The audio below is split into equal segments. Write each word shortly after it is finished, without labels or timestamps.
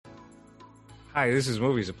Hi, this is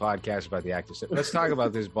Movies, a podcast about the actors. Let's talk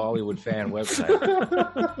about this Bollywood fan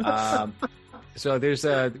website. So there's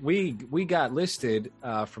we got listed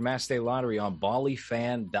for Mass State Lottery on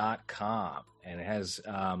bollyfan.com, and it has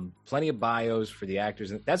plenty of bios for the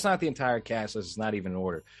actors. That's not the entire cast list. It's not even in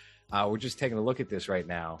order. We're just taking a look at this right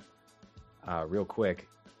now, real quick.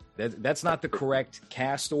 That's not the correct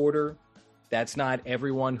cast order. That's not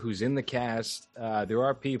everyone who's in the cast. There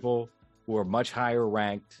are people who are much higher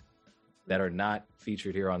ranked that are not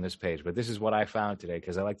featured here on this page. But this is what I found today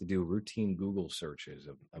because I like to do routine Google searches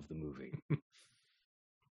of the movie.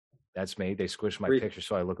 That's me. They squished my picture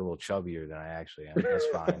so I look a little chubbier than I actually am. That's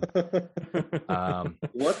fine.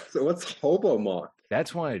 What's Hobo Mock?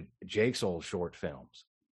 That's one of Jake's old short films.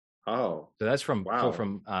 Oh. So that's from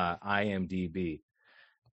IMDb.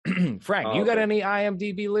 Frank, you got any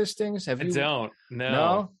IMDb listings? I don't.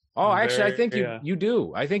 No? Oh, actually, I think you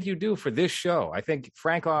do. I think you do for this show. I think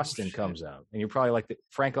Frank Austin comes out, and you're probably like the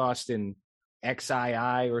Frank Austin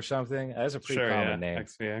XII or something. That's a pretty common name.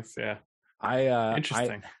 XVX, yeah.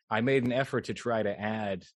 Interesting. I made an effort to try to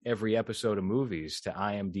add every episode of movies to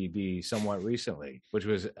IMDb somewhat recently, which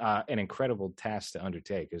was an incredible task to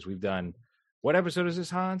undertake. Because we've done, what episode is this,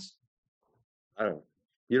 Hans? I don't know.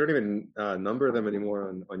 You don't even number them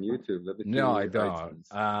anymore on YouTube. No, I don't.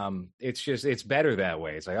 It's better that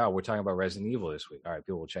way. It's like, oh, we're talking about Resident Evil this week. All right,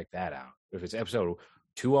 people will check that out. If it's episode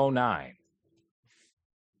 209.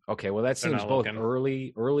 Okay, well, that seems both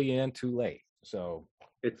early and too late. So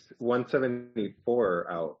it's 174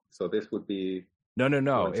 out. So this would be no.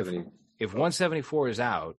 If 174 is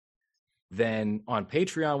out, then on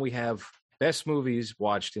Patreon we have best movies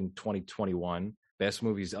watched in 2021, best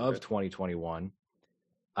movies of 2021.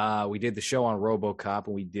 We did the show on RoboCop,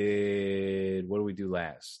 and we did, what did we do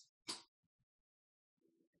last? Do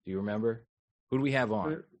you remember? Who do we have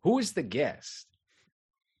on? Who is the guest?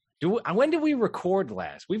 When did we record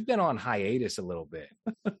last? We've been on hiatus a little bit.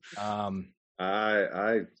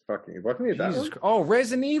 I fucking wasn't it that one? Oh,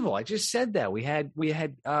 Resident Evil. I just said that. We had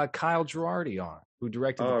Kyle Girardi on, who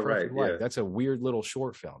directed The Perfect Life. Yeah. That's a weird little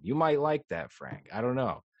short film. You might like that, Frank. I don't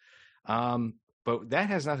know. But that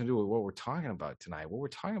has nothing to do with what we're talking about tonight. What we're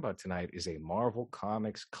talking about tonight is a Marvel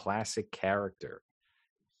Comics classic character.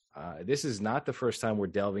 This is not the first time we're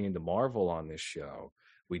delving into Marvel on this show.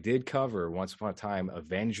 We did cover once upon a time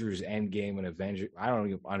Avengers Endgame and Avengers. I don't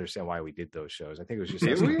even understand why we did those shows. I think it was just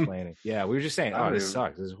us complaining. Yeah, we were just saying, oh, this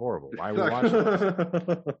sucks. This is horrible. Why are we watching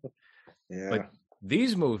this? Yeah. But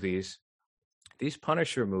these movies, these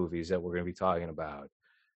Punisher movies that we're going to be talking about,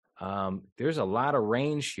 there's a lot of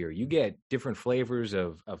range here. You get different flavors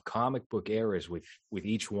of comic book eras with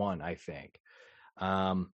each one, I think.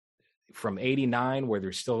 From 89, where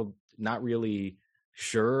they're still not really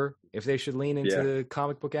sure if they should lean into the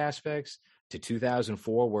comic book aspects, to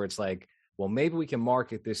 2004, where it's like, well, maybe we can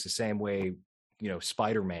market this the same way,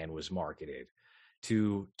 Spider-Man was marketed,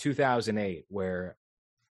 to 2008, where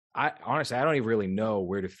I don't even really know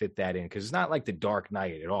where to fit that in, because it's not like The Dark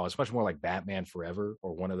Knight at all. It's much more like Batman Forever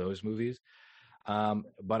or one of those movies.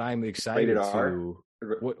 But I'm excited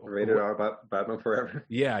Rated R, Batman Forever.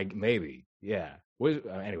 Yeah, maybe. Yeah.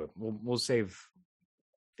 Anyway, we'll save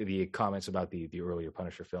the comments about the earlier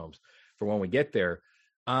Punisher films for when we get there.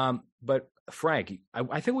 But Frank,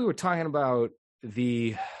 I think we were talking about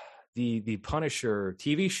the Punisher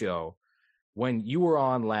TV show when you were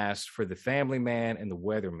on last for The Family Man and The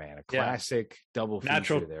Weatherman, a classic double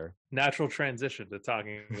feature there. Natural transition to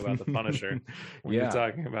talking about The Punisher when you're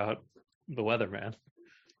talking about The Weatherman.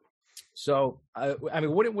 So,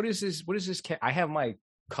 what is this? What is this? I have my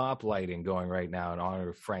cop lighting going right now in honor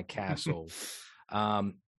of Frank Castle.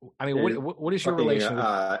 What is your relation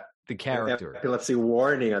with the character? Epilepsy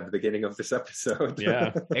warning at the beginning of this episode.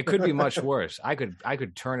 Yeah, it could be much worse. I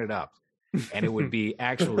could turn it up, and it would be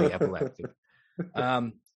actually epileptic.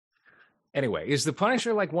 Anyway, is the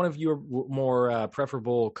Punisher like one of your more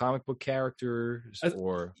preferable comic book characters,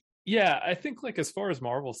 or? Yeah, I think like as far as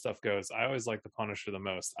Marvel stuff goes, I always like the Punisher the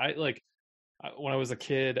most. When I was a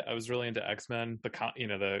kid, I was really into X-Men.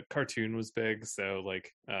 The cartoon was big, so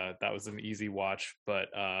that was an easy watch. But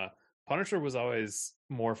Punisher was always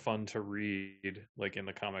more fun to read, like in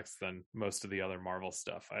the comics, than most of the other Marvel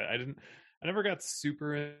stuff. I never got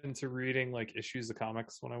super into reading like issues of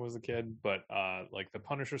comics when I was a kid, but like the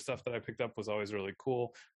Punisher stuff that I picked up was always really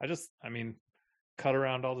cool. Cut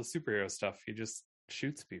around all the superhero stuff. He just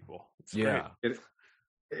shoots people. It's great.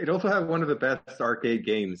 It also had one of the best arcade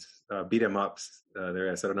games, beat 'em ups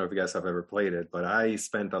there is. I don't know if you guys have ever played it, but I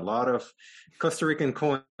spent a lot of Costa Rican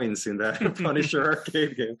coins in that Punisher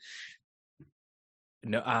arcade game.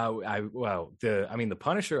 No, the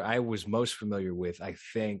Punisher I was most familiar with, I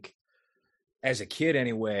think, as a kid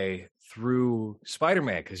anyway, through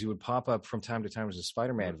Spider-Man, because he would pop up from time to time as a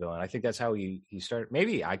Spider-Man villain. I think that's how he started.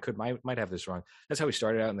 Maybe I might have this wrong. That's how he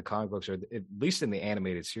started out in the comic books, or at least in the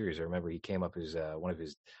animated series. I remember he came up as one of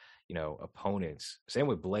his, opponents. Same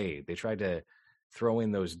with Blade. They tried to throw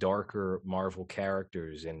in those darker Marvel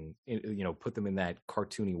characters and put them in that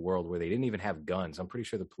cartoony world where they didn't even have guns. I'm pretty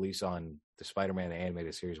sure the police on the Spider-Man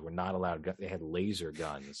animated series were not allowed guns. They had laser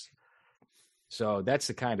guns. So that's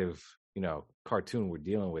the kind of cartoon we're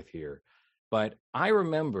dealing with here. But I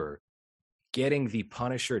remember getting the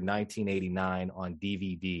Punisher 1989 on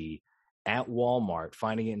DVD at Walmart,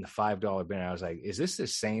 finding it in the $5 bin. I was like, is this the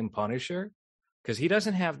same Punisher? Because he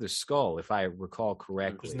doesn't have the skull, if I recall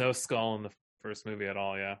correctly. There's no skull in the first movie at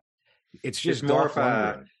all. Yeah, it's just more of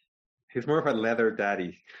a. He's more of a leather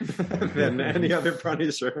daddy than any other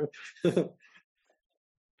Punisher.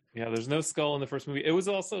 Yeah, there's no skull in the first movie. It was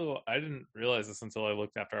also, I didn't realize this until I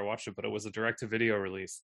looked after I watched it, but it was a direct-to-video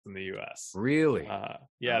release in the U.S. Really?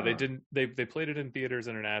 They didn't. They played it in theaters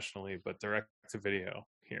internationally, but direct-to-video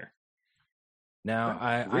here.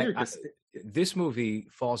 Now, this movie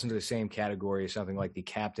falls into the same category as something like the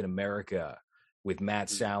Captain America with Matt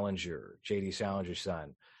Salinger, J.D. Salinger's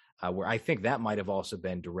son, where I think that might have also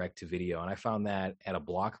been direct-to-video, and I found that at a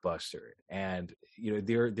Blockbuster. And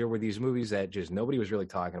there were these movies that just nobody was really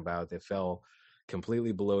talking about that fell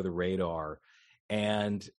completely below the radar.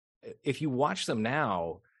 And if you watch them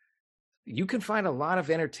now, you can find a lot of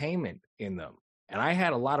entertainment in them. And I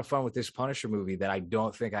had a lot of fun with this Punisher movie that I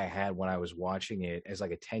don't think I had when I was watching it as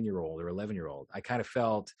like a 10-year-old or 11-year-old. I kind of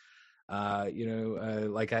felt,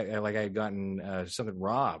 like I had gotten something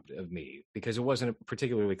robbed of me because it wasn't a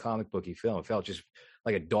particularly comic booky film. It felt just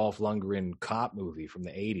like a Dolph Lundgren cop movie from the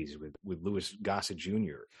 80s with Louis Gossett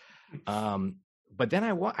Jr. But then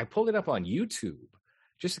I pulled it up on YouTube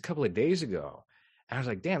just a couple of days ago. And I was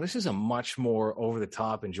like, damn, this is a much more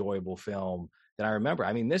over-the-top, enjoyable film than I remember.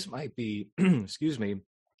 I mean, this might be, excuse me,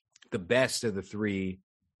 the best of the three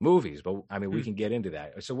movies, but I mean, we can get into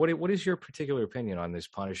that. So what is your particular opinion on this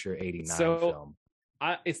Punisher 89 film?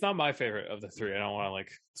 It's not my favorite of the three. I don't want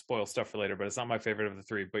to spoil stuff for later, but it's not my favorite of the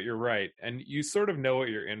three. But you're right. And you sort of know what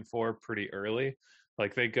you're in for pretty early.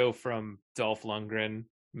 Like they go from Dolph Lundgren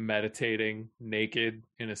meditating naked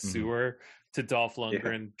in a sewer to Dolph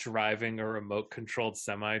Lundgren driving a remote controlled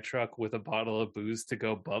semi truck with a bottle of booze to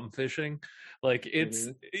go bum fishing. Like it's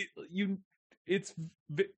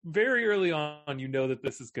very early on, that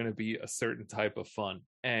this is going to be a certain type of fun.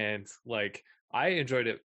 And like, I enjoyed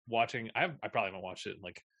it watching. I probably haven't watched it in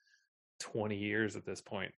like 20 years at this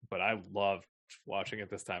point, but I loved watching it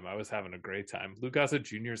this time. I was having a great time. Lou Gossett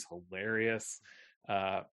Jr. is hilarious.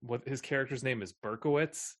 What his character's name is,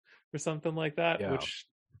 Berkowitz or something like that, which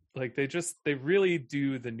like they really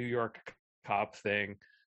do the New York cop thing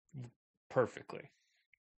perfectly.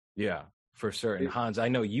 Yeah, for certain. Hans, I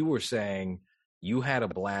know you were saying you had a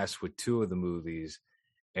blast with two of the movies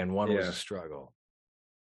and one was a struggle.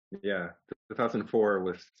 Yeah, 2004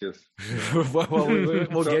 was just.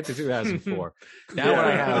 we'll get to 2004.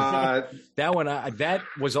 That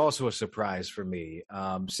was also a surprise for me,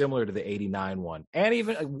 similar to the 89 one, and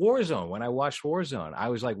even Warzone. When I watched Warzone, I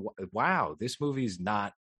was like, "Wow, this movie's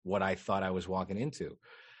not what I thought I was walking into."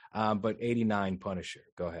 But 89 Punisher,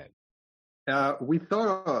 go ahead. We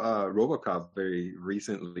thought RoboCop very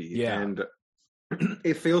recently, and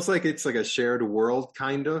it feels like it's like a shared world,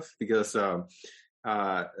 kind of, because.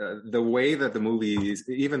 The way that the movie is,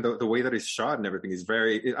 even the way that it's shot and everything is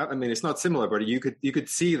very, I mean, it's not similar, but you could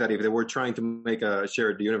see that if they were trying to make a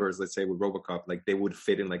shared universe, let's say with RoboCop, like they would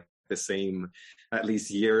fit in like the same, at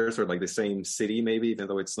least years, or like the same city, maybe, even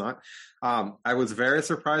though it's not. I was very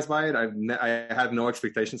surprised by it. I had no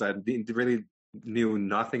expectations. I really knew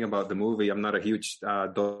nothing about the movie. I'm not a huge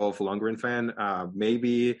Dolph Lundgren fan.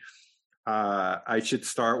 Maybe I should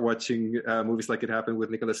start watching movies like it happened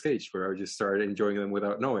with Nicolas Cage, where I just started enjoying them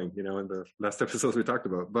without knowing, in the last episodes we talked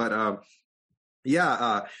about. But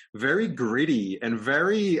very gritty and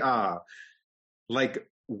very like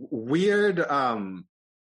weird,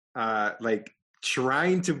 like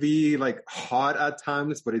trying to be like hot at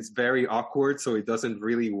times, but it's very awkward, so it doesn't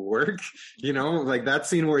really work. Like that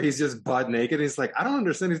scene where he's just butt naked. It's like, I don't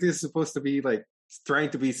understand if this is supposed to be like trying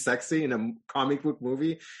to be sexy in a comic book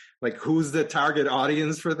movie. Like, who's the target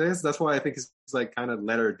audience for this? That's why I think it's like kind of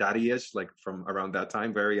letter daddy-ish, like from around that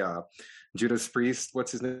time. Very Judas Priest,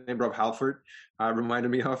 what's his name? Rob Halford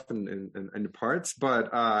reminded me of in parts. But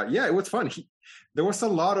it was fun. There was a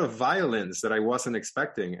lot of violence that I wasn't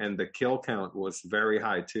expecting, and the kill count was very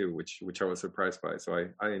high too, which I was surprised by. So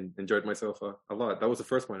I enjoyed myself a lot. That was the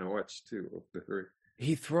first one I watched too of the three.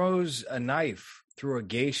 He throws a knife through a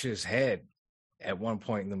geisha's head at one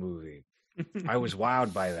point in the movie. I was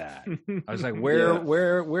wowed by that. I was like,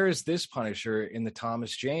 where is this Punisher in the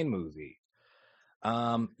Thomas Jane movie?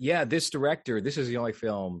 This director, this is the only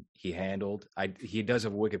film he handled. He does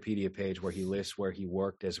have a Wikipedia page where he lists where he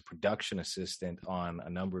worked as a production assistant on a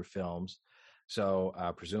number of films. So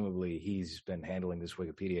presumably he's been handling this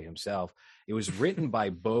Wikipedia himself. It was written by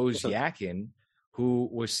Bose Yakin, who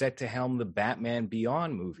was set to helm the Batman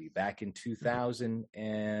Beyond movie back in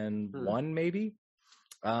 2001, maybe.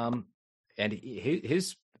 And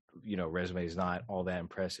his resume is not all that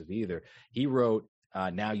impressive either. He wrote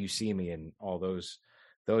Now You See Me and all those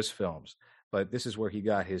films, but this is where he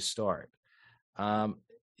got his start. I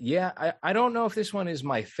don't know if this one is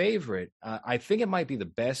my favorite. I think it might be the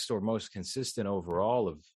best or most consistent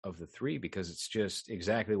overall of the three, because it's just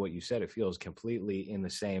exactly what you said. It feels completely in the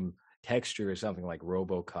same texture as something like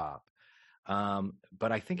RoboCop.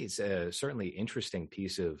 But I think it's a certainly interesting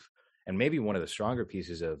piece of, and maybe one of the stronger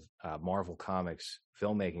pieces of Marvel Comics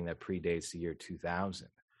filmmaking that predates the year 2000.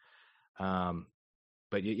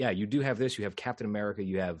 But yeah, you do have this. You have Captain America.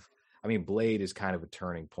 Blade is kind of a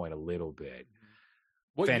turning point a little bit.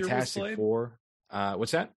 What Fantastic year was Blade? Four.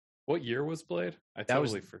 What's that? What year was Blade? I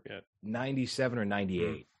totally forget. 97 or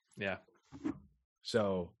 98. Yeah.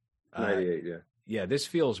 So 98, yeah. Yeah, this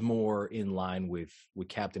feels more in line with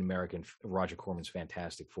Captain America and Roger Corman's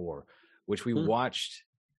Fantastic Four, which we watched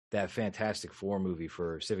that Fantastic Four movie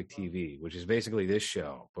for Civic TV, which is basically this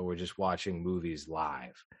show, but we're just watching movies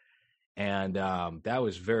live. And that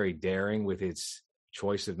was very daring with its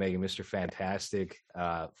choice of making Mr. Fantastic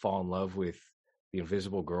fall in love with the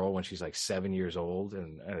Invisible Girl when she's like 7 years old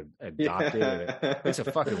and adopted. Yeah. It's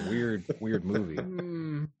a fucking weird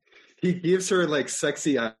movie. He gives her like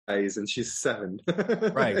sexy eyes and she's 7.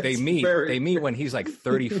 Right. They meet when he's like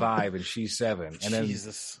 35 and she's 7. And then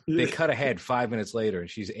they cut ahead 5 minutes later and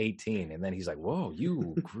she's 18. And then he's like, whoa,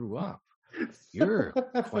 you grew up. You're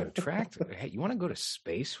quite attractive. Hey, you want to go to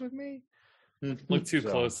space with me? Look too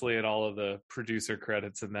closely at all of the producer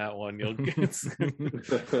credits in that one. You'll get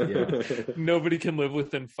nobody can live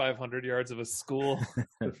within 500 yards of a school.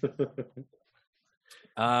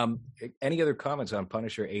 Any other comments on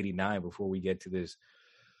Punisher 89 before we get to this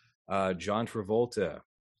John Travolta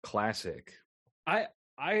classic? I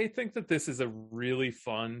think that this is a really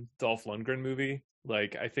fun Dolph Lundgren movie.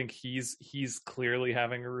 Like, I think he's clearly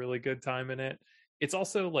having a really good time in it. It's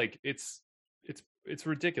also like it's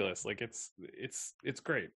ridiculous. Like it's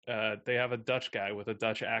great. They have a Dutch guy with a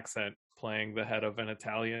Dutch accent playing the head of an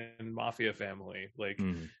Italian mafia family. Like,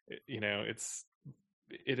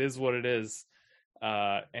 it is what it is.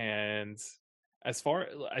 And as far,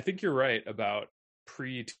 I think you're right about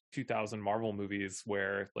pre-2000 Marvel movies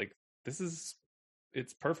where like it's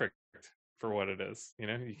perfect for what it is.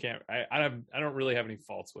 You can't, I don't really have any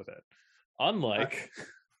faults with it. Unlike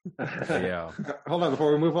yeah. Hold on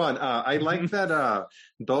before we move on. I like that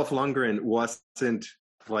Dolph Lundgren wasn't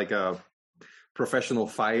like a professional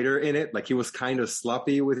fighter in it. Like he was kind of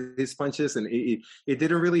sloppy with his punches, and it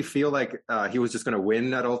didn't really feel like he was just going to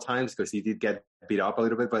win at all times, because he did get beat up a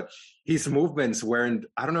little bit. But his movements weren't,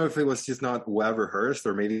 I don't know if it was just not well rehearsed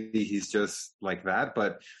or maybe he's just like that.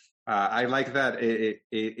 But I like that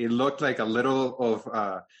it looked like a little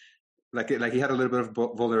of like he had a little bit of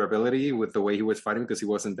vulnerability with the way he was fighting, because he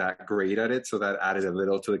wasn't that great at it. So that added a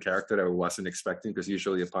little to the character that I wasn't expecting, because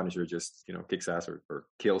usually a Punisher just, kicks ass or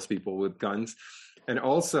kills people with guns. And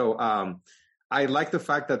also, I like the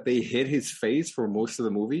fact that they hid his face for most of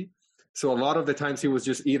the movie. So a lot of the times he was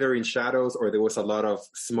just either in shadows or there was a lot of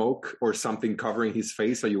smoke or something covering his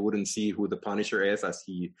face, so you wouldn't see who the Punisher is as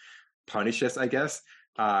he punishes, I guess.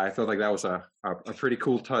 I felt like that was a pretty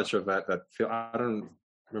cool touch of that feel. I don't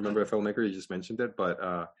remember a filmmaker, you just mentioned it, but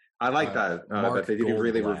I like that they didn't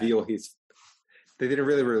really reveal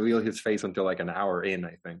his face until like an hour in,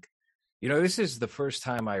 I think. This is the first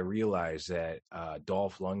time I realized that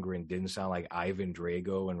Dolph Lundgren didn't sound like Ivan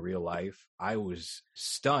Drago in real life. I was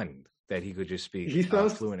stunned that he could just speak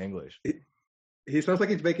fluent English. He sounds like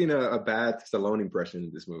he's making a bad Stallone impression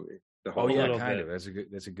in this movie. Kind of.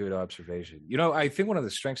 That's a good observation. I think one of the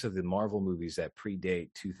strengths of the Marvel movies that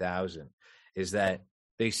predate 2000 is that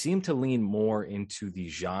they seem to lean more into the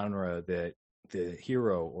genre that the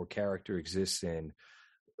hero or character exists in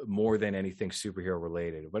more than anything superhero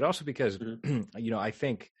related. But also because, I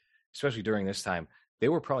think, especially during this time, they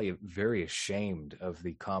were probably very ashamed of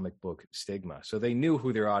the comic book stigma. So they knew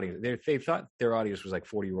who their audience, they thought their audience was like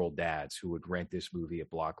 40-year-old dads who would rent this movie at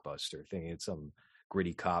Blockbuster thinking it's some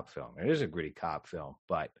gritty cop film. It is a gritty cop film,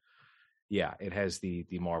 but yeah, it has the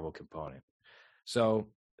Marvel component. So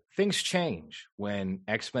things change when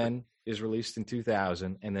X-Men is released in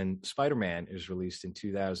 2000 and then Spider-Man is released in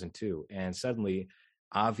 2002. And suddenly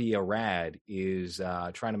Avi Arad is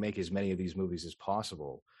trying to make as many of these movies as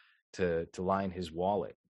possible to line his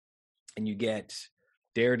wallet. And you get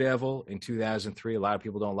Daredevil in 2003. A lot of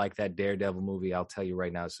people don't like that Daredevil movie. I'll tell you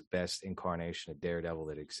right now, it's the best incarnation of Daredevil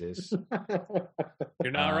that exists.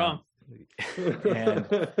 You're not wrong. And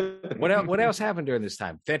what else happened during this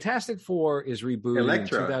time? Fantastic Four is rebooted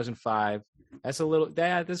Elektra. in 2005. That's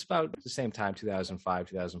about the same time, 2005,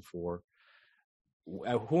 2004.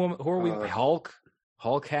 Who are we?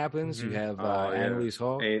 Hulk happens. You have Annalise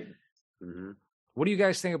Hulk. What do you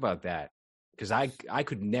guys think about that? Because I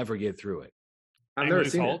could never get through it. I've never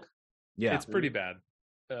seen Hulk. it. Yeah, It's pretty bad.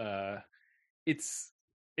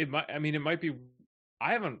 It might be.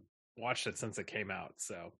 I haven't watched it since it came out,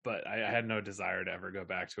 but I had no desire to ever go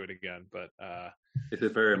back to it again. But Is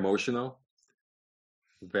it very emotional?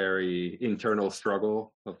 Very internal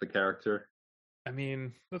struggle of the character. I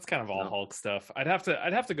mean, that's kind of all Hulk stuff. I'd have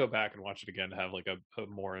to go back and watch it again to have like a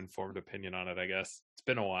more informed opinion on it, I guess. It's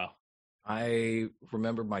been a while. I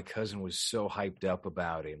remember my cousin was so hyped up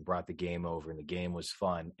about it and brought the game over, and the game was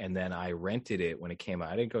fun. And then I rented it when it came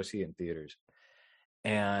out. I didn't go see it in theaters.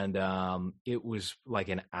 And it was like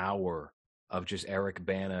an hour of just Eric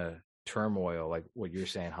Bana turmoil, like what you're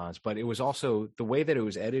saying, Hans. But it was also the way that it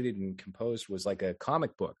was edited and composed was like a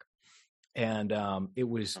comic book. And it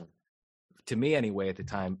was, to me anyway, at the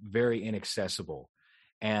time, very inaccessible.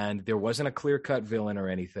 And there wasn't a clear-cut villain or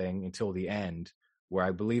anything until the end, where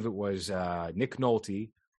I believe it was Nick Nolte,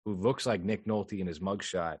 who looks like Nick Nolte in his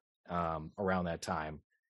mugshot around that time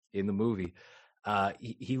in the movie.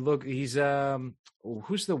 He's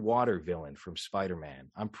who's the water villain from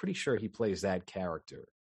Spider-Man? I'm pretty sure he plays that character.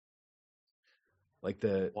 Like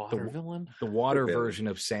the villain? The water version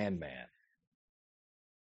of Sandman.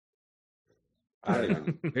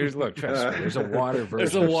 Look, trust me, there's a water version.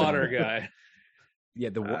 There's a water guy.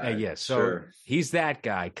 Yeah, so sure. he's that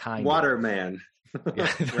guy, kind Waterman.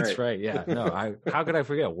 Yeah, that's right. Yeah, no, how could I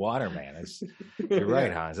forget Waterman? You're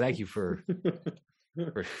right, Hans. Thank you for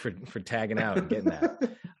tagging out and getting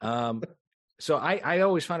that. So I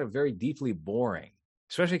always found it very deeply boring,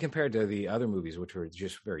 especially compared to the other movies, which were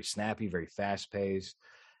just very snappy, very fast paced.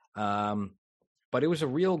 But it was a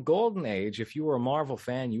real golden age. If you were a Marvel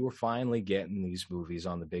fan, you were finally getting these movies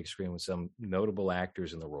on the big screen with some notable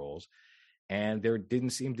actors in the roles. And there didn't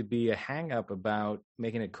seem to be a hang up about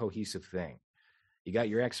making a cohesive thing. You got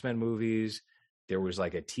your X-Men movies. There was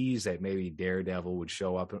like a tease that maybe Daredevil would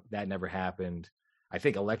show up. That never happened. I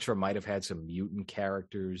think Elektra might have had some mutant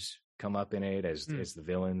characters come up in it as the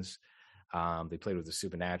villains. They played with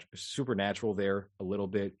the supernatural there a little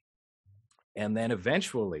bit. And then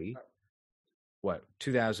eventually,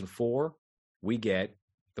 2004, we get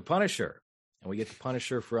The Punisher. And we get The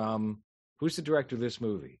Punisher from, who's the director of this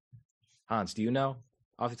movie? Hans, do you know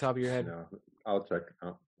off the top of your head? No, I'll check.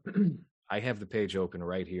 I have the page open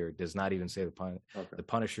right here. It does not even say the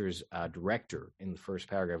Punisher's director in the first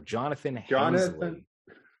paragraph. Jonathan Hensleigh.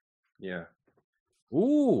 Yeah.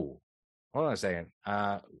 Ooh. Hold on a second.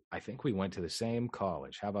 I think we went to the same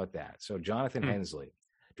college. How about that? So Jonathan Hensleigh,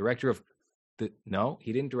 director of no,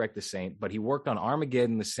 he didn't direct The Saint, but he worked on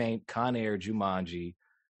Armageddon, The Saint, Con Air, Jumanji,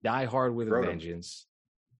 Die Hard with a Vengeance.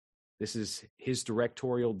 This is his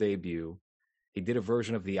directorial debut. He did a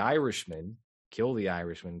version of The Irishman, Kill the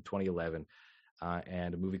Irishman in 2011,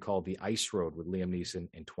 and a movie called The Ice Road with Liam Neeson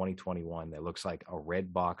in 2021 that looks like a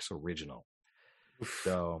red box original.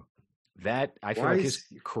 So that, I feel like his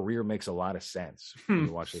career makes a lot of sense when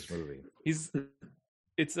you watch this movie. He's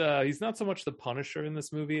not so much the Punisher in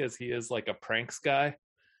this movie as he is like a pranks guy.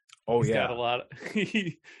 Oh, he's got a lot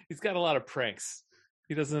of pranks.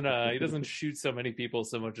 He doesn't shoot so many people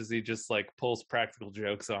so much as he just like pulls practical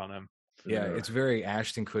jokes on them. Yeah, it's very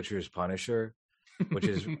Ashton Kutcher's Punisher, which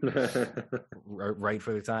is right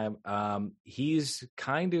for the time. He's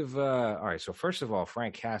kind of all right. So first of all,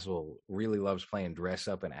 Frank Castle really loves playing dress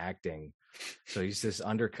up and acting. So he's this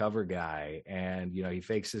undercover guy, and he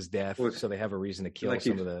fakes his death so they have a reason to kill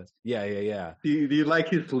some of the. Yeah. Do you like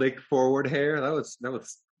his slick forward hair? That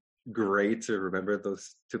was great to remember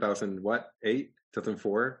those 2008,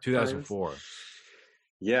 2004, 2004.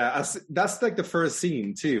 Yeah, that's like the first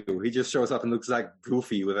scene too. He just shows up and looks like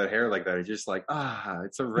goofy with a hair like that. He's just like,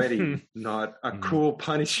 it's already not a cool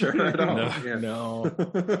Punisher at all. No.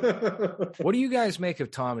 What do you guys make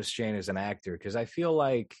of Thomas Jane as an actor? Because I feel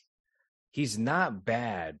like he's not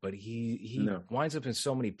bad, but he winds up in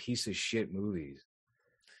so many piece of shit movies.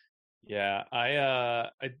 Yeah, I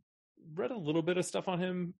read a little bit of stuff on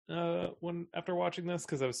him after watching this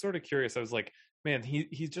because I was sort of curious. I was like, man,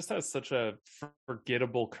 he just has such a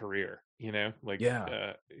forgettable career, like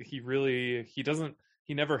Yeah. he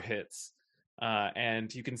never hits.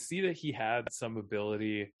 And you can see that he had some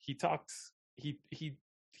ability. He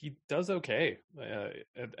does okay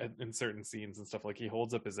in certain scenes and stuff. Like he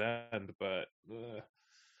holds up his end, but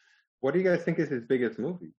What do you guys think is his biggest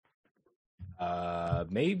movie?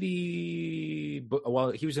 Maybe.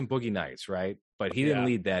 Well, he was in Boogie Nights, right? But he didn't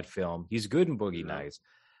lead that film. He's good in Boogie Nights,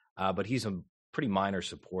 but he's a pretty minor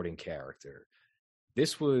supporting character.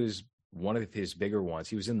 This was one of his bigger ones.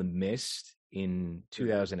 He was in The Mist in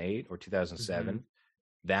 2008 or 2007.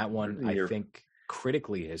 That one, I think,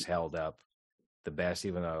 critically has held up the best,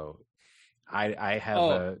 even though I have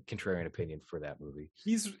a contrarian opinion for that movie.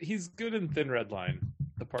 He's good in Thin Red Line.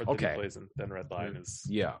 The part that he plays in Thin Red Line is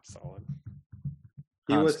solid.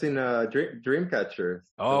 He was in Dreamcatcher.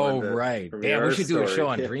 Oh, right. Damn, we should do a show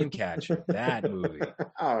on Dreamcatcher. That movie.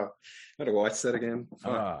 Oh, I gotta watch that again.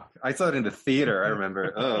 I saw it in the theater, I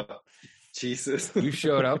remember. Oh, Jesus. You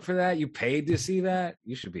showed up for that? You paid to see that?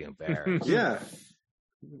 You should be embarrassed. Yeah.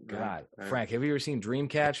 God. Frank, have you ever seen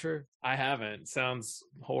Dreamcatcher? I haven't. Sounds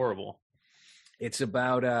horrible. It's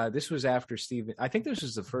about, this was after I think this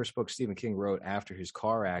was the first book Stephen King wrote after his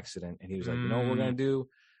car accident. And he was like, you know what we're going to do?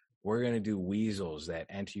 We're going to do weasels that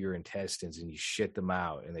enter your intestines and you shit them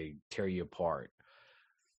out and they tear you apart.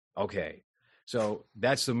 Okay. So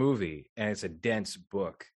that's the movie. And it's a dense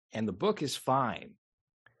book. And the book is fine.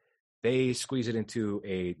 They squeeze it into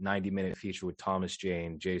a 90-minute feature with Thomas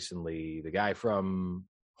Jane, Jason Lee, the guy from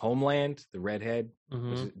Homeland, the redhead,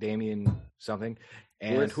 was it Damian something?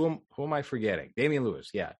 And who am I forgetting? Damian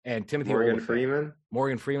Lewis, yeah. And Timothy Freeman.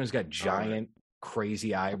 Morgan Freeman's got giant,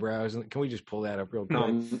 crazy eyebrows. Can we just pull that up real quick?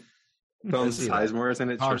 Tom Sizemore is in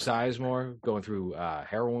it. Tom Sizemore going through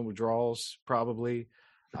heroin withdrawals, probably.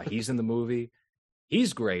 He's in the movie.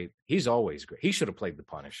 He's great. He's always great. He should have played the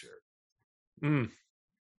Punisher.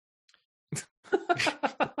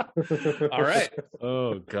 All right.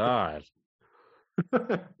 Oh, God.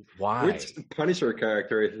 Why? Which Punisher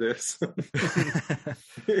character is this?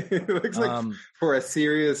 It looks like for a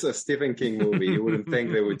serious Stephen King movie, you wouldn't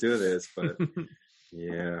think they would do this, but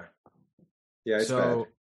yeah. It's so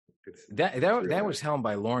bad. That was helmed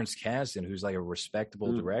by Lawrence Kasdan, who's like a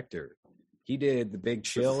respectable director. He did The Big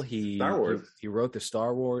Chill. He wrote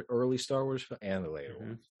the early Star Wars and the later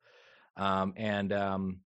ones, and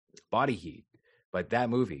Body Heat. But that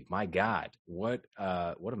movie, my God, what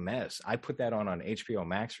a mess! I put that on HBO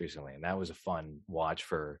Max recently, and that was a fun watch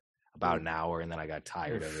for about an hour, and then I got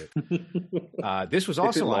tired of it. This was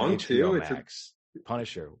also on HBO Max.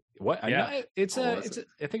 Punisher. What? Yeah. I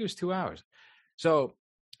think it was 2 hours. So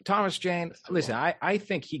Thomas Jane, listen, I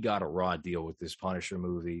think he got a raw deal with this Punisher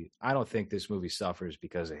movie. I don't think this movie suffers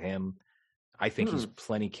because of him. I think he's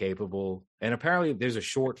plenty capable. And apparently there's a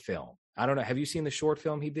short film. I don't know. Have you seen the short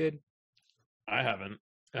film he did? I haven't.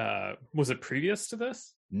 Was it previous to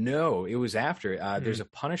this? No, it was after. There's a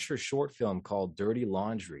Punisher short film called Dirty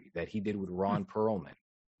Laundry that he did with Ron Perlman.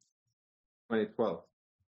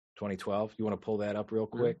 2012. You want to pull that up real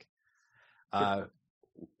quick?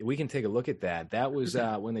 We can take a look at that. That was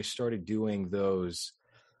when they started doing those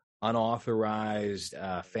unauthorized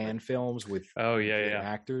fan films with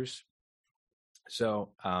actors.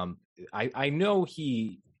 So I know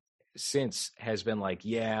he since has been like,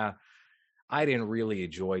 I didn't really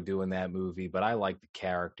enjoy doing that movie, but I liked the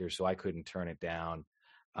character, so I couldn't turn it down.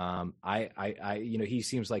 He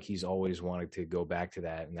seems like he's always wanted to go back to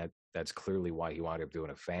that, and that's clearly why he wound up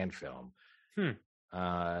doing a fan film.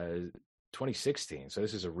 2016. So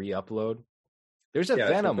this is a re-upload. There's a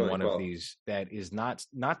Venom one of these that is not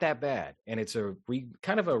that bad, and it's a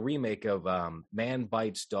kind of a remake of Man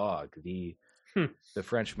Bites Dog, the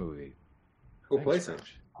French movie. Who plays it?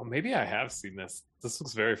 Oh, maybe I have seen this. This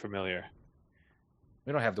looks very familiar.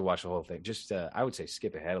 We don't have to watch the whole thing. Just I would say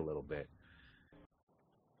skip ahead a little bit.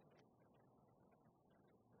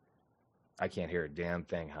 I can't hear a damn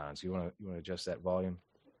thing, Hans. You want to adjust that volume?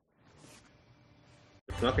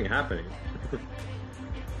 There's nothing happening.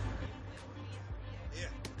 Yeah.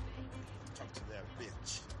 Talk to that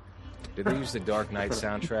bitch. Did they use the Dark Knight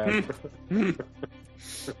soundtrack? Where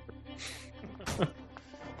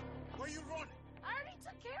you running? I already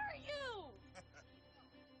took care of you.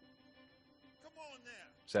 Come on now.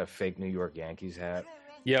 Is that a fake New York Yankees hat?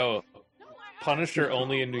 Yo, Punisher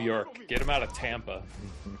only in New York. Get him out of Tampa.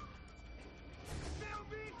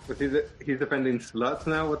 But he's defending sluts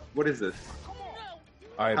now? What is this?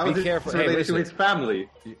 All right, How be careful. Hey, listen, to his family.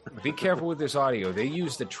 Be careful with this audio. They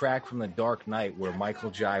used the track from The Dark Knight where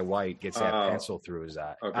Michael Jai White gets that pencil through his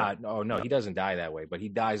eye. Okay. No, he doesn't die that way, but he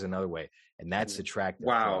dies another way, and that's the track that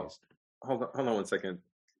plays. hold on 1 second.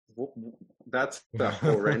 That's the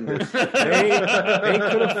horrendous. They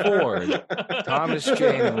could afford Thomas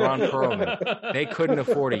Jane and Ron Perlman. They couldn't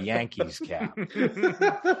afford a Yankees cap.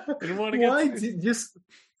 Didn't want to get Why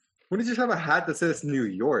wouldn't you just have a hat that says New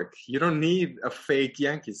York? You don't need a fake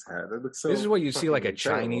Yankees hat. That looks so. This is what you see like a fucking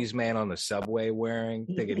terrible. Chinese man on the subway wearing,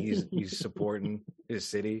 thinking he's supporting his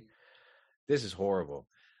city. This is horrible.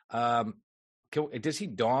 Does he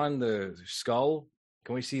don the skull?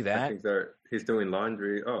 Can we see I that? think he's doing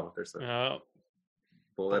laundry. Oh, there's a Oh,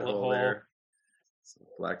 bullet bullet hole hole. there. Some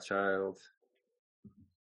black child.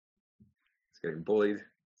 He's getting bullied.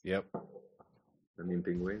 Yep. I mean,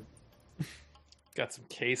 penguin. got some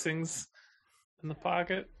casings in the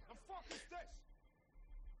pocket. The fuck is this?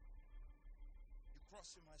 You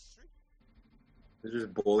crossing my street? They're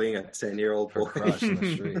just bullying a 10-year-old For boy. crossing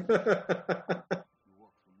the street. You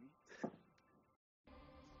work for me?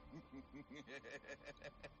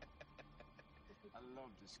 I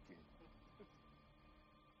love this kid.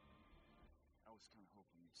 I was kind of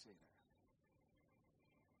hoping you'd say that.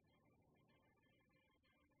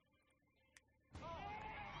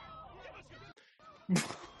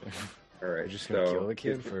 All right, You're just gonna so kill the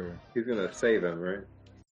kid for. he's gonna save him, right?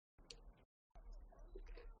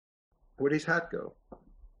 Where'd his hat go?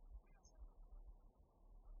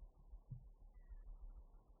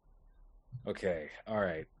 Okay, all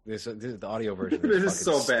right. This is the audio version. Of This this is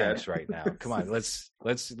fucking so bad. stinks right now. Come on, let's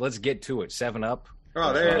get to it. 7-Up.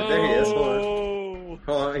 Oh, there he is. Hold on. Oh,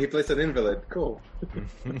 Hold on, he plays an invalid. Cool.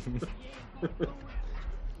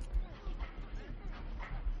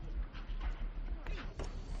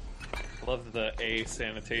 love the A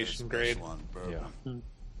sanitation grade. Yeah. The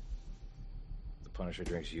Punisher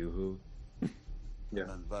drinks Yoo-hoo. Yeah.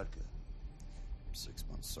 And vodka. 6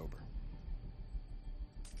 months sober.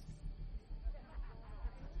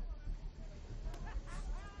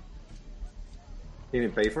 He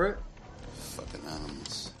didn't pay for it? Fucking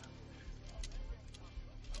animals.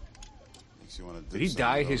 Makes you want to do Did he something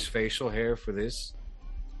dye about his it. facial hair for this?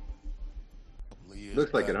 Couple of years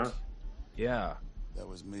Looks like it, back, huh? Yeah. That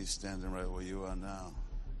was me standing right where you are now,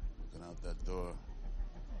 looking out that door.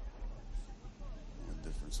 The only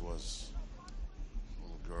difference was a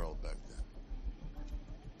little girl back then.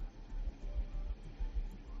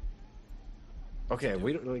 Okay,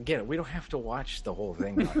 we don't have to watch the whole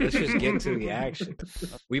thing. Let's just get to the action.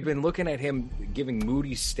 We've been looking at him giving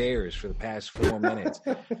moody stares for the past 4 minutes.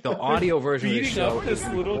 The audio version of the Beating show up this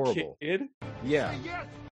is little horrible. kid. Yeah.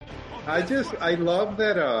 I love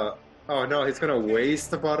that, oh no, he's gonna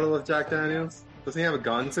waste a bottle of Jack Daniels? Doesn't he have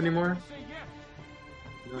guns anymore?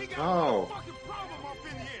 Oh. Fucking problem up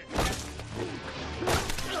in here.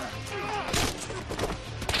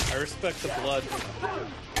 I respect the blood.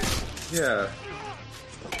 Yeah.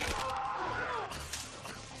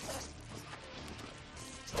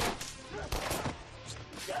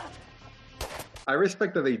 I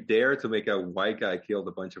respect that they dare to make a white guy kill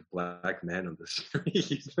a bunch of black men on the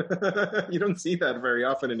street. You don't see that very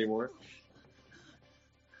often anymore.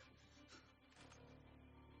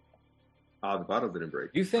 Oh, the bottle didn't break.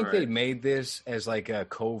 You think All they right. made this as like a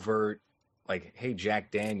covert, like, hey, Jack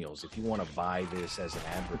Daniels, if you want to buy this as an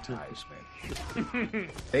advertisement?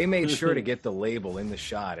 They made sure to get the label in the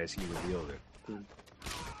shot as he revealed it.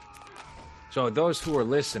 So those who are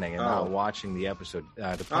listening and not Oh. watching the episode,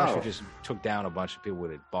 the Punisher Oh. just took down a bunch of people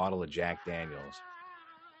with a bottle of Jack Daniels.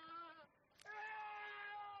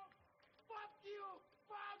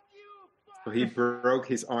 So he broke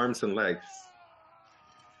his arms and legs.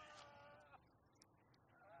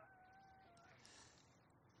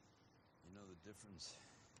 You know the difference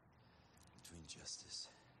between justice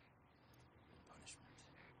and punishment.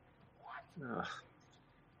 Ah.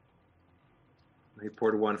 He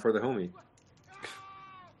poured one for the homie.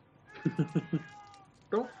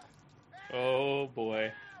 Go. Oh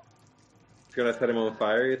boy. It's gonna set him on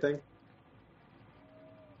fire, you think?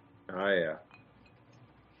 Oh, yeah.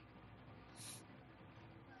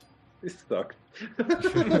 He's stuck.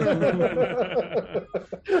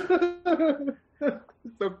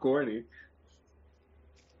 So corny.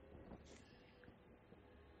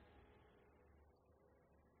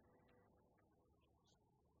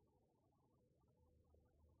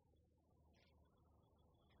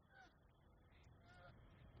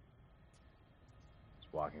 He's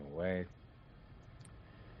walking away.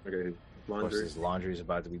 Okay, Of course, laundry. his laundry is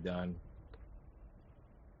about to be done.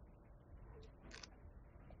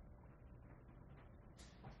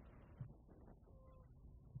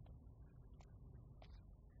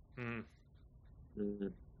 Hmm.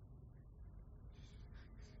 Mhm.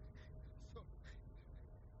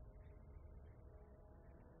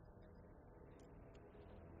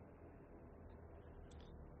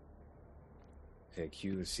 Yeah,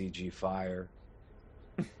 cue the CG fire.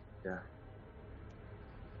 Yeah.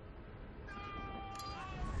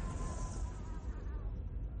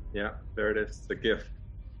 Yeah, there it is. The GIF.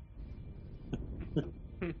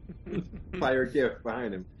 Fire GIF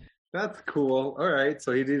behind him. That's cool. All right.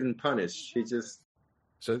 So he didn't punish. He just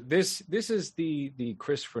So this is the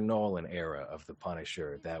Christopher Nolan era of the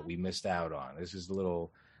Punisher that we missed out on. This is a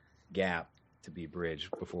little gap to be bridged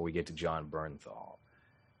before we get to John Bernthal.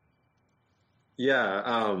 yeah.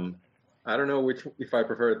 I don't know if I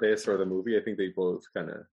prefer this or the movie. I think they both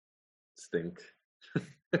kind of stink.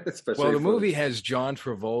 Especially Well, the for- movie has John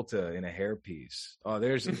Travolta in a hairpiece. Oh,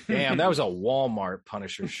 damn, that was a Walmart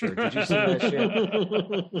Punisher shirt. Did you see that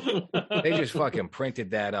shit? They just fucking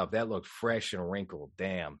printed that up. That looked fresh and wrinkled.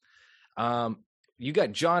 Damn. You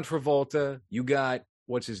got John Travolta. You got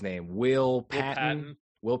what's his name? Will Patton.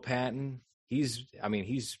 Will Patton. He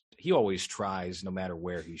always tries no matter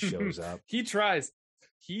where he shows up. He tries.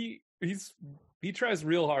 He tries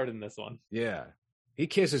real hard in this one. Yeah. He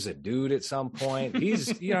kisses a dude at some point.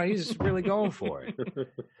 He's really going for it.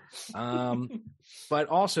 But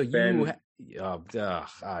also don't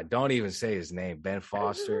even say his name, Ben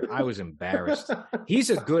Foster. I was embarrassed. He's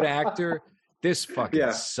a good actor. This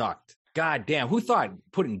fucking sucked. God damn. Who thought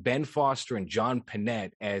putting Ben Foster and John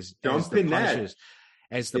Pinette as the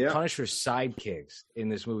Punisher's sidekicks in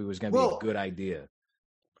this movie was going to be a good idea?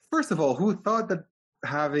 First of all, who thought that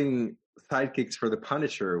having sidekicks for the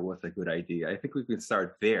Punisher was a good idea? I think we could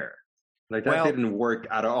start there. Like that didn't work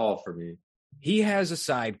at all for me. He has a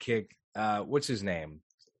sidekick. What's his name?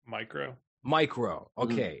 Micro.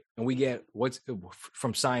 Okay. And we get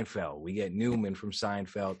from Seinfeld. We get Newman from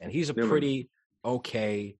Seinfeld, and he's a pretty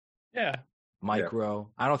okay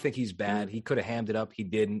Micro. Yeah. I don't think he's bad. He could have hammed it up. He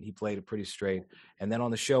didn't. He played it pretty straight. And then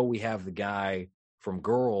on the show, we have the guy from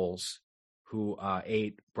Girls who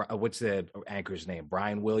ate, what's the anchor's name?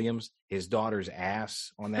 Brian Williams, his daughter's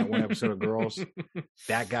ass on that one episode of Girls.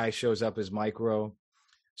 That guy shows up as Micro.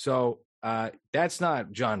 So that's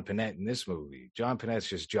not John Pinette in this movie. John Pinette's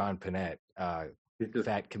just John Pinette,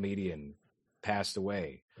 fat comedian, passed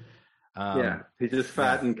away. He's just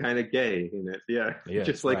fat and kind of gay in it. Yeah,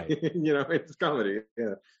 just like, it's comedy.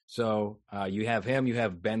 Yeah. So you have him, you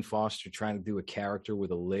have Ben Foster trying to do a character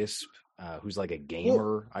with a lisp, who's like a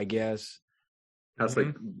gamer, I guess. Has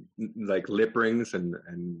like lip rings and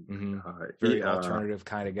very alternative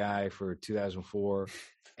kind of guy for 2004.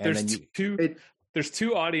 And there's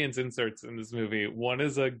two audience inserts in this movie. One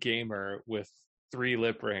is a gamer with 3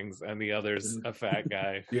 lip rings, and the other's a fat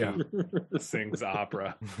guy who sings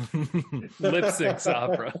opera, lip syncs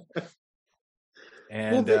opera.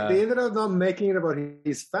 And they ended up not making it about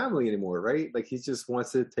his family anymore, right? Like he just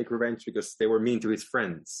wants to take revenge because they were mean to his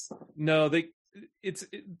friends. No,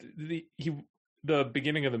 the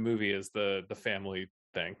beginning of the movie is the family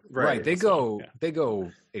thing. Right. They go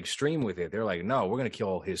extreme with it. They're like, no, we're going to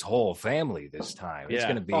kill his whole family this time. It's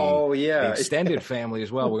going to be the extended family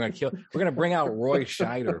as well. We're going to bring out Roy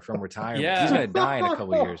Scheider from retirement. Yeah. He's going to die in a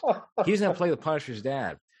couple of years. He's going to play the Punisher's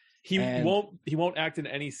dad. He won't act in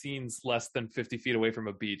any scenes less than 50 feet away from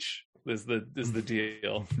a beach. Is the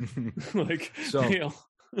deal.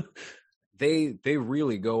 They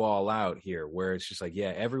really go all out here, where it's just like,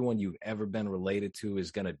 everyone you've ever been related to is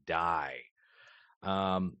going to die.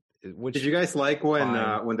 Did you guys like when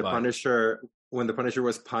the Punisher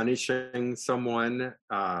was punishing someone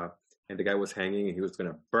and the guy was hanging and he was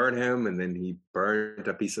going to burn him and then he burned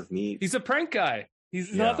a piece of meat? He's a prank guy.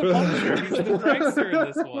 He's not the Punisher. He's the prankster in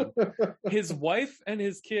this one. His wife and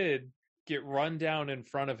his kid get run down in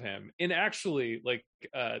front of him. And actually,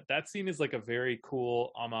 that scene is like a very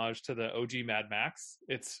cool homage to the OG Mad Max.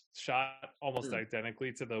 It's shot almost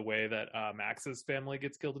identically to the way that Max's family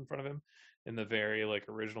gets killed in front of him in the very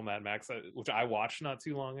original Mad Max, which I watched not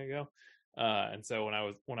too long ago. And so when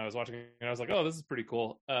I was watching it, I was like, oh, this is pretty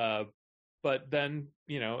cool. But then,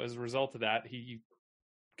 as a result of that, he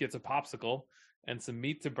gets a popsicle and some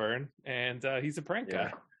meat to burn, and he's a prank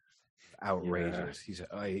guy. Outrageous.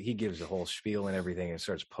 He gives the whole spiel and everything and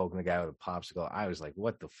starts poking the guy with a popsicle. I was like,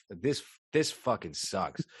 what this fucking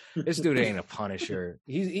sucks. This dude ain't a Punisher.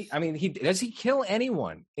 Does he kill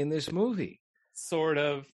anyone in this movie? Sort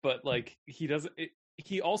of, but he doesn't.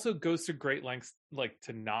 He also goes to great lengths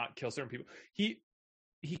to not kill certain people. He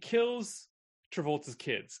kills Travolta's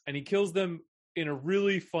kids, and he kills them in a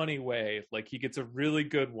really funny way. He gets a really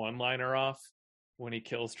good one-liner off when he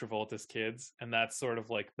kills Travolta's kids, and that's sort of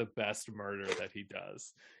the best murder that he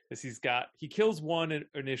does. Is he kills one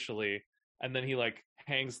initially, and then he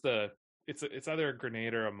hangs it's either a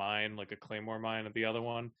grenade or a mine, a claymore mine, at the other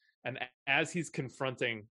one. And as he's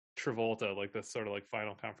confronting Travolta, like this sort of like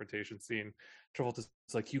final confrontation scene. Travolta's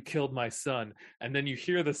like, "You killed my son," and then you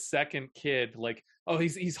hear the second kid like, "Oh,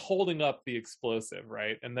 he's holding up the explosive,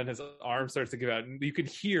 right?" And then his arm starts to give out, and you can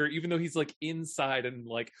hear, even though he's like inside and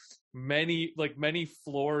like many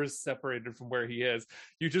floors separated from where he is,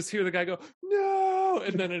 you just hear the guy go, "No!"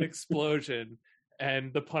 and then an explosion,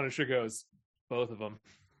 and the Punisher goes, "Both of them."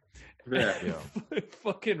 Yeah. It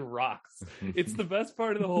fucking rocks. It's the best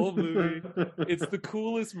part of the whole movie. It's the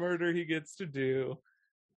coolest murder he gets to do.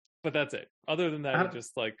 But that's it. Other than that, he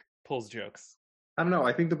just like pulls jokes. I don't know.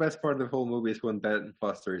 I think the best part of the whole movie is when Ben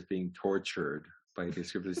Foster is being tortured by the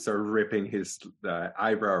script. They start ripping his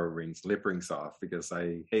eyebrow rings, lip rings off, because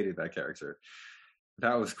I hated that character.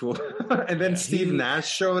 That was cool. And then Steve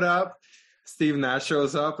Nash showed up. Steve Nash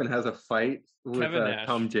shows up and has a fight with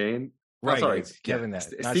Tom Jane. Right, sorry, Kevin Nash.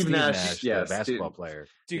 Steve Nash, the basketball player.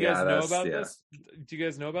 Do you guys know about this? Do you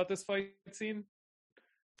guys know about this fight scene?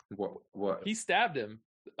 What? He stabbed him.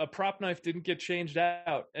 A prop knife didn't get changed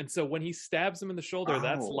out, and so when he stabs him in the shoulder,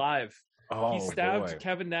 that's live. Oh, he stabbed boy.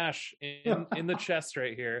 Kevin Nash in the chest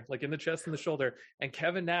right here, like in the chest and the shoulder, and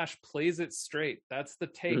Kevin Nash plays it straight. That's the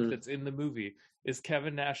take that's in the movie, is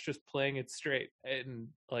Kevin Nash just playing it straight, and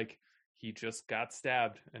like he just got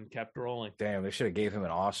stabbed and kept rolling. Damn, they should have gave him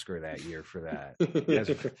an Oscar that year for that.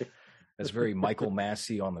 That's very Michael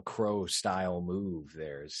Massey on the Crow style move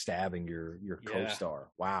there, stabbing your co-star.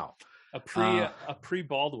 Wow. A pre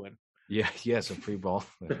Baldwin. Yeah, yes, a pre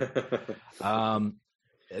Baldwin.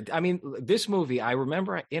 I mean, this movie, I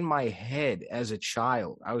remember in my head as a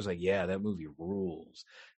child, I was like, yeah, that movie rules.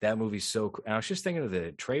 That movie's so cool. And I was just thinking of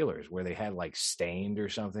the trailers where they had like Stained or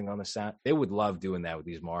something on the sound. They would love doing that with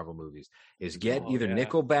these Marvel movies, is get either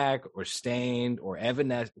Nickelback or Stained or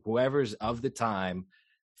Evanescence, whoever's of the time,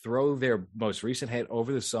 throw their most recent hit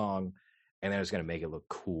over the song, and then it's going to make it look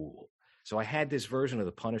cool. So I had this version of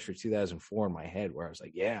The Punisher 2004 in my head where I was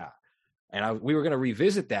like, yeah. And we were going to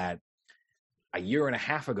revisit that a year and a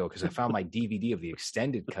half ago because I found my DVD of the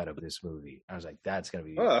extended cut of this movie. I was like, that's going to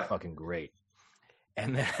be fucking great.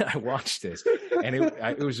 And then I watched this, and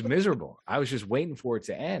it was miserable. I was just waiting for it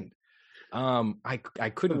to end. I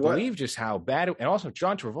couldn't believe just how bad it, and also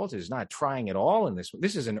John Travolta is not trying at all in this.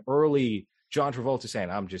 This is an early John Travolta saying,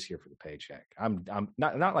 "I'm just here for the paycheck." I'm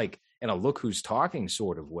not like in a look who's talking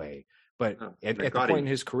sort of way, but at the point in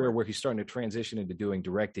his career where he's starting to transition into doing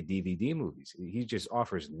direct-to-DVD movies, he just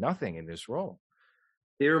offers nothing in this role.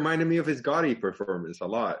 He reminded me of his Gotti performance a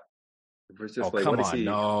lot. It was just come on.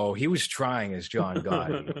 No, he was trying as John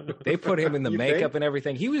Gotti. They put him in the makeup and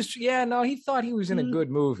everything. He thought he was in a good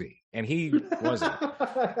movie, and he wasn't.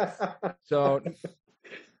 So,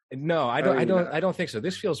 no, I don't think so.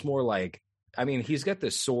 This feels more like, I mean, he's got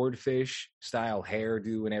the swordfish style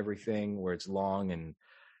hairdo and everything where it's long, and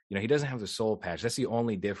he doesn't have the soul patch. That's the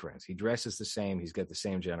only difference. He dresses the same. He's got the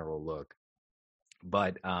same general look,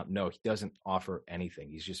 but no, he doesn't offer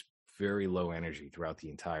anything. He's just very low energy throughout the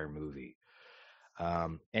entire movie.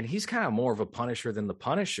 And he's kind of more of a Punisher than the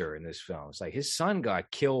Punisher in this film. It's like his son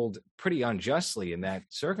got killed pretty unjustly in that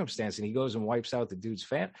circumstance, and he goes and wipes out the dude's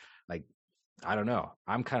like, I don't know.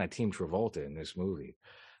 I'm kind of Team Travolta in this movie.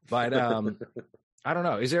 But I don't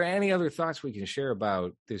know. Is there any other thoughts we can share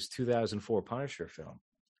about this 2004 Punisher film?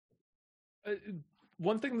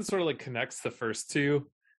 One thing that sort of like connects the first two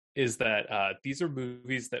is that these are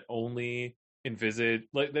movies that only envisage,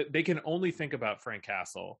 like, they can only think about Frank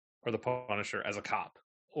Castle or the Punisher as a cop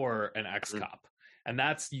or an ex-cop, and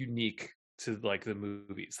that's unique to like the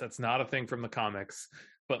movies. That's not a thing from the comics,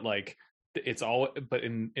 but like it's all. But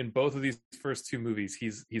in both of these first two movies,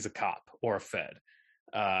 he's a cop or a fed,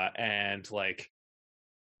 and like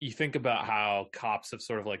you think about how cops have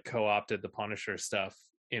sort of like co-opted the Punisher stuff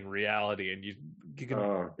in reality, and you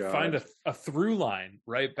can find a through line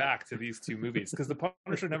right back to these two movies, because the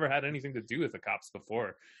Punisher never had anything to do with the cops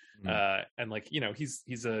before. And like,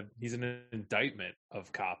 he's an indictment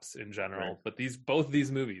of cops in general, right. But both of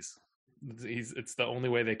these movies, it's the only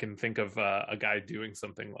way they can think of a guy doing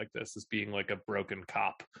something like this as being like a broken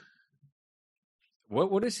cop.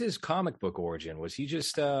 What is his comic book origin? Was he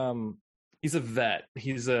just he's a vet.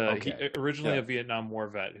 He's originally a Vietnam War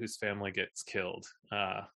vet whose family gets killed,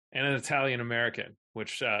 and an Italian American,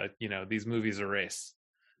 which these movies erase.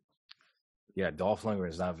 Yeah, Dolph Lundgren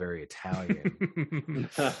is not very Italian.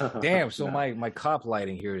 Damn. So my cop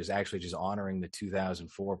lighting here is actually just honoring the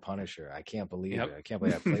 2004 Punisher. I can't believe it. I can't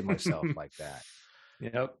believe I played myself like that.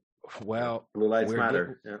 Yep. Well, blue lights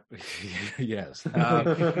matter. Yes.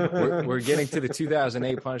 We're getting to the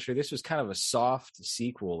 2008 Punisher. This was kind of a soft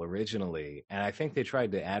sequel originally, and I think they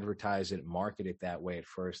tried to advertise it and market it that way at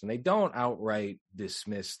first, and they don't outright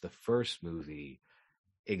dismiss the first movie.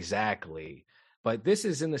 exactly. But this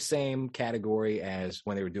is in the same category as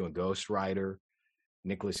when they were doing Ghost Rider,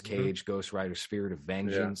 Nicolas Cage, Ghost Rider: Spirit of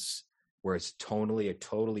Vengeance, where it's a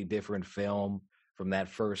totally different film from that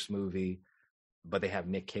first movie, but they have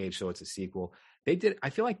Nick Cage, so it's a sequel. They did. I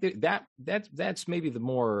feel like that's maybe the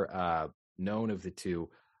more known of the two.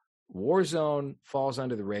 Warzone falls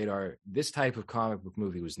under the radar. This type of comic book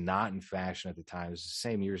movie was not in fashion at the time. It was the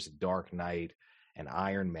same year as The Dark Knight and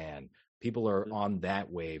Iron Man. People are on that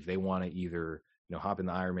wave. They want to either hop in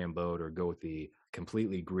the Iron Man boat or go with the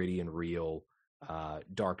completely gritty and real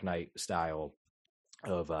Dark Knight style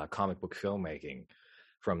of comic book filmmaking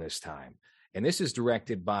from this time. And this is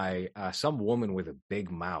directed by some woman with a big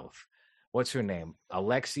mouth. What's her name?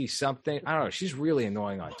 Alexi something. I don't know. She's really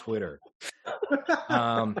annoying on Twitter.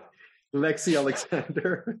 Lexi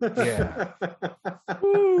Alexander. Yeah.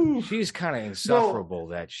 She's kind of insufferable,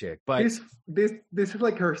 that chick. But this is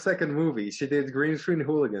like her second movie. She did Green Screen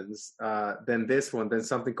Hooligans, then this one, then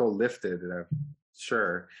something called Lifted.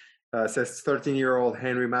 Sure. Says 13-year-old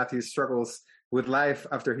Henry Matthews struggles with life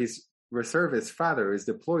after his reservist father is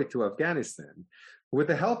deployed to Afghanistan with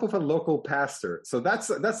the help of a local pastor. So that's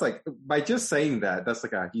like, by just saying that, that's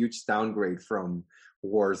like a huge downgrade from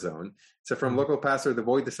Warzone. So from local pastor, the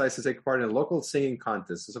boy decides to take part in a local singing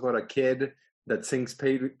contest. It's about a kid that sings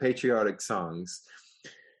patriotic songs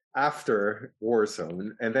after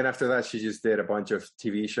Warzone. And then after that, she just did a bunch of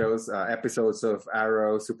TV shows, episodes of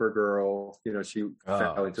Arrow, Supergirl. She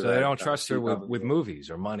fell into so that. They don't trust her with movies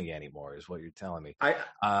or money anymore, is what you're telling me.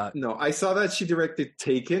 No, I saw that she directed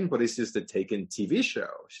Taken, but it's just a Taken TV show.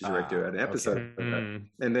 She directed an episode of that.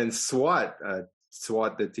 And then SWAT,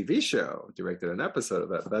 the TV show, directed an episode of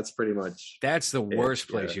that. That's pretty much. That's the worst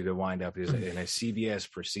place you could wind up, is in a CBS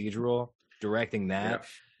procedural directing that. Yeah.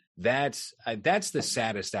 That's the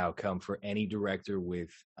saddest outcome for any director with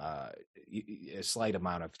a slight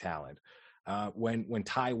amount of talent. When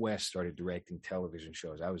Ty West started directing television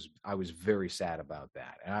shows, I was very sad about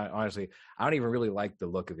that. And I don't even really like the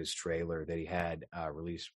look of his trailer that he had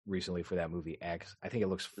released recently for that movie X. I think it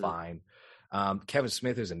looks fine. Kevin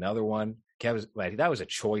Smith is another one. That was a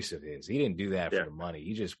choice of his. He didn't do that for the money.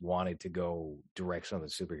 He just wanted to go direct something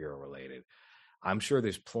superhero related. I'm sure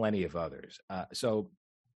there's plenty of others. So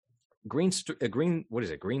Green Street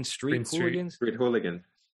Hooligans? Street Hooligans.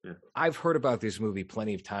 Yeah. I've heard about this movie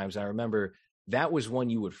plenty of times. I remember that was one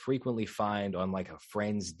you would frequently find on like a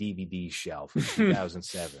friend's DVD shelf in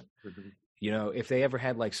 2007. If they ever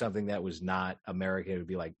had like something that was not American, it would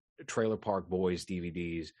be like Trailer Park Boys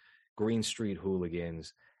DVDs, Green Street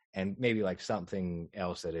Hooligans, and maybe like something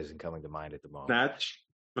else that isn't coming to mind at the moment. Snatch.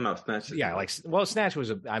 Oh, no, Snatch. Yeah, Snatch was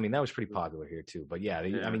that was pretty popular here too. But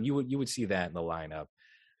you would see that in the lineup.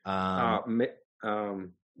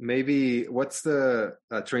 Maybe what's the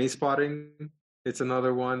Train Spotting? It's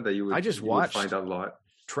another one that you would. I just watched find a lot.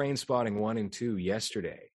 Train Spotting 1 and 2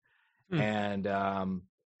 yesterday, and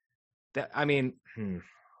did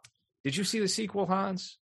you see the sequel,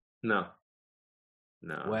 Hans? No.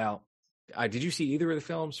 Well, did you see either of the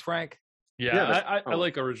films, Frank? Yeah, I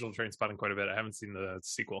like original Train Spotting quite a bit. I haven't seen the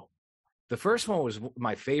sequel. The first one was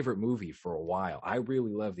my favorite movie for a while. I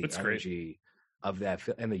really love the energy of that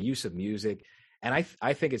film and the use of music. And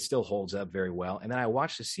I think it still holds up very well. And then I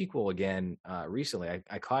watched the sequel again recently.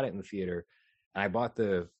 I caught it in the theater, and I bought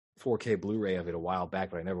the 4K Blu-ray of it a while back,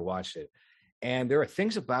 but I never watched it. And there are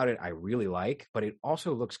things about it I really like, but it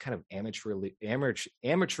also looks kind of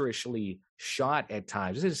amateurishly shot at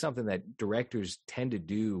times. This is something that directors tend to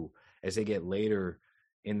do as they get later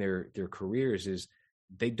in their careers, is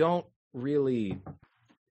they don't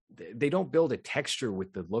build a texture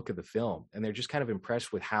with the look of the film, and they're just kind of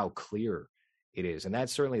impressed with how clear it is. And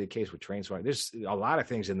that's certainly the case with Trainspotting. There's a lot of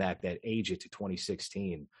things in that age it to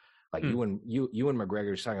 2016. Like Ewan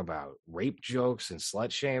McGregor's talking about rape jokes and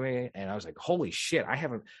slut shaming, and I was like, holy shit,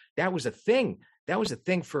 that was a thing. That was a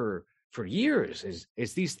thing for years.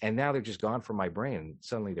 Is these, and now they're just gone from my brain.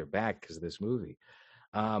 Suddenly they're back because of this movie.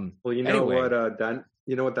 Well,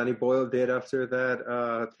 what Danny Boyle did after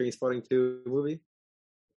that Trainspotting 2 movie?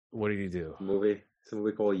 What did he do? It's a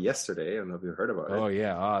movie called Yesterday. I don't know if you heard about it. Oh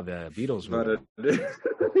yeah, the Beatles movie.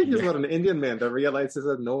 He's about an Indian man that realizes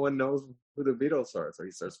that no one knows who the Beatles are, so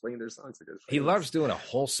he starts playing their songs. He loves doing a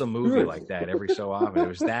wholesome movie like that every so often. It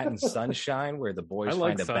was that and Sunshine, where the boys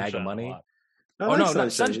find a bag of money.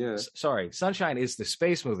 Sorry, Sunshine is the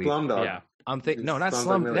space movie. Slumdog. Yeah. I'm thinking, no, not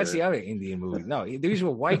Slum. That's the other Indian movie. No, these were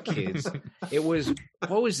white kids. It was,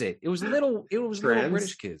 what was it? It was little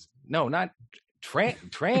British kids. No, not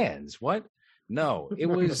trans. What? No, it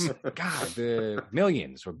was God, the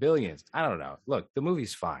millions or billions. I don't know. Look, the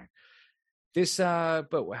movie's fine. This,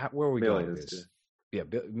 but where are we going with this? Yeah,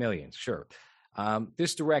 millions, sure.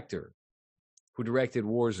 This director who directed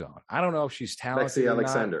Warzone, I don't know if she's talented Lexi or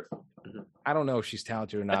Alexander. not. I don't know if she's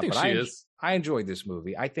talented or I not, think but she is. I enjoyed this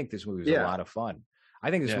movie. I think this movie was a Yeah. lot of fun. I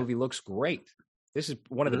think this Yeah. movie looks great. This is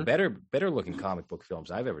one of the better looking comic book films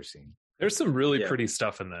I've ever seen. There's some really Yeah. pretty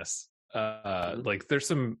stuff in this. Like there's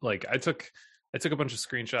some like I took a bunch of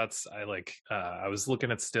screenshots. I was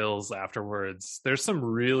looking at stills afterwards. There's some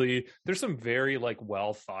very like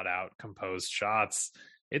well thought out, composed shots.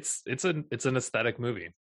 It's an aesthetic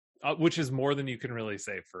movie, which is more than you can really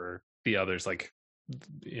say for the others. Like,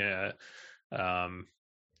 yeah,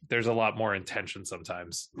 there's a lot more intention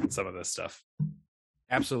sometimes in some of this stuff.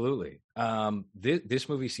 Absolutely. This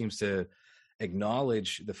movie seems to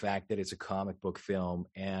acknowledge the fact that it's a comic book film,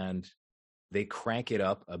 and they crank it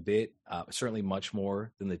up a bit, certainly much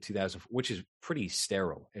more than the 2000, which is pretty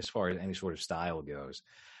sterile as far as any sort of style goes.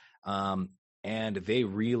 And they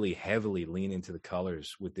really heavily lean into the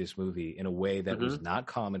colors with this movie in a way that was not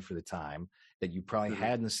common for the time, that you probably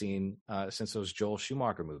hadn't seen since those Joel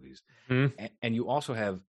Schumacher movies. And you also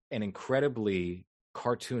have an incredibly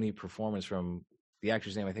cartoony performance from the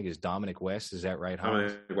actor's name, I think, is Dominic West. Is that right,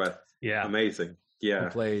 Hans? Dominic West. Yeah, Amazing. Yeah. Who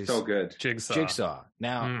plays so good. Jigsaw.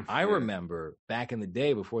 Now, I remember back in the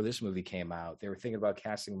day before this movie came out, they were thinking about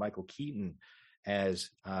casting Michael Keaton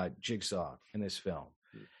as Jigsaw in this film.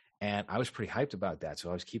 And I was pretty hyped about that.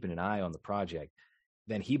 So I was keeping an eye on the project.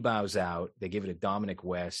 Then he bows out. They give it to Dominic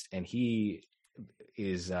West, and he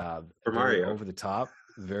is For Mario. over the top.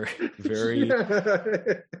 Very, very.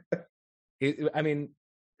 I mean,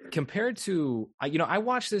 compared to, I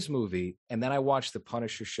watched this movie and then I watched the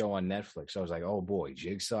Punisher show on Netflix. I was like, oh boy,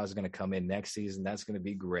 Jigsaw is going to come in next season. That's going to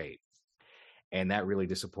be great. And that really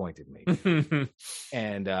disappointed me.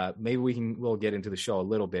 And maybe we'll get into the show a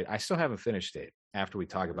little bit. I still haven't finished it after we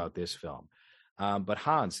talk about this film. But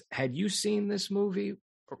Hans, had you seen this movie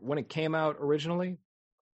when it came out originally?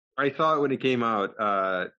 I thought when it came out,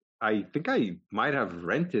 I think I might have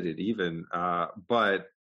rented it even, but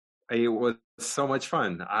it was so much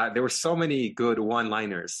fun. There were so many good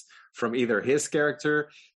one-liners from either his character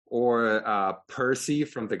or Percy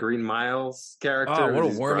from the Green Miles character. Oh, what a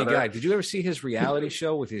his wormy brother. guy. Did you ever see his reality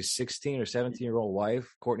show with his 16 or 17-year-old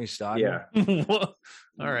wife, Courtney Stodden? Yeah.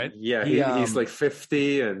 All right. Yeah, He, he's like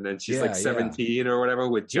 50 and she's like 17 or whatever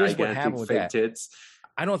with Here's what gigantic happened with fake that. tits.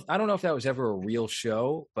 I don't know if that was ever a real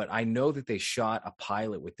show, but I know that they shot a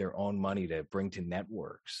pilot with their own money to bring to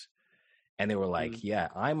networks. And they were like, yeah,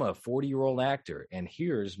 I'm a 40-year-old actor, and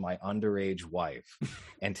here's my underage wife.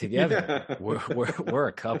 And together, we're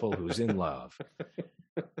a couple who's in love.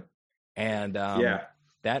 And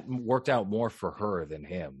that worked out more for her than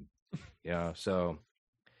him. So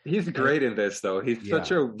He's great in this, though. He's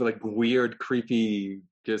such a like weird, creepy,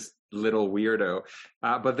 just little weirdo.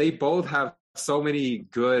 But they both have so many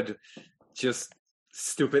good, just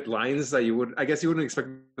stupid lines that you wouldn't expect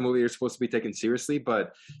the movie you're supposed to be taken seriously.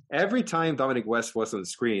 But every time Dominic West was on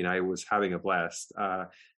screen, I was having a blast.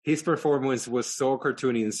 His performance was so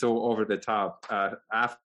cartoony and so over the top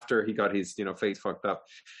after he got his face fucked up,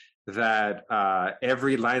 that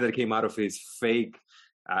every line that came out of his fake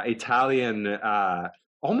Italian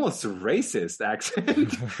almost racist accent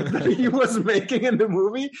that he was making in the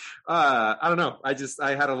movie. I don't know.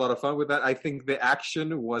 I had a lot of fun with that. I think the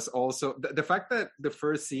action was also the fact that the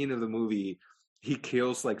first scene of the movie, he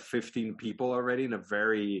kills like 15 people already in a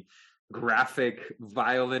very graphic,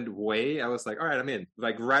 violent way. I was like, all right, I'm in,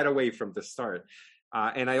 like right away from the start.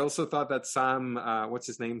 And I also thought that Sam, what's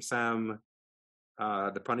his name? Sam,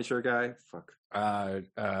 the Punisher guy. Fuck.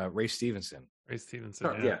 Ray Stevenson. Ray Stevenson.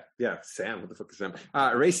 Oh, yeah. Sam, what the fuck is Sam?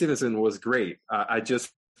 Ray Stevenson was great. I just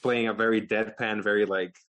playing a very deadpan, very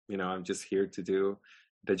like, I'm just here to do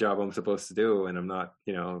the job I'm supposed to do, and I'm not,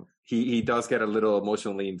 he does get a little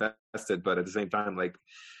emotionally invested, but at the same time, like,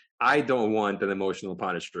 I don't want an emotional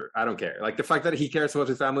Punisher. I don't care. Like the fact that he cares about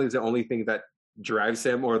his family is the only thing that drives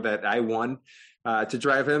him, or that I want to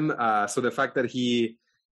drive him. So the fact that he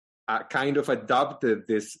kind of adopted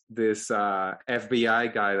this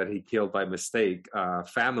FBI guy that he killed by mistake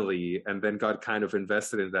family, and then got kind of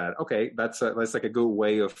invested in that. Okay, that's like a good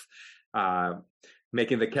way of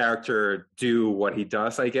making the character do what he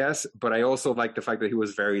does, I guess. But I also like the fact that he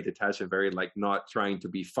was very detached and very like not trying to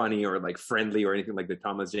be funny or like friendly or anything like the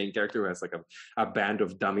Thomas Jane character, who has like a band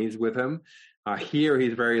of dummies with him. Here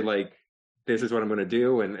he's very like, this is what I'm going to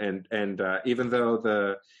do, and even though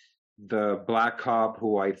the black cop,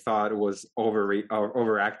 who I thought was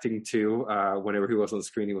overacting too, whenever he was on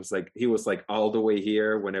screen, he was like all the way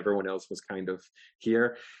here when everyone else was kind of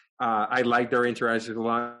here. I like their interactions a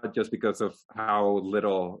lot, just because of how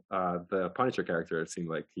little the Punisher character, it seemed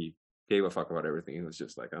like he gave a fuck about everything. He was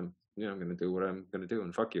just like, I'm gonna do what I'm gonna do,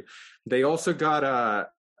 and fuck you. They also got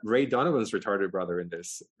Ray Donovan's retarded brother in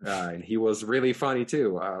this, and he was really funny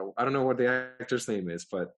too. I don't know what the actor's name is,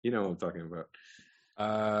 but you know what I'm talking about.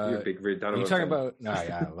 You're a big Ray Donovan. You talking fan. about? No,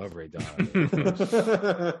 yeah, I love Ray Donovan.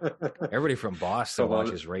 Everybody from Boston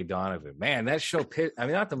watches Ray Donovan. Man, that show. I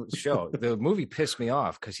mean, not the show. The movie pissed me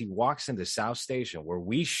off because he walks into South Station where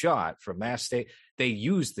we shot from Mass State. They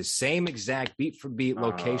used the same exact beat for beat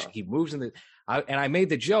location. He moves in and I made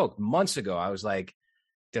the joke months ago. I was like,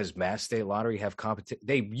 does Mass State Lottery have competition?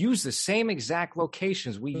 They use the same exact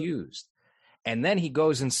locations we used. And then he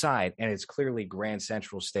goes inside, and it's clearly Grand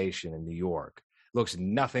Central Station in New York. Looks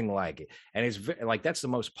nothing like it. And it's like, that's the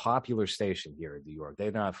most popular station here in New York.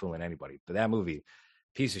 They're not fooling anybody. But that movie,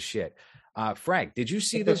 piece of shit. Frank, did you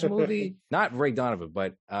see this movie? Not Ray Donovan,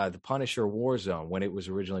 but The Punisher Warzone when it was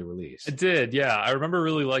originally released. I did, yeah. I remember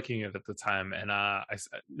really liking it at the time. And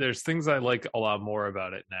there's things I like a lot more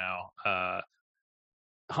about it now.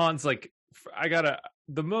 Han's like,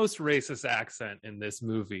 the most racist accent in this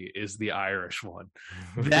movie is the Irish one.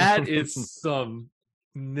 That is some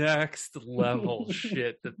next level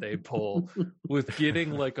shit that they pull with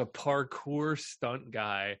getting like a parkour stunt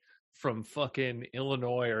guy from fucking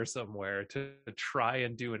Illinois or somewhere to try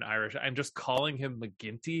and do an Irish. I'm just calling him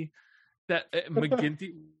McGinty. That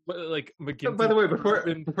McGinty, like McGinty. By the way, before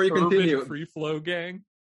you continue, Free Flow Gang.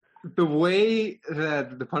 The way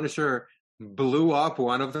that the Punisher blew up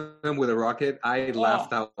one of them with a rocket, I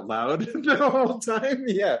laughed out loud the whole time.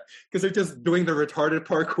 Yeah, because they're just doing the retarded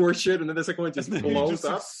parkour shit, and then the second one just blows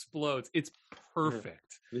up. Explodes. It's perfect.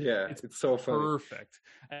 Yeah, it's so funny. Perfect.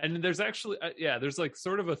 And there's actually, there's like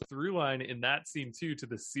sort of a through line in that scene too to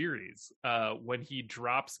the series when he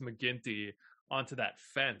drops McGinty onto that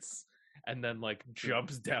fence and then like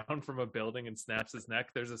jumps down from a building and snaps his neck.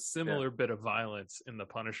 There's a similar bit of violence in the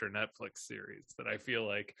Punisher Netflix series that I feel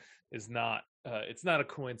like is not it's not a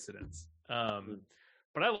coincidence.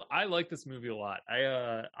 But I like this movie a lot.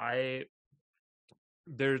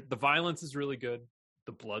 The violence is really good.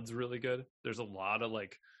 The blood's really good. There's a lot of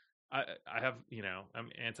like I have, I'm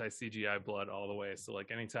anti CGI blood all the way. So like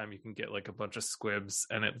anytime you can get like a bunch of squibs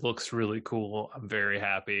and it looks really cool, I'm very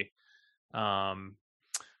happy.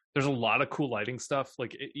 There's a lot of cool lighting stuff.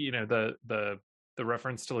 Like, the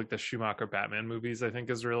reference to like the Schumacher Batman movies, I think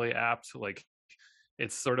is really apt. Like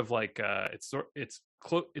it's sort of like, it's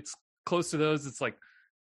close to those. It's like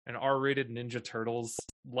an R-rated Ninja Turtles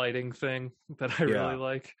lighting thing that I really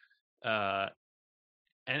like.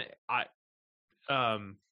 And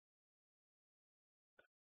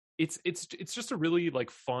it's just a really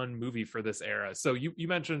like fun movie for this era. So you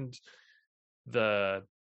mentioned the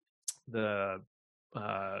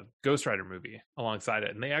Ghost Rider movie alongside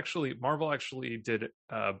it, and Marvel actually did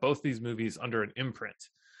both these movies under an imprint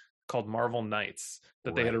called Marvel Knights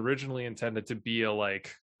that they had originally intended to be a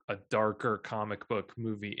darker comic book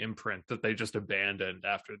movie imprint that they just abandoned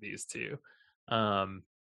after these two.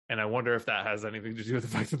 And I wonder if that has anything to do with the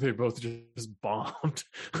fact that they both just bombed.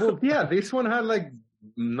 Well, yeah, this one had like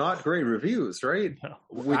not great reviews, right? No.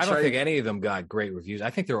 I don't think any of them got great reviews. I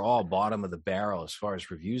think they're all bottom of the barrel as far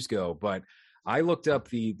as reviews go. But I looked up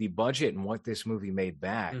the budget and what this movie made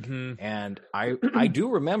back, and I do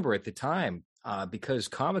remember at the time because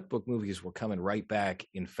comic book movies were coming right back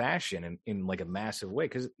in fashion and in like a massive way.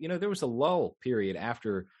 Because there was a lull period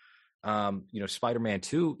after Spider-Man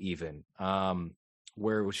 2 even.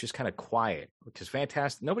 Where it was just kind of quiet because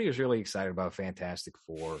nobody was really excited about Fantastic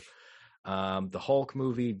Four. The Hulk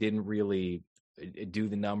movie didn't really do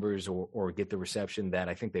the numbers or get the reception that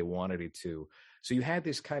I think they wanted it to. So you had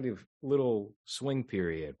this kind of little swing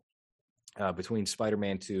period between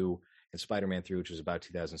Spider-Man 2 and Spider-Man 3, which was about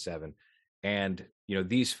 2007. And,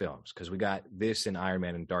 these films, because we got this and Iron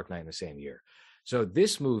Man and Dark Knight in the same year. So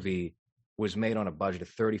this movie was made on a budget of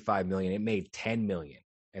 $35 million. It made $10 million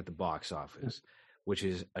at the box office. Which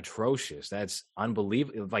is atrocious. That's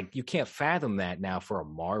unbelievable. Like you can't fathom that now for a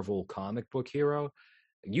Marvel comic book hero.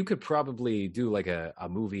 You could probably do like a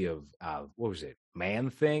movie of what was it?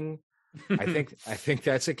 Man-Thing. I think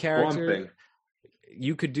that's a character. One Thing.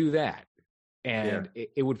 You could do that, and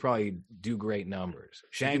it would probably do great numbers.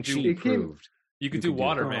 Shang-Chi proved. You could do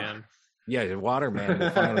Waterman. Yeah, Waterman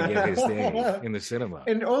will finally get his day in the cinema.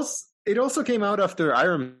 And it also came out after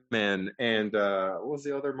Iron Man and what was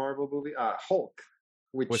the other Marvel movie? Hulk.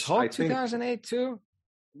 Which was Hulk 2008 too?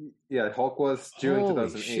 Yeah, Hulk was June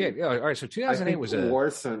 2008. Shit. Yeah, all right, so 2008 was it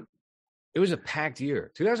was a packed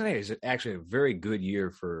year. 2008 is actually a very good year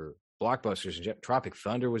for blockbusters. Tropic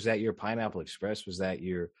Thunder was that year. Pineapple Express was that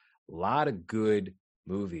year. A lot of good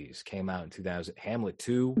movies came out in 2000. Hamlet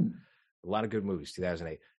 2 A lot of good movies.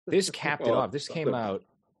 2008. This capped it Well, off. This came out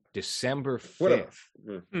December What a-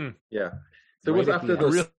 5th. Yeah. So it was Right at after the A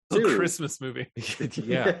those real two. Christmas movie.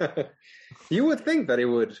 Yeah. You would think that it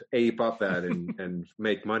would ape up that and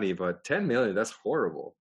make money, but 10 million, that's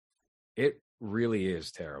horrible. It really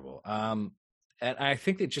is terrible. And I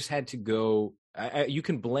think they just had to go. You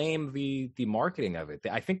can blame the marketing of it.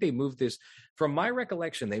 I think they moved this, from my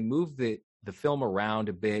recollection, they moved the film around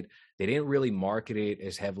a bit. They didn't really market it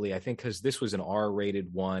as heavily. I think because this was an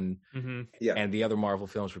R-rated one, Hmm. Yeah. and the other Marvel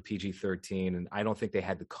films were PG-13, and I don't think they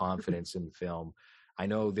had the confidence in the film. I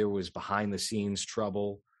know there was behind the scenes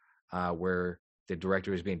trouble where the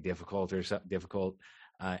director was being difficult,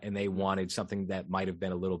 and they wanted something that might have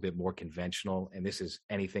been a little bit more conventional, and this is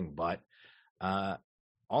anything but.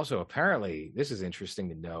 Also, apparently, this is interesting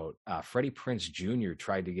to note. Freddie Prinze Jr.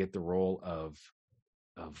 tried to get the role of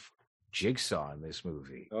Jigsaw in this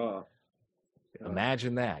movie. Oh. Yeah.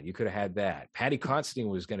 Imagine that. You could have had that. Patty Considine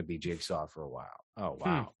was going to be Jigsaw for a while. Oh,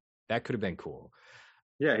 wow. That could have been cool.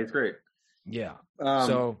 Yeah, he's great. Yeah.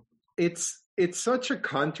 So it's such a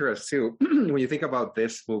contrast too when you think about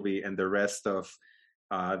this movie and the rest of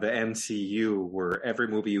the MCU, where every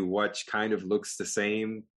movie you watch kind of looks the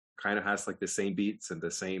same, kind of has like the same beats and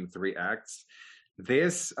the same 3 acts.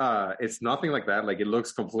 This it's nothing like that. Like it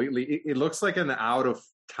looks completely. It looks like an out of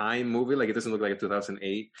time movie. Like it doesn't look like a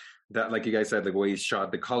 2008. That, like you guys said, the way it's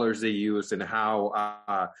shot, the colors they used, and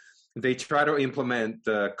how they try to implement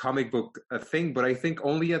the comic book thing, but I think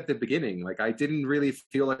only at the beginning. Like I didn't really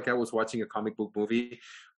feel like I was watching a comic book movie,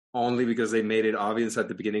 only because they made it obvious at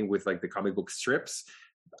the beginning with like the comic book strips.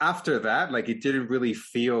 After that, like it didn't really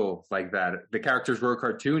feel like that. The characters were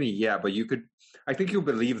cartoony, yeah, but I think you'll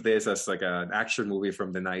believe this as like an action movie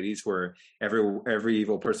from the 90s where every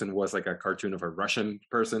evil person was like a cartoon of a Russian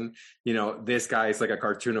person. You know, this guy is like a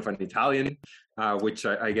cartoon of an Italian, which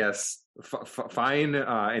I guess fine.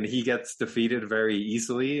 And he gets defeated very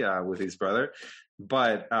easily with his brother.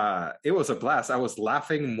 But it was a blast. I was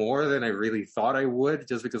laughing more than I really thought I would,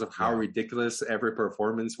 just because of how ridiculous every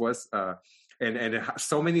performance was. And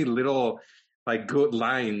so many little like good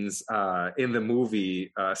lines in the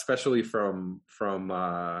movie, especially from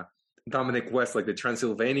Dominic West, like the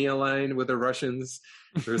Transylvania line with the Russians.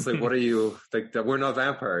 It was like, what are you, like, we're not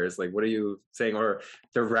vampires. Like, what are you saying? Or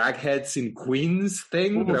the ragheads in Queens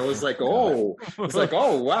thing. That was like, oh, it's like,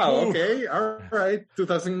 oh, wow. Okay. All right.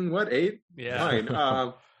 2008. Yeah.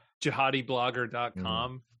 Fine.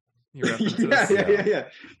 Jihadiblogger.com. Yeah.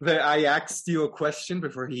 I asked you a question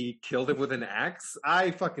before he killed him with an axe.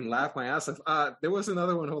 I fucking laughed my ass off. There was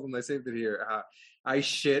another one. Hold on, I saved it here. I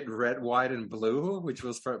shit red, white, and blue, which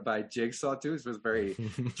was by Jigsaw too. It was a very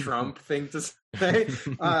Trump thing to say.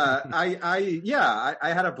 I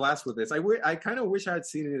had a blast with this. I kind of wish I had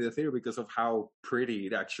seen it in the theater because of how pretty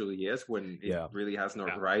it actually is when it really has no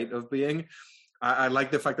right of being. I like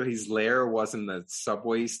the fact that his lair was in the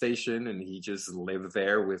subway station and he just lived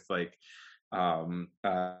there with like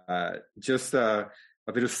just a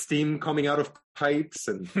bit of steam coming out of pipes,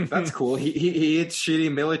 and that's cool. He eats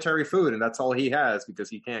shitty military food and that's all he has because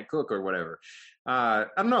he can't cook or whatever. I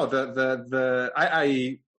don't know.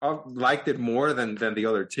 I liked it more than the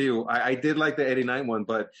other two. I did like the 89 one,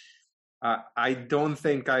 but I don't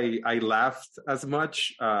think I laughed as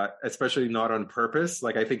much, especially not on purpose.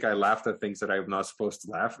 Like, I think I laughed at things that I'm not supposed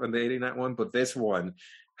to laugh on the 89 one, but this one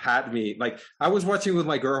had me, like, I was watching with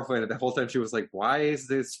my girlfriend and the whole time she was like, why is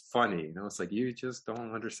this funny? And I was like, you just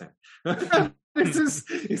don't understand.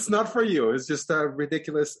 It's not for you. It's just a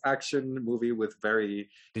ridiculous action movie with very.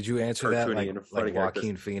 Did you answer that cartoony like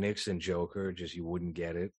Joaquin Phoenix and Joker? Just you wouldn't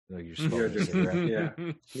get it. Like you're supposed to say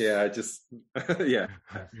that. Yeah. I just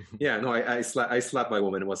No, I slapped my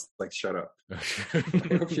woman and was like, shut up. I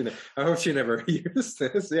hope she never hears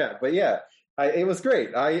this. Yeah, but yeah, it was great.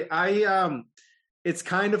 It's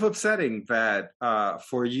kind of upsetting that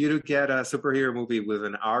for you to get a superhero movie with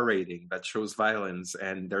an R rating that shows violence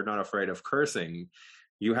and they're not afraid of cursing,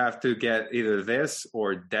 you have to get either this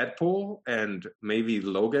or Deadpool and maybe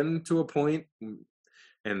Logan to a point,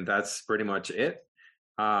 and that's pretty much it.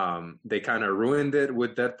 They kind of ruined it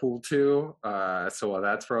with Deadpool 2, so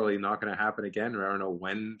that's probably not going to happen again. I don't know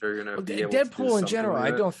when they're going to be able to do Deadpool in general,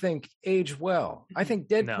 like I don't think aged well. I think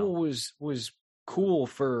Deadpool was cool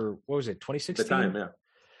for, what was it, 2016? The time, yeah.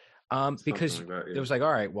 Because it was like,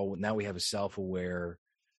 all right, well, now we have a self-aware,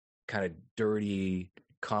 kind of dirty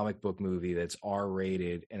comic book movie that's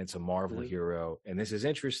R-rated, and it's a Marvel hero. And this is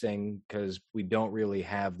interesting because we don't really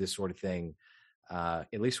have this sort of thing, at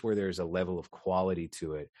least where there's a level of quality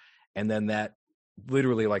to it. And then that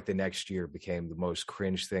literally, like, the next year became the most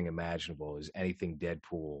cringe thing imaginable, is anything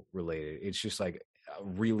Deadpool related. It's just like,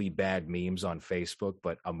 really bad memes on Facebook,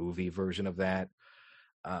 but a movie version of that.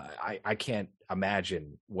 I can't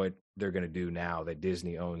imagine what they're going to do now that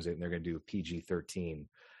Disney owns it and they're going to do PG-13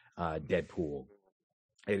 Deadpool.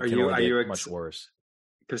 It can only get much worse.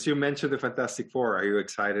 Because you mentioned the Fantastic Four, are you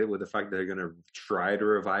excited with the fact that they're going to try to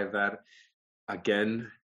revive that again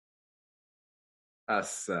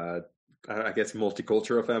as I guess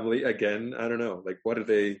multicultural family again? I don't know. Like, what are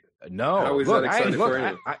they? No, how is look, that exciting for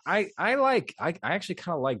I, anyone? I actually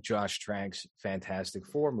kind of like Josh Trank's Fantastic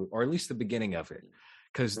Four movie, or at least the beginning of it,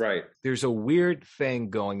 because there's a weird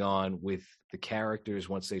thing going on with the characters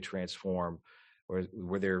once they transform, or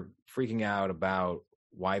where they're freaking out about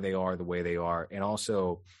why they are the way they are, and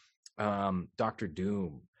also Dr.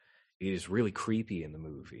 Doom is really creepy in the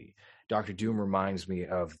movie. Dr. Doom reminds me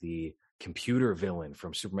of the computer villain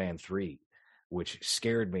from Superman 3, which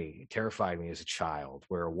scared me, terrified me as a child,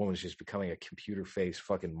 where a woman's just becoming a computer-faced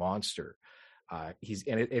fucking monster.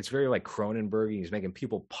 It's very like Cronenberg. He's making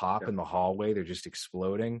people pop in the hallway. They're just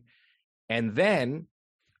exploding. And then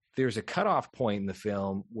there's a cutoff point in the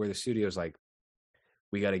film where the studio's like,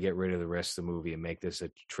 we got to get rid of the rest of the movie and make this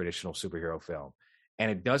a traditional superhero film.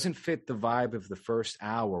 And it doesn't fit the vibe of the first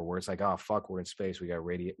hour where it's like, oh, fuck, we're in space.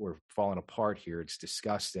 We're falling apart here. It's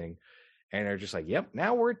disgusting. And they're just like, yep,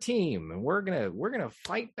 now we're a team and we're gonna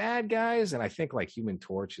fight bad guys. And I think like Human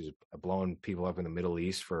Torch is blowing people up in the Middle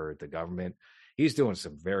East for the government. He's doing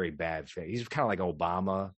some very bad things. He's kind of like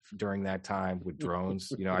Obama during that time with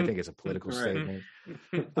drones. I think it's a political statement.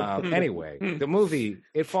 Anyway, the movie,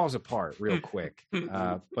 it falls apart real quick.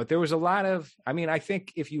 But there was a lot of, I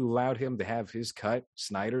think if you allowed him to have his cut,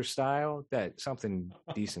 Snyder style, that something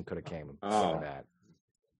decent could have came from that.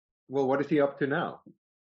 Well, what is he up to now?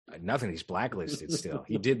 Nothing. He's blacklisted still.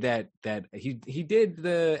 He did he did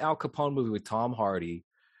the Al Capone movie with Tom Hardy,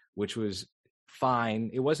 which was fine.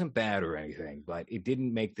 It wasn't bad or anything, but it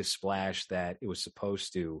didn't make the splash that it was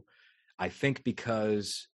supposed to. I think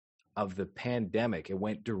because of the pandemic, it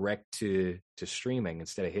went direct to streaming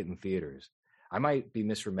instead of hitting theaters. I might be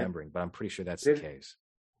misremembering, but I'm pretty sure that's the case.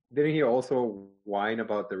 Didn't he also whine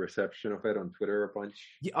about the reception of it on Twitter a bunch?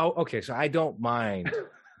 Yeah, okay. So I don't mind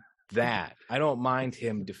that. I don't mind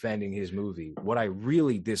him defending his movie. What I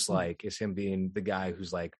really dislike is him being the guy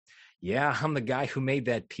who's like, yeah, I'm the guy who made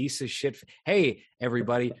that piece of shit. Hey,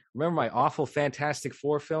 everybody, remember my awful Fantastic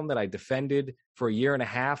Four film that I defended for a year and a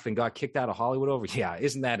half and got kicked out of Hollywood over? Yeah,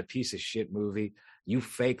 isn't that a piece of shit movie? You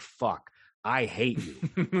fake fuck. I hate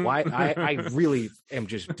you. Why? I really am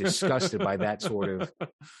just disgusted by that sort of,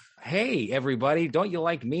 hey, everybody, don't you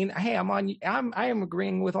like me? Hey, I am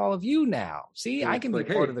agreeing with all of you now. See, I can be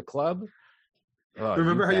part of the club. Oh,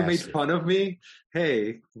 remember how you made fun of me?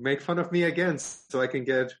 Hey, make fun of me again so I can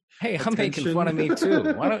get Hey, attention. I'm making fun of me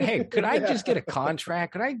too. Could I just get a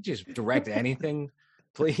contract? Could I just direct anything,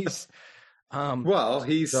 please? Well,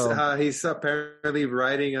 he's apparently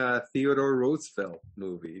writing a Theodore Roosevelt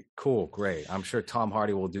movie. Cool, great. I'm sure Tom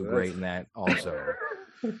Hardy will do great in that also.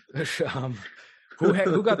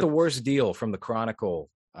 Who got the worst deal from the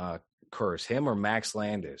Chronicle curse, him or Max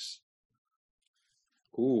Landis?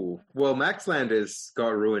 Ooh, well, Max Landis got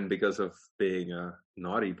ruined because of being a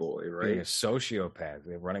naughty boy, right? Being a sociopath.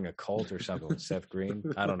 They're running a cult or something with Seth Green.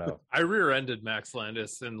 I don't know. I rear-ended Max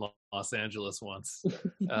Landis in Los Angeles once.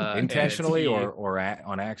 Intentionally or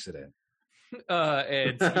on accident?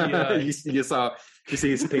 And he, you see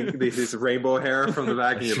his pink, his rainbow hair from the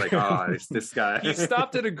back, and you're like, oh, it's this guy. He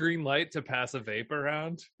stopped at a green light to pass a vape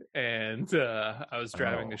around, and I was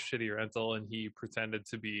driving a shitty rental, and he pretended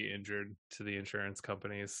to be injured to the insurance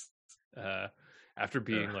companies after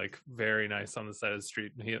being like very nice on the side of the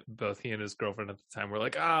street. And both he and his girlfriend at the time were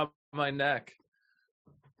like, my neck.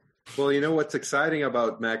 Well, you know what's exciting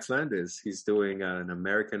about Max Landis? He's doing an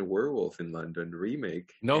American Werewolf in London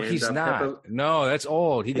remake. No, he's not. No, that's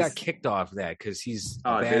old. He got kicked off that because he's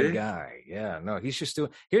a bad guy. Yeah, no, he's just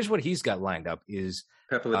doing. Here's what he's got lined up is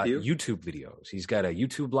YouTube videos. He's got a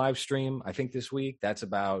YouTube live stream, I think, this week. That's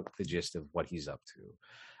about the gist of what he's up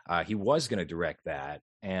to. He was going to direct that,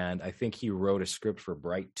 and I think he wrote a script for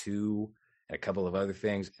Bright 2 and a couple of other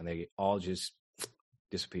things, and they all just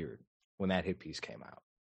disappeared when that hit piece came out.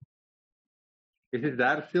 Is his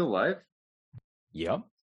dad still alive? Yep.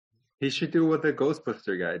 He should do what the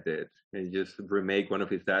Ghostbuster guy did and just remake one of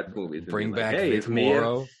his dad's movies. Bring back hey, Vic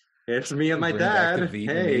Morrow. It's me and my dad. Back the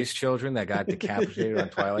Vietnamese children that got decapitated on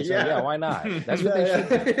Twilight Zone. Yeah, why not? That's what they should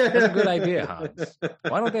do. That's a good idea, Hans.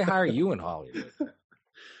 Why don't they hire you in Hollywood? I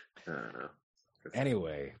don't know.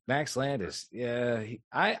 Anyway, Max Landis. Yeah,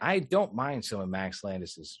 I don't mind some of Max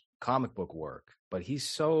Landis's comic book work, but he's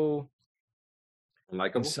so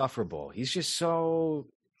unlikable, insufferable. He's just so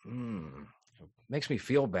makes me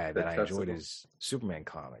feel bad that I enjoyed Detestable. his Superman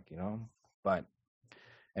comic, you know. But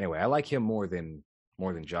anyway, I like him more than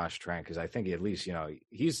Josh Trank because I think at least, you know,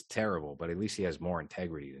 he's terrible, but at least he has more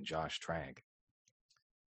integrity than Josh Trank.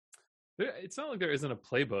 It's not like there isn't a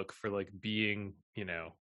playbook for like being, you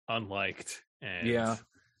know, unliked and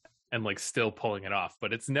and like still pulling it off,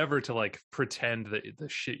 but it's never to like pretend that the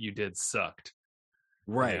shit you did sucked.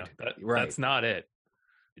 Right. You know, right. That's not it.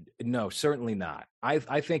 No, certainly not. I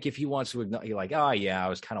think if he wants to acknowledge, like, oh yeah, I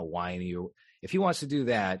was kind of whiny. Or if he wants to do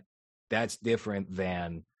that, that's different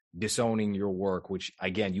than disowning your work, which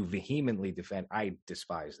again you vehemently defend. I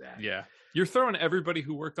despise that. Yeah, you're throwing everybody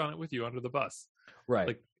who worked on it with you under the bus. Right.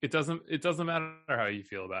 Like it doesn't matter how you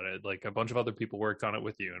feel about it. Like a bunch of other people worked on it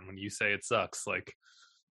with you, and when you say it sucks, like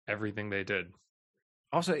everything they did.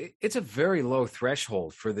 Also, it's a very low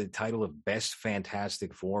threshold for the title of Best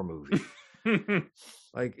Fantastic Four movie.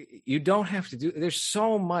 Like you don't have to do. There's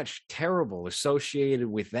so much terrible associated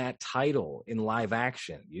with that title in live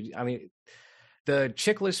action. I mean, the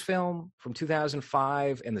Chickless film from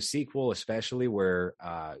 2005 and the sequel, especially, where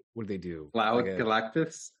what do they do? Cloud like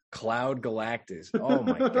Galactus. Cloud Galactus. Oh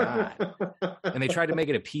my god! And they tried to make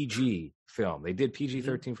it a PG film. They did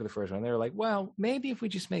PG-13 for the first one. They were like, well, maybe if we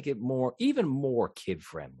just make it even more kid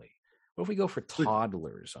friendly. What if we go for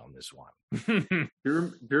toddlers on this one? Do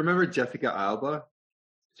you remember Jessica Alba?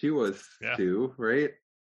 She was too, right?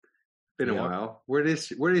 Been a while. Where is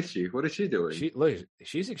she? What is she doing?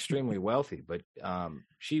 She's extremely wealthy, but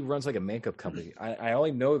she runs like a makeup company. I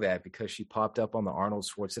only know that because she popped up on the Arnold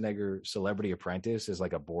Schwarzenegger Celebrity Apprentice as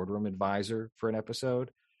like a boardroom advisor for an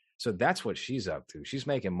episode. So that's what she's up to. She's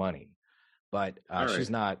making money, but she's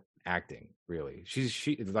not acting really.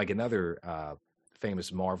 She like another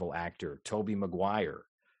famous Marvel actor, Tobey Maguire,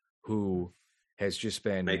 who has just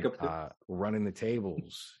been running the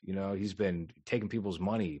tables. You know, he's been taking people's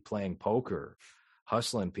money, playing poker,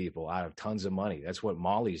 hustling people out of tons of money. That's what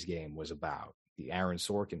Molly's Game was about, the Aaron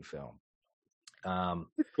Sorkin film.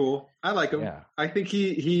 It's cool. I like him. Yeah. I think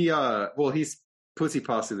he's pussy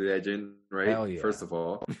posse legend, right? Hell yeah. First of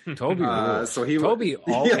all, Toby.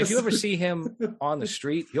 If you ever see him on the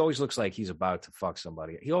street, he always looks like he's about to fuck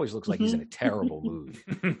somebody. He always looks like he's in a terrible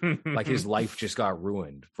mood, like his life just got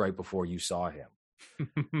ruined right before you saw him.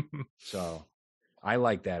 So, I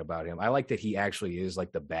like that about him. I like that he actually is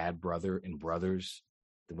like the bad brother in Brothers,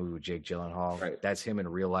 the movie with Jake Gyllenhaal. Right. That's him in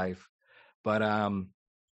real life. But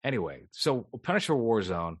anyway, so Punisher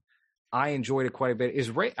Warzone, I enjoyed it quite a bit.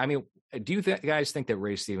 Do you guys think that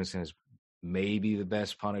Ray Stevenson is maybe the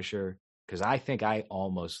best Punisher? Because I think I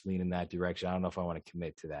almost lean in that direction. I don't know if I want to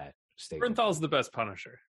commit to that statement. Bernthal's the best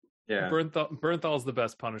Punisher. Yeah. Bernthal's the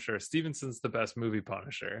best Punisher. Stevenson's the best movie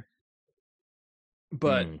Punisher.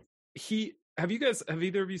 But have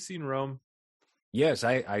either of you seen Rome? Yes,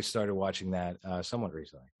 I started watching that somewhat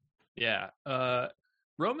recently. Yeah.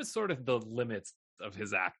 Rome is sort of the limits of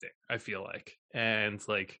his acting, I feel like. And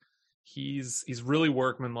like he's really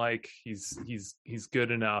workmanlike. He's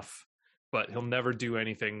good enough, but he'll never do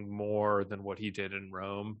anything more than what he did in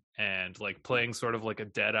Rome. And like playing sort of like a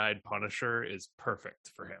dead-eyed Punisher is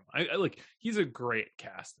perfect for him. I like he's a great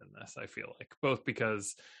cast in this, I feel like, both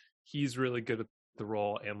because he's really good at the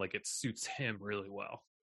role and like it suits him really well.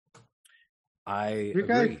 Do you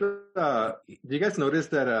guys notice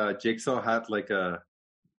that Jigsaw had like a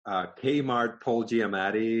Kmart Paul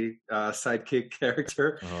Giamatti sidekick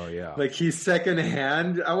character? Oh yeah, like he's second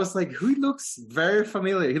hand. I was like, he looks very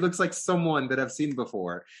familiar. He looks like someone that I've seen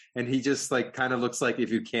before, and he just like kind of looks like,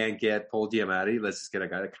 if you can't get Paul Giamatti, let's just get a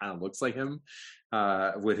guy that kind of looks like him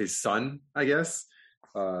with his son, I guess.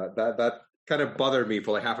 That kind of bothered me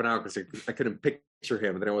for like half an hour because I couldn't picture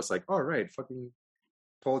him, and then I was like, all right, fucking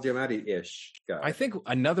Paul Giamatti-ish guy. I think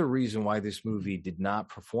another reason why this movie did not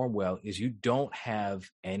perform well is you don't have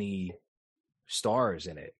any stars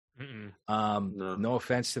in it. No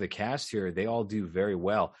offense to the cast here. They all do very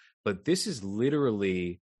well. But this is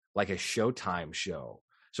literally like a Showtime show.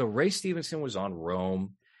 So Ray Stevenson was on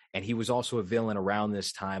Rome, and he was also a villain around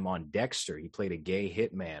this time on Dexter. He played a gay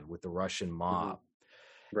hitman with the Russian mob.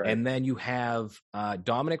 Right. And then you have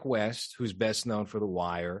Dominic West, who's best known for The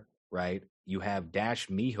Wire, right? You have Dash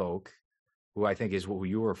Mihok, who I think is what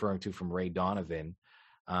you were referring to from Ray Donovan,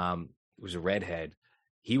 who's a redhead.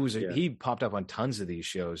 He popped up on tons of these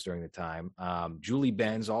shows during the time. Julie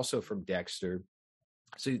Benz, also from Dexter.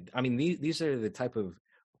 So, I mean, these are the type of,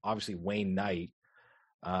 obviously, Wayne Knight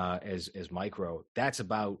as Micro. That's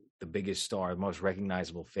about the biggest star, the most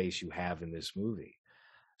recognizable face you have in this movie.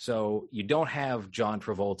 So you don't have John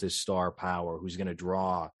Travolta's star power, who's going to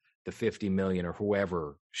draw the 50 million or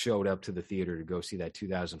whoever showed up to the theater to go see that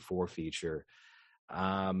 2004 feature.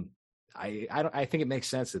 I think it makes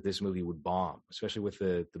sense that this movie would bomb, especially with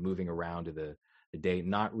the moving around to the date,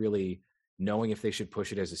 not really knowing if they should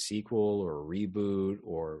push it as a sequel or a reboot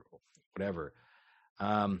or whatever.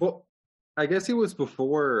 Well, I guess it was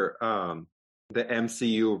before the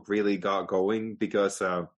MCU really got going, because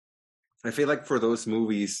I feel like for those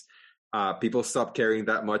movies, people stopped caring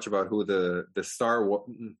that much about who the star was.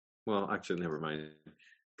 Well, actually, never mind,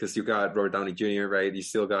 because you got Robert Downey Jr., right? You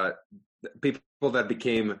still got people that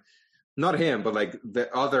became, not him, but like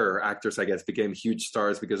the other actors, I guess, became huge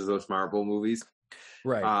stars because of those Marvel movies.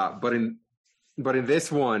 Right. But in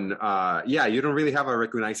this one, you don't really have a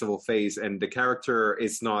recognizable face, and the character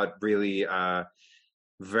is not really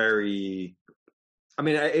very. I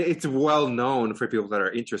mean, it's well known for people that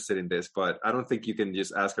are interested in this, but I don't think you can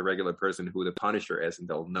just ask a regular person who the Punisher is and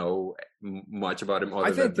they'll know much about him.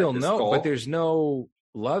 I think they'll know, but there's no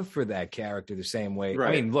love for that character the same way. Right.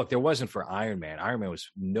 I mean, look, there wasn't for Iron Man. Iron Man was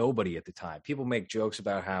nobody at the time. People make jokes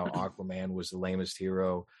about how Aquaman was the lamest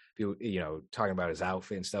hero, people, talking about his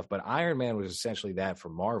outfit and stuff, but Iron Man was essentially that for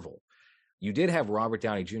Marvel. You did have Robert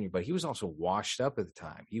Downey Jr., but he was also washed up at the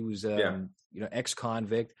time. He was,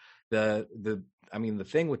 ex-convict. The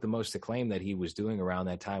thing with the most acclaim that he was doing around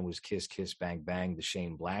that time was Kiss Kiss Bang Bang, the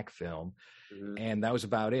Shane Black film. Mm-hmm. And that was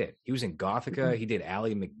about it. He was in Gothica. Mm-hmm. He did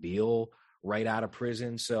Ally McBeal right out of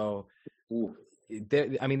prison. So,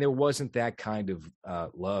 there wasn't that kind of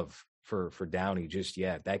love for Downey just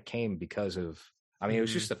yet. That came because of, it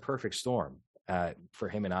was just a perfect storm for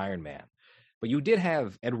him and Iron Man. But you did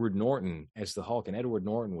have Edward Norton as the Hulk, and Edward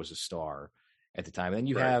Norton was a star at the time. And then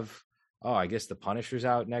you have, I guess the Punisher's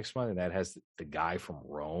out next month, and that has the guy from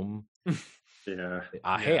Rome. Yeah.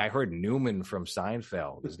 Hey, I heard Newman from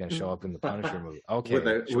Seinfeld is going to show up in the Punisher movie. Okay.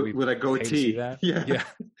 With a goatee. Yeah.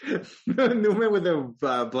 Newman with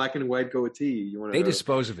a black and white goatee. They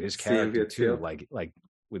dispose of his character too, like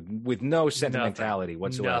with no sentimentality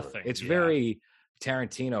whatsoever. Nothing. It's very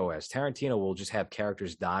Tarantino-esque. Tarantino will just have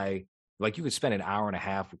characters die. Like you could spend an hour and a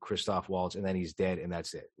half with Christoph Waltz, and then he's dead, and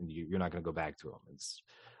that's it. And you're not going to go back to him. It's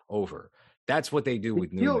over. That's what they do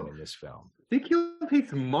with Newman in this film. They killed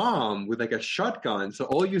his mom with like a shotgun, so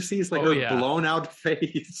all you see is like her blown out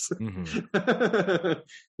face. Mm-hmm.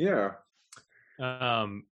 Yeah.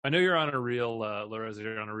 I know you're on a real LaRosa,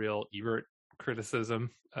 you're on a real Ebert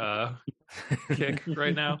criticism kick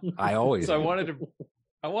right now. I always. So I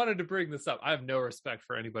wanted to bring this up. I have no respect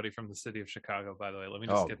for anybody from the city of Chicago, by the way. Let me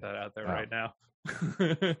just get that out there right now.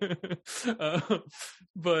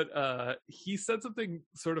 But he said something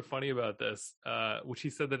sort of funny about this, which he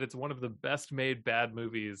said that it's one of the best made bad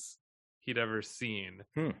movies he'd ever seen.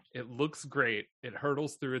 It looks great. It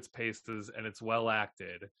hurtles through its paces and it's well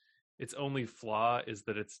acted. Its only flaw is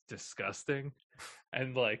that it's disgusting.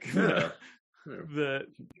 And like the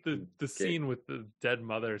scene with the dead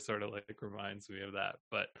mother sort of like reminds me of that.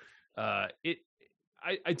 But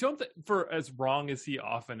I don't think, for as wrong as he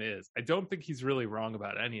often is, I don't think he's really wrong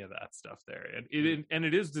about any of that stuff there. And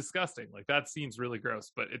it is disgusting. Like that scene's really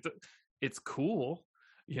gross, but it's cool.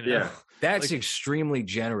 Yeah, that's extremely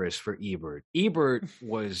generous for Ebert. Ebert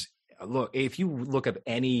was, look, if you look up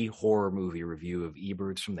any horror movie review of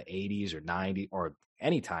Ebert's from the 80s or 90s or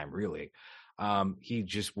any time really, he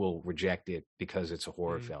just will reject it because it's a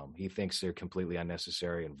horror film. He thinks they're completely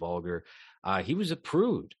unnecessary and vulgar. He was a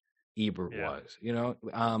prude. Ebert was,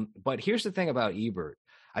 but here's the thing about Ebert.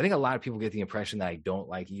 I think a lot of people get the impression that I don't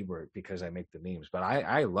like Ebert because I make the memes, but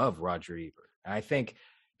I love Roger Ebert. And I think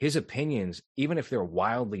his opinions, even if they're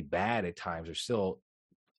wildly bad at times, are still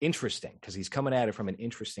interesting because he's coming at it from an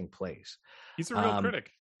interesting place. He's a real critic.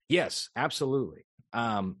 Yes, absolutely.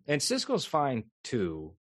 And Siskel's fine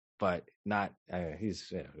too, but not,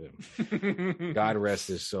 he's, God rest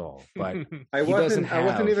his soul, but I wasn't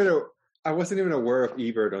even aware of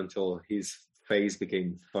Ebert until his face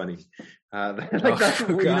became funny.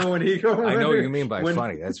 When he go, I know what you mean by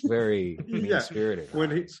funny. That's very mean-spirited.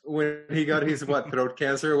 When he got his throat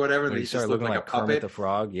cancer or whatever, when and he started looking like a puppet. Kermit the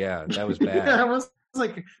Frog. Yeah, that was bad. I was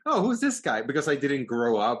like, oh, who's this guy? Because I didn't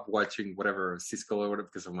grow up watching whatever Siskel or whatever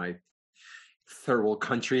because of my third world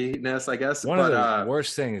countryness, I guess. One of the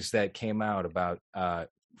worst things that came out about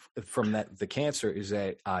from the cancer is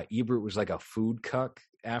that Ebert was like a food cuck.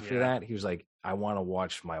 After that, he was like, I want to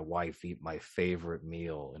watch my wife eat my favorite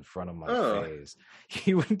meal in front of my face.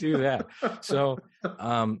 He would do that. So,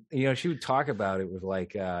 she would talk about it with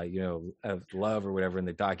like, love or whatever in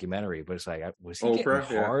the documentary. But it's like, was he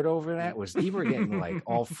getting hard over that? Was Ebert getting like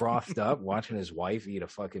all frothed up watching his wife eat a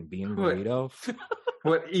fucking bean burrito?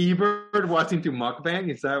 What, Ebert watching to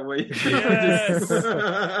mukbang? Is that what? Yes.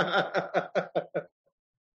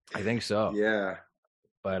 I think so. Yeah.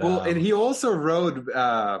 But and he also wrote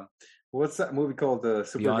what's that movie called? The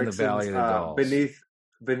Super Beyond the Vixens? Valley of the Dolls.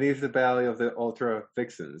 Beneath the Valley of the Ultra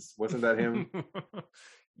Vixens. Wasn't that him?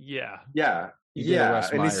 Yeah. Yeah, He did a yeah.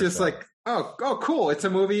 Russ And it's Meyer just film. like, oh, cool. It's a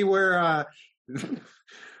movie where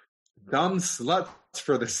dumb sluts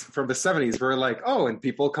from the 70s were like, oh, and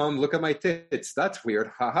people come look at my tits. That's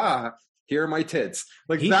weird. Haha. Here are my tits.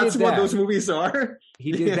 Like He that's did what that. those movies are.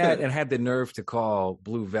 He did Yeah. that and had the nerve to call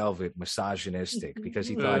Blue Velvet misogynistic because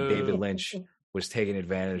he thought David Lynch was taking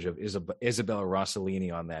advantage of Isabella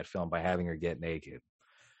Rossellini on that film by having her get naked.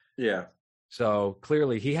 Yeah. So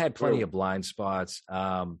clearly he had plenty Oh. of blind spots.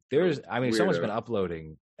 Someone's Weirdo. been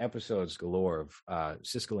uploading episodes galore of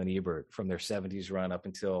Siskel and Ebert from their 70s run up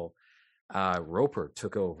until Roper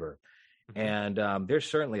took over. And there's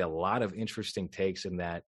certainly a lot of interesting takes in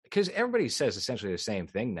that because everybody says essentially the same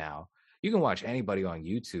thing now. You can watch anybody on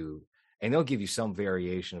YouTube and they'll give you some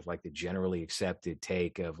variation of like the generally accepted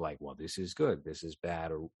take of like, well, this is good, this is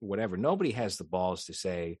bad, or whatever. Nobody has the balls to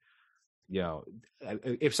say, you know,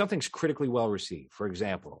 if something's critically well received. For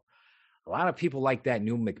example, a lot of people like that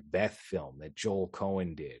new Macbeth film that Joel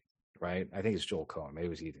Cohen did, right? I think it's Joel Cohen. Maybe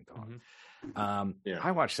it was Ethan Cohen. Yeah.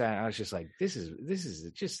 I watched that and I was just like, this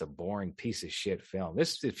is just a boring piece of shit film. It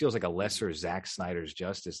feels like a lesser Zack Snyder's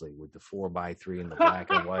Justice League with the 4:3 and the black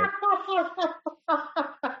and white.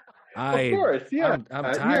 Of course, yeah.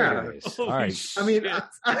 I'm tired yeah. of this. Holy All right. shit. I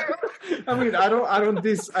mean, I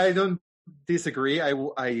don't disagree. I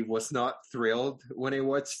was not thrilled when I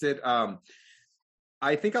watched it.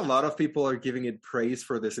 I think a lot of people are giving it praise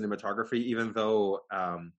for the cinematography, even though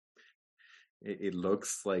it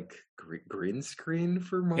looks like green screen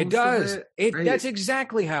for most It does. of it. Right? That's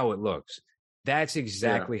exactly how it looks. That's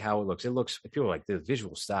exactly how it looks. It looks. People are like the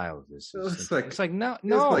visual style of this. It's like no,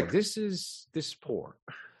 like- this is poor.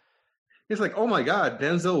 It's like, oh my God,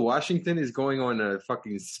 Denzel Washington is going on a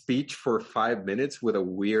fucking speech for 5 minutes with a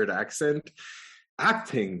weird accent.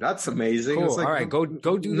 Acting, that's amazing. Cool. It's like, All right, go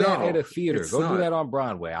do that no, at a theater. it's Go not. do that on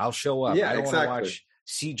Broadway. I'll show up. Yeah, I don't exactly. want to watch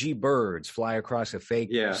CG birds fly across a fake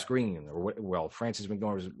Yeah. screen. Or what? Well, Francis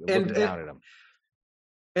McDormand was And- looking down at him.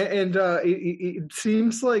 And it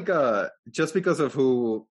seems like just because of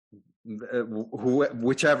whichever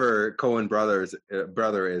Coen brother is,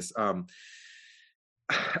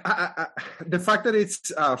 the fact that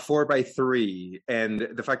it's 4:3 and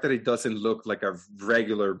the fact that it doesn't look like a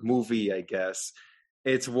regular movie, I guess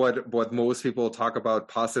it's what most people talk about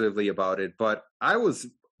positively about it. But I was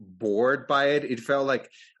bored by it. It felt like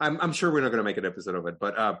I'm sure we're not going to make an episode of it,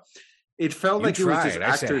 but it felt You like it was just tried.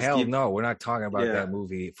 I said, actors. hell no, we're not talking about Yeah. that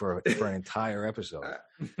movie for an entire episode.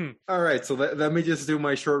 All right, so let me just do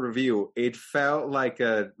my short review. It felt like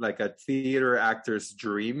a theater actor's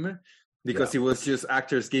dream because it was just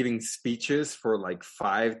actors giving speeches for like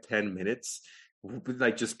 5-10 minutes,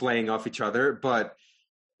 like just playing off each other. But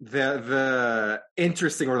the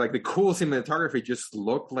interesting or like the cool cinematography just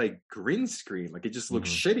looked like green screen. Like it just looked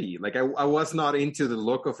shitty. Like I was not into the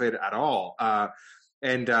look of it at all.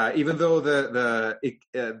 And even though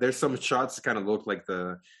there's some shots that kind of look like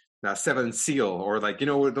the Seventh Seal or like, you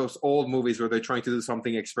know, those old movies where they're trying to do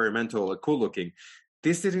something experimental or cool looking.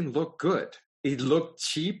 This didn't look good. It looked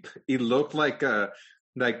cheap. It looked like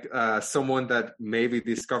someone that maybe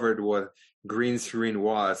discovered what green screen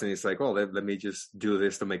was, and it's like, oh, let me just do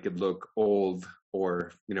this to make it look old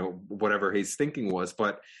or, you know, whatever his thinking was.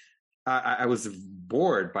 But I was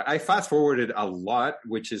bored. But I fast forwarded a lot,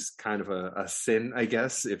 which is kind of a sin, I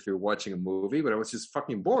guess, if you're watching a movie. But I was just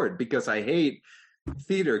fucking bored because I hate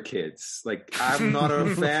theater kids. Like I'm not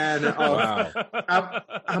a fan of. Wow.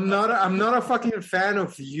 I'm not a fucking fan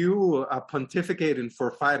of you pontificating for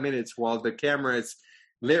 5 minutes while the camera is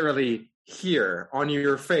literally here on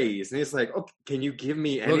your face, and it's like, okay, can you give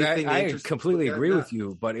me Look, anything? I interesting? completely agree Yeah. with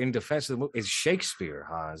you, but in defense of the movie, it's Shakespeare,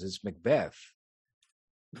 Hans. It's Macbeth.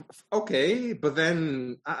 Okay, but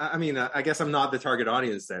then I mean, I guess I'm not the target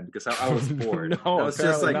audience then because I was bored. No, I was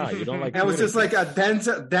just apparently like, not. You don't like. I was just like comedians.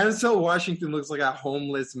 Denzel Washington looks like a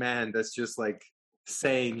homeless man that's just like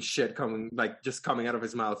saying shit coming out of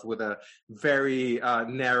his mouth with a very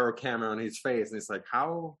narrow camera on his face, and it's like,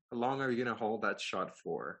 how long are you gonna hold that shot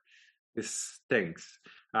for? This stinks.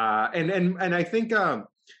 And I think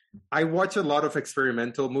I watch a lot of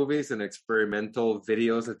experimental movies and experimental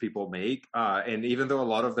videos that people make, and even though a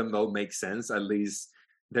lot of them don't make sense, at least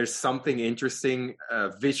there's something interesting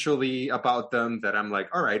visually about them that I'm like,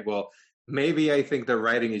 all right, well, maybe I think the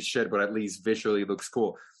writing is shit, but at least visually it looks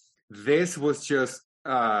cool. This was just,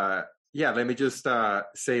 let me just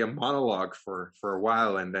say a monologue for a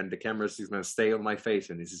while, and then the camera's just going to stay on my face,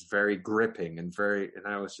 and this is very gripping and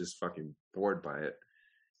I was just fucking bored by it.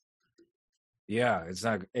 Yeah, it's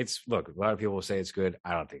not. It's look. A lot of people will say it's good.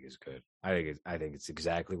 I don't think it's good. I think it's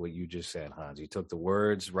exactly what you just said, Hans. You took the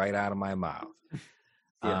words right out of my mouth.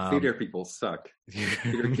 Yeah, theater people suck.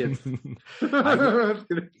 Theater kids.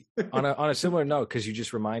 on a similar note, because you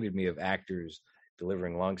just reminded me of actors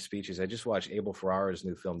delivering long speeches. I just watched Abel Ferrara's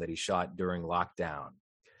new film that he shot during lockdown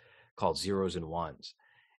called Zeros and Ones,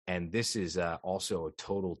 and this is also a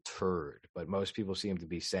total turd. But most people seem to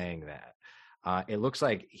be saying that. It looks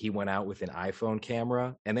like he went out with an iPhone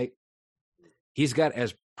camera, and he's got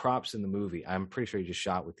as props in the movie. I'm pretty sure he just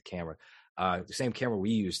shot with the camera, the same camera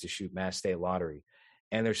we used to shoot Mass State Lottery.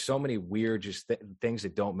 And there's so many weird just things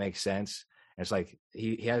that don't make sense. And it's like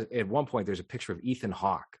he has at one point there's a picture of Ethan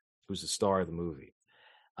Hawke, who's the star of the movie,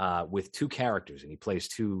 with two characters, and he plays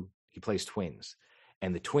twins,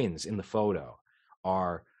 and the twins in the photo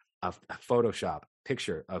are a Photoshop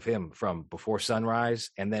picture of him from before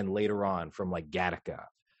sunrise, and then later on from like Gattaca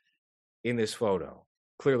in this photo,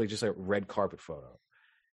 clearly just a red carpet photo.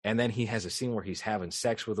 And then he has a scene where he's having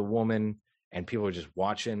sex with a woman, and people are just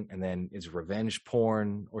watching, and then it's revenge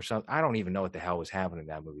porn or something. I don't even know what the hell was happening in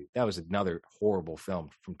that movie. That was another horrible film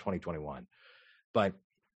from 2021. But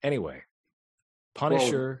anyway,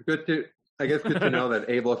 Punisher. Well, good to know that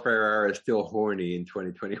Abel Ferrara is still horny in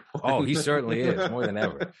 2021. Oh, he certainly is, more than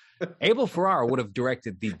ever. Abel Ferrara would have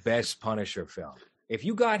directed the best Punisher film. If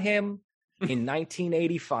you got him in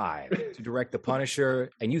 1985 to direct the Punisher,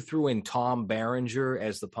 and you threw in Tom Berenger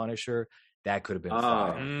as the Punisher, that could have been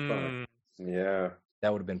fun. Yeah,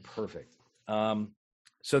 that would have been perfect.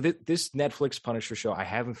 So this Netflix Punisher show, I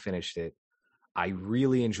haven't finished it. I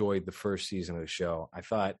really enjoyed the first season of the show. I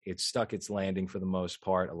thought it stuck its landing for the most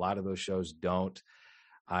part. A lot of those shows don't.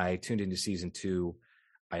 I tuned into season 2.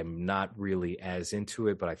 I'm not really as into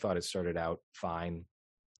it, but I thought it started out fine.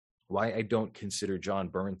 Why I don't consider John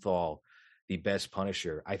Bernthal the best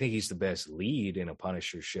Punisher. I think he's the best lead in a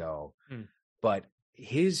Punisher show, but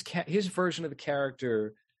his version of the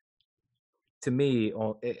character, to me,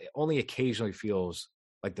 only occasionally feels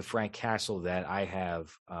like the Frank Castle that I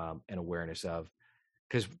have an awareness of.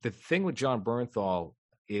 Because the thing with John Bernthal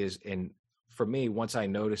is, and for me, once I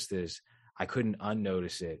noticed this, I couldn't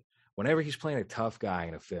unnotice it. Whenever he's playing a tough guy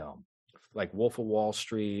in a film, like Wolf of Wall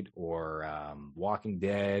Street or Walking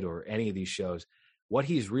Dead or any of these shows, what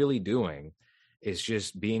he's really doing is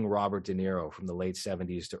just being Robert De Niro from the late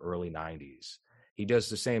 70s to early 90s. He does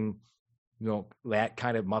the same, that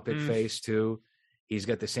kind of Muppet face too. He's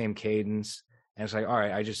got the same cadence. And it's like, all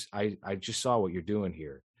right, I just saw what you're doing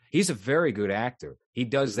here. He's a very good actor. He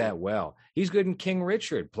does that well. He's good in King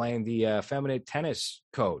Richard, playing the effeminate tennis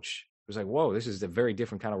coach. It was like, whoa, this is a very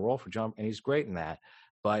different kind of role for John, and he's great in that.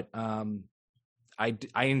 But I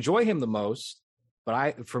enjoy him the most.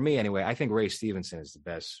 But for me anyway, I think Ray Stevenson is the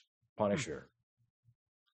best Punisher.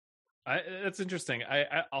 That's interesting.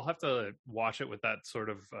 I'll have to watch it with that sort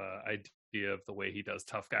of idea of the way he does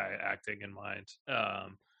tough guy acting in mind.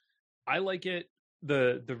 I like it.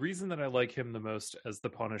 The reason that I like him the most as the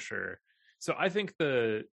Punisher. So I think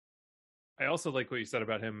I also like what you said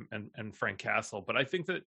about him and Frank Castle, but I think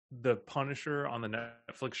that the Punisher on the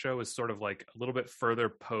Netflix show is sort of like a little bit further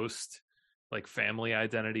post like Family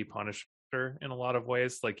Identity Punisher in a lot of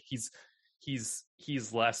ways. Like he's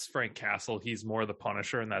less Frank Castle. He's more the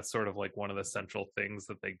Punisher. And that's sort of like one of the central things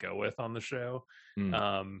that they go with on the show.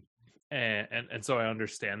 And so I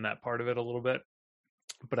understand that part of it a little bit,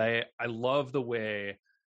 but I love the way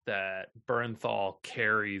that Bernthal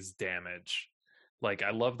carries damage. Like,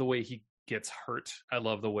 I love the way he gets hurt. I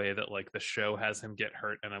love the way that like the show has him get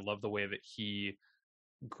hurt. And I love the way that he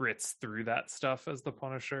grits through that stuff as the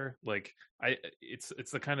Punisher. Like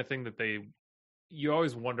it's the kind of thing that you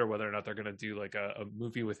always wonder whether or not they're going to do like a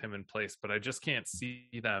movie with him in place, but I just can't see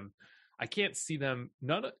them. I can't see them.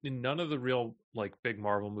 In none of the real like big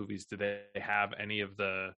Marvel movies do they have any of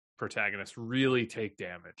the protagonists really take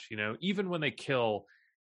damage. Even when they kill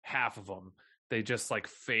half of them, they just like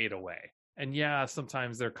fade away. And yeah,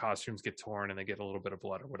 sometimes their costumes get torn and they get a little bit of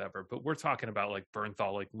blood or whatever. But we're talking about like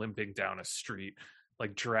Bernthal like limping down a street,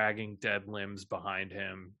 like dragging dead limbs behind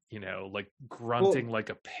him. Like grunting like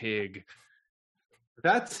a pig.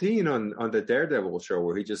 That scene on the Daredevil show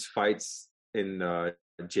where he just fights in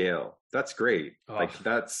jail, that's great. Oh, like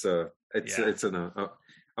that's it's an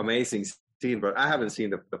amazing scene. But I haven't seen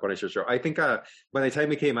the Punisher show. I think by the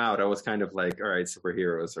time it came out, I was kind of like, all right,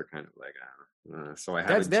 superheroes are kind of like, so I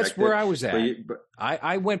haven't. That's where I was at. But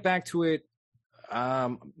I went back to it,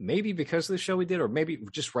 maybe because of the show we did, or maybe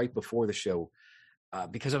just right before the show,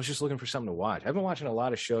 because I was just looking for something to watch. I've been watching a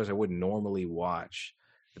lot of shows I wouldn't normally watch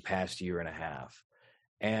the past year and a half.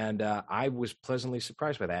 And I was pleasantly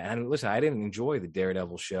surprised by that. And listen, I didn't enjoy the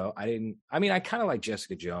Daredevil show. I kind of like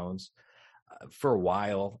Jessica Jones for a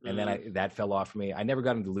while, and then that fell off for me. I never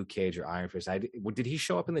got into Luke Cage or Iron Fist. Did he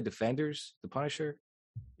show up in the Defenders, the Punisher?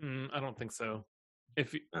 I don't think so.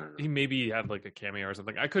 If he maybe had like a cameo or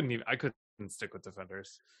something. I couldn't stick with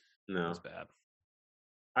Defenders. No, it was bad.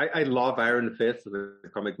 I love Iron Fist, the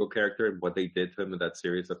comic book character, and what they did to him in that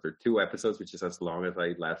series after 2 episodes, which is as long as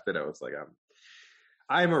I lasted. I was like,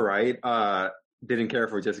 I'm alright. Didn't care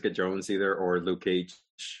for Jessica Jones either or Luke Cage.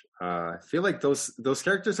 I feel like those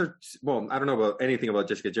characters are, well, I don't know about anything about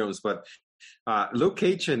Jessica Jones, but Luke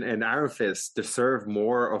Cage and Iron Fist deserve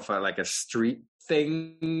more of a street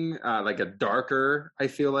thing, like a darker, I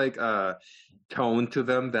feel like, tone to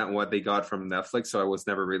them than what they got from Netflix. So I was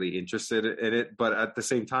never really interested in it. But at the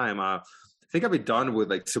same time, I think I've been done with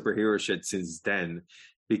like superhero shit since then.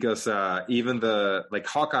 Because even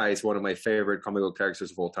Hawkeye is one of my favorite comic book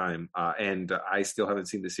characters of all time, and I still haven't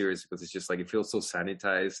seen the series because it's just like it feels so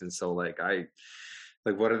sanitized and so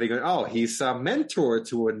what are they going? Oh, he's a mentor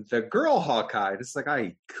to the girl Hawkeye. It's like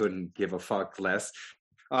I couldn't give a fuck less,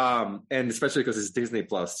 and especially because it's Disney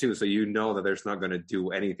Plus too, so you know that there's not going to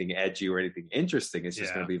do anything edgy or anything interesting. It's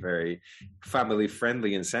just going to be very family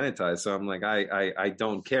friendly and sanitized. So I'm like, I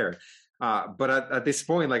don't care. But at this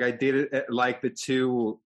point, like I did like the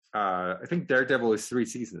 2. I think Daredevil is 3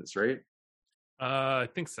 seasons, right? I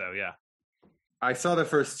think so. Yeah. I saw the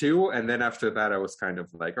first 2, and then after that, I was kind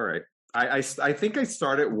of like, all right. I think I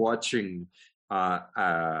started watching.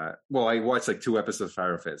 I watched like 2 episodes of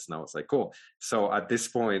Iron Fist, and I was like, cool. So at this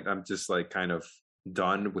point, I'm just like kind of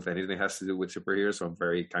done with anything that has to do with superheroes. So I'm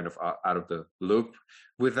very kind of out of the loop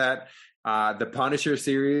with that. The Punisher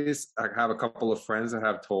series, I have a couple of friends that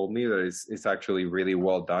have told me that it's actually really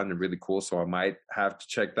well done and really cool. So I might have to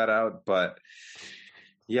check that out. But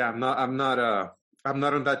yeah, I'm not on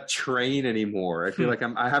that train anymore. I feel like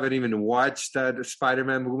I haven't even watched that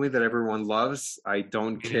Spider-Man movie that everyone loves. I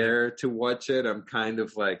don't care to watch it. I'm kind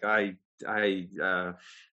of like I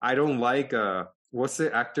don't like what's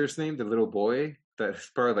the actor's name? The little boy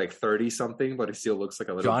that's probably like 30 something, but he still looks like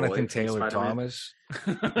a little Jonathan boy. Taylor Thomas.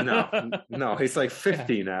 No, he's like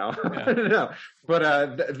 50 now. Yeah. No,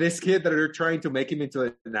 but this kid that they're trying to make him into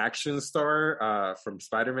an action star from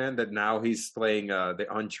Spider-Man, that now he's playing the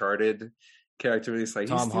Uncharted character. He's like,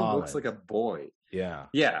 Tom he still Holland. looks like a boy.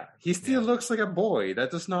 Yeah, he still looks like a boy.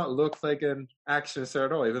 That does not look like an action star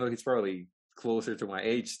at all, even though he's probably closer to my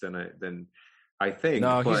age than I think.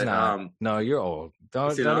 No, but, he's not. No, you're old.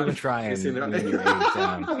 Don't even try and lean your age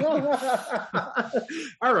down.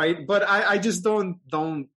 All right, but I just don't.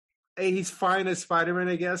 Hey, he's fine as Spider-Man,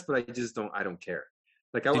 I guess, but I don't care.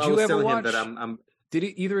 Like I was telling him that I'm. Did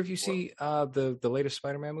either of you see the latest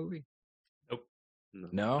Spider-Man movie? Nope.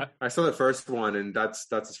 No. I saw the first one, and that's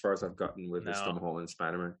as far as I've gotten with this Tom Holland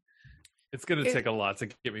Spider-Man. It's going to take a lot to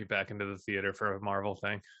get me back into the theater for a Marvel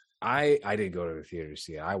thing. I didn't go to the theater to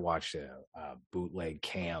see it. I watched a bootleg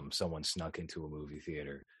cam. Someone snuck into a movie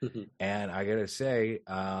theater. And I got to say,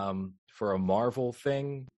 for a Marvel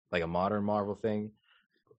thing, like a modern Marvel thing,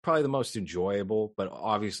 probably the most enjoyable, but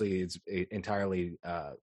obviously it's entirely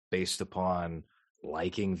based upon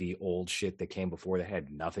liking the old shit that came before that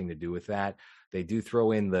had nothing to do with that. They do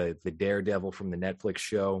throw in the Daredevil from the Netflix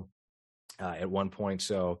show at one point.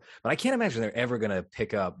 But I can't imagine they're ever going to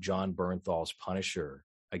pick up John Bernthal's Punisher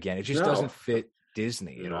again. It just doesn't fit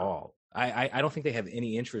Disney at all. I don't think they have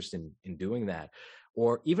any interest in doing that.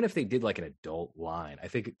 Or even if they did like an adult line, I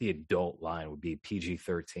think the adult line would be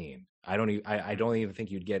PG-13. I don't even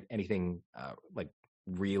think you'd get anything like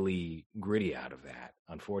really gritty out of that,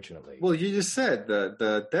 unfortunately. Well, you just said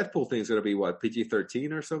the Deadpool thing is going to be what,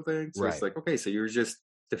 PG-13 or something? So right. It's like, okay, so you're just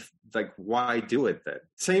like, why do it then?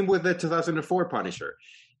 Same with the 2004 Punisher.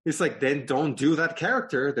 It's like, then don't do that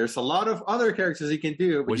character. There's a lot of other characters you can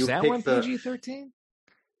do. But was that one PG-13?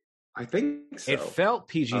 I think so. It felt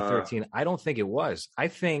PG-13. I don't think it was. I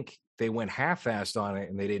think they went half-assed on it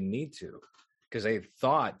and they didn't need to because they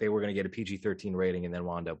thought they were going to get a PG-13 rating and then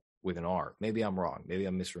wound up with an R. Maybe I'm wrong. Maybe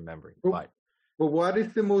I'm misremembering. But what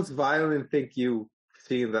is the most violent thing you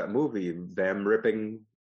see in that movie? Them ripping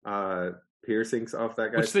piercings off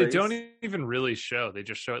that guy's face? Which they face? don't even really show. They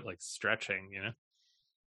just show it like stretching, you know?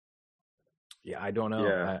 Yeah, I don't know.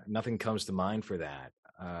 Yeah. Nothing comes to mind for that.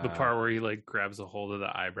 The part where he like grabs a hold of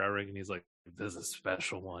the eyebrow ring and he's like, "This is a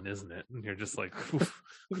special one, isn't it?" And you're just like, I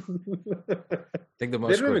think the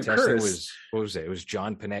most grotesque thing was, what was it? It was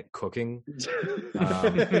John Panette cooking.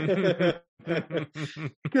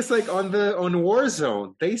 Because like on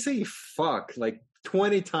Warzone, they say fuck like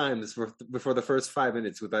 20 times before the first 5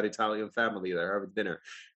 minutes with that Italian family there having dinner.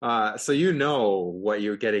 So you know what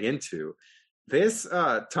you're getting into. This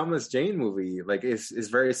Thomas Jane movie like is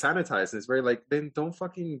very sanitized, and it's very like, then don't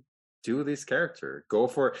fucking do this character. Go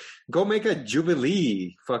make a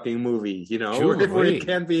Jubilee fucking movie, you know, where it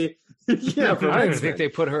can be. Yeah, I don't even think they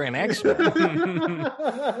put her in X-Men.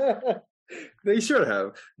 They should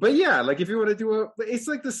have, but yeah, like if you want to do it's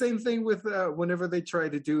like the same thing with whenever they try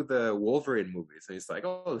to do the Wolverine movies, and it's like,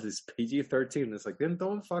 oh, this is PG-13. It's like, then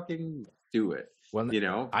don't fucking do it. Well, you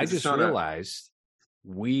know, I just realized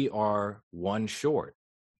we are one short.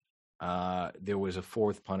 There was a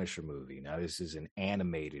fourth Punisher movie. Now this is an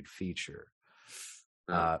animated feature,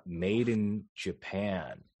 made in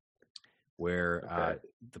Japan, where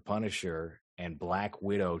the Punisher and Black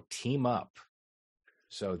Widow team up.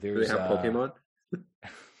 So there's do they have Pokemon.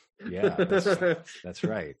 Yeah, that's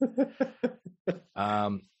right.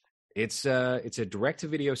 It's a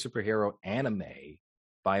direct-to-video superhero anime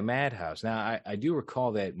by Madhouse. Now, I do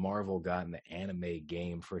recall that Marvel got in the anime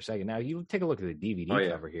game for a second. Now, you take a look at the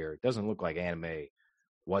DVD cover here. It doesn't look like anime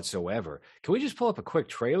whatsoever. Can we just pull up a quick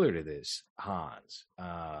trailer to this, Hans,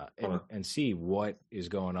 and see what is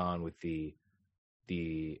going on with the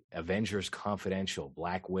Avengers Confidential,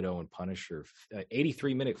 Black Widow and Punisher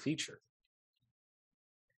 83-minute feature?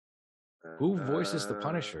 Who voices the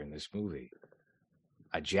Punisher in this movie?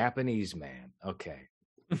 A Japanese man. Okay.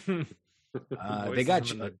 They got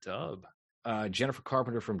the dub. Jennifer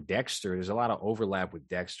Carpenter from Dexter. There's a lot of overlap with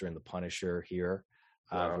Dexter and the Punisher here.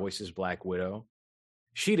 Voices Black Widow.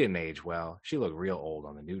 She didn't age well. She looked real old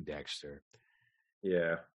on the new Dexter.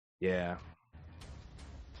 Yeah. Yeah.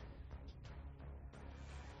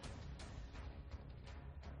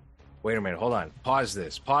 Wait a minute. Hold on. Pause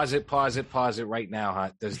this. Pause it right now. Huh?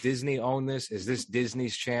 Does Disney own this? Is this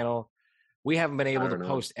Disney's channel? We haven't been able to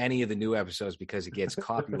post any of the new episodes because it gets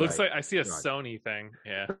copyright. Looks like I see a Sony thing.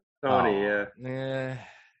 Yeah. Sony, yeah.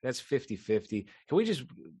 That's 50-50. Can we just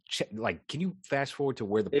check, like, can you fast forward to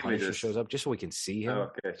where the Punisher shows up just so we can see him?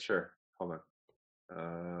 Okay, sure. Hold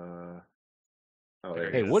on.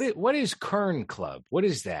 Hey, what is Kern Club? What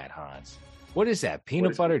is that, Hans? What is that?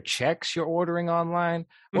 Peanut butter checks you're ordering online?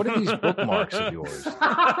 What are these bookmarks of yours?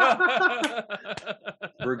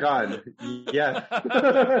 We're gone. Yeah.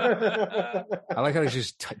 I like how it's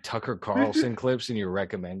just Tucker Carlson clips in your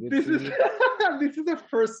recommended. This is the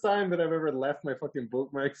first time that I've ever left my fucking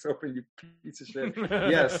bookmarks open, you piece of shit.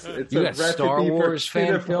 Yes, it's you got Star Wars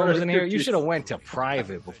fan films in here. You should have went to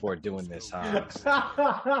private before doing this, Hans.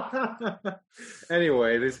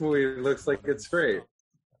 Anyway, this movie looks like it's great.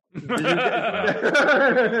 Were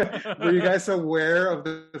you guys aware of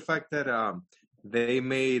the fact that they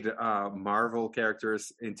made Marvel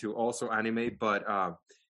characters into also anime, but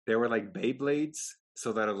they were like Beyblades,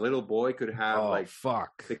 so that a little boy could have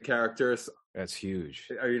the characters? That's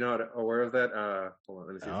huge. Are you not aware of that? Hold on,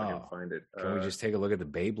 let me see if I can find it. Can we just take a look at the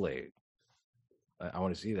Beyblade? I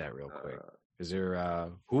want to see that real quick. Is there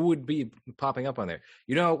who would be popping up on there?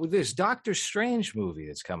 You know, with this Doctor Strange movie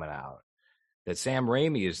that's coming out, that Sam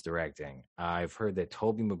Raimi is directing. I've heard that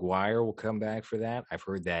Tobey Maguire will come back for that. I've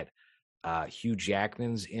heard that Hugh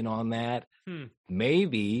Jackman's in on that.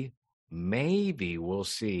 Maybe we'll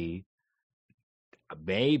see.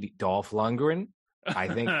 Maybe Dolph Lundgren. I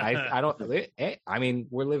think I don't. I mean,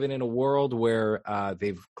 we're living in a world where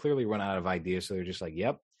they've clearly run out of ideas, so they're just like,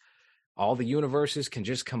 "Yep, all the universes can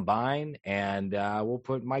just combine, and we'll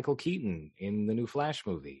put Michael Keaton in the new Flash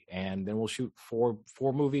movie, and then we'll shoot four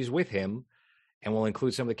movies with him." And we'll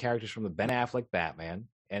include some of the characters from the Ben Affleck Batman,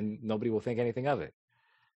 and nobody will think anything of it.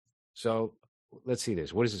 So let's see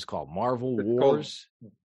this. What is this called? Marvel Wars?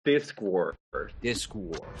 Disc War. Disc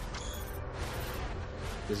War.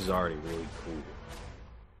 This is already really cool.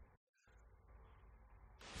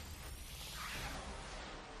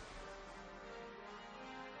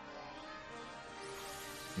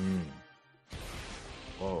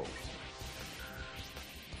 Whoa.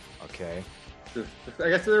 Okay. I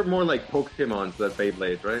guess they're more like Pokemon than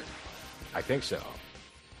Beyblade, right? I think so.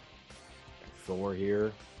 Thor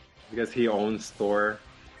here. Because he owns Thor.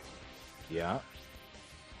 Yeah.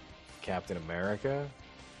 Captain America.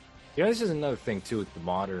 You know, this is another thing, too, with the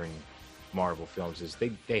modern Marvel films, is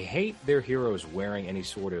they hate their heroes wearing any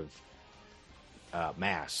sort of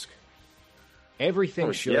mask.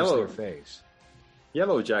 Everything shows their face.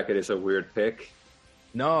 Yellow Jacket is a weird pick.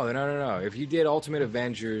 No. If you did Ultimate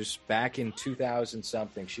Avengers back in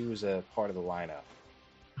 2000-something, she was a part of the lineup.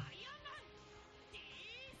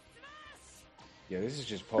 Yeah, this is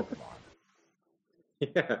just Pokemon.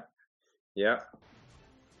 Yeah.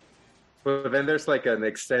 But then there's like an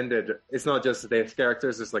extended. It's not just the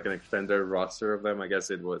characters. It's like an extended roster of them. I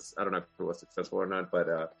guess it was. I don't know if it was successful or not,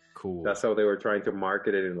 but Cool. that's how they were trying to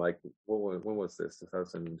market it. In like, when was this?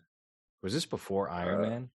 2014. Was this before Iron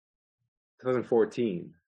Man?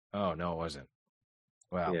 Oh no, it wasn't.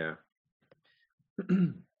 Wow. Yeah.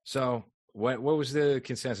 So what was the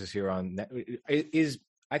consensus here on is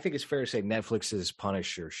I think it's fair to say Netflix's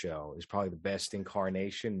Punisher show is probably the best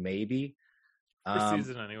incarnation, maybe. First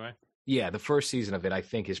season anyway. Yeah, the first season of it I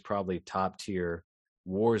think is probably top tier.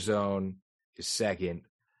 Warzone is second.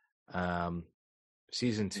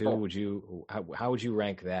 Season 2, how would you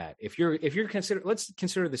rank that? If you're let's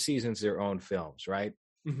consider the seasons their own films, right?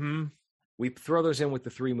 Mm-hmm. We throw those in with the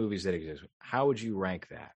 3 movies that exist. How would you rank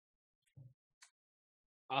that?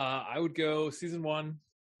 I would go season 1,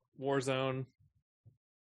 Warzone.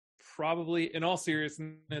 Probably, in all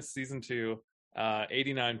seriousness, season 2,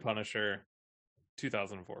 89 Punisher,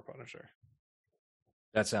 2004 Punisher.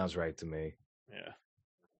 That sounds right to me. Yeah.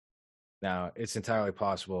 Now, it's entirely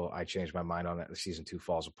possible I changed my mind on that. The season 2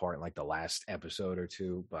 falls apart in like the last episode or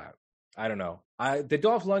 2, but I don't know. The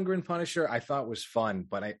Dolph Lundgren Punisher I thought was fun,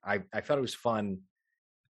 but I thought it was fun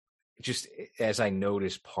just as I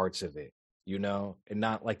noticed parts of it, you know, and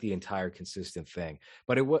not like the entire consistent thing.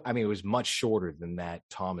 But it was much shorter than that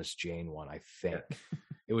Thomas Jane one, I think.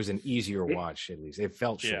 It was an easier watch, at least. It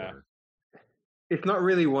felt shorter. It's not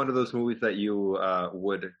really one of those movies that you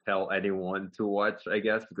would tell anyone to watch, I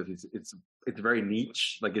guess, because it's very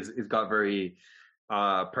niche. Like it's got very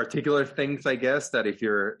particular things, I guess, that if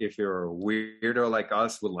you're a weirdo like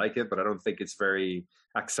us would like it, but I don't think it's very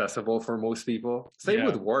accessible for most people. Same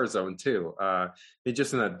with Warzone too. It's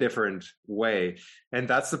just in a different way, and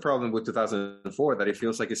that's the problem with 2004, that it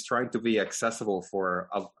feels like it's trying to be accessible for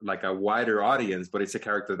a wider audience, but it's a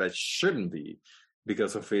character that shouldn't be,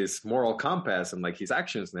 because of his moral compass and like his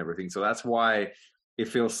actions and everything. So that's why it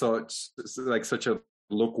feels such a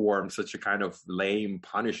lukewarm, such a kind of lame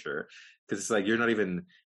Punisher, because it's like you're not even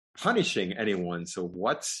punishing anyone. So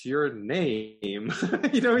what's your name?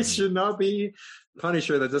 It should not be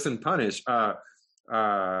Punisher that doesn't punish. But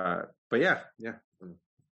yeah.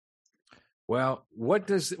 Well, what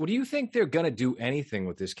do you think they're gonna do anything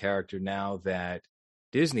with this character now that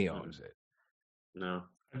Disney owns it? No.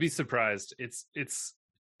 I'd be surprised.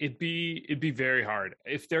 It'd be very hard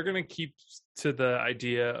if they're going to keep to the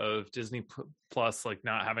idea of Disney Plus like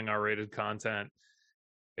not having R-rated content.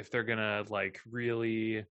 If they're going to like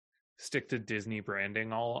really stick to Disney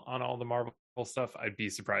branding on all the Marvel stuff, I'd be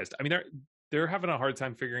surprised. I mean, they're having a hard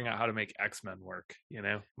time figuring out how to make X-Men work.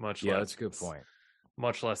 That's a good point.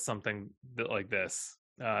 Much less something like this.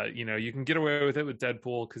 You can get away with it with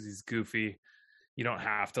Deadpool because he's goofy. You don't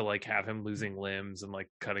have to like have him losing limbs and like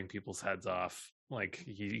cutting people's heads off. Like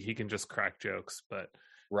he can just crack jokes, but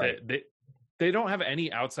right. They don't have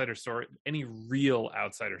any real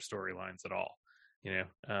outsider storylines at all.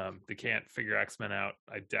 They can't figure X-Men out.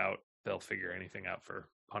 I doubt they'll figure anything out for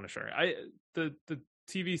Punisher. The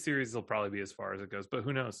TV series will probably be as far as it goes, but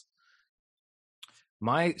who knows?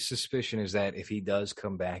 My suspicion is that if he does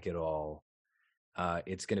come back at all,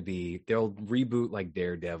 it's going to be, they'll reboot like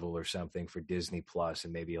Daredevil or something for Disney Plus,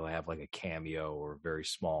 and maybe he'll have like a cameo or a very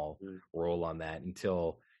small role on that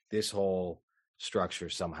until this whole structure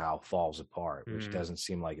somehow falls apart, which doesn't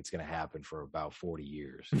seem like it's going to happen for about 40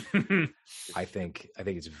 years. I think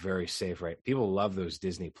it's very safe, right? People love those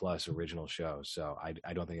Disney Plus original shows, so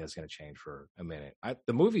I don't think that's going to change for a minute.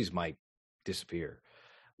 The movies might disappear.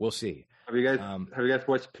 We'll see. Have you guys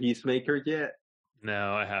watched Peacemaker yet?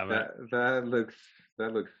 No, I haven't. That looks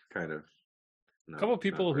kind of. A couple of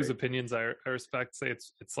people whose opinions I respect say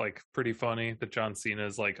it's like pretty funny that John Cena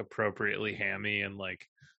is like appropriately hammy and like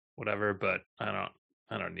whatever, but I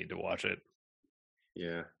don't need to watch it.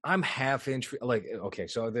 Yeah, I'm half intrigued. Like, okay,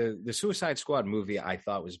 so the Suicide Squad movie I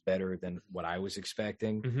thought was better than what I was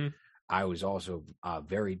expecting. Mm-hmm. I was also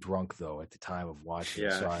very drunk though at the time of watching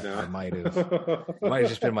it, so I might have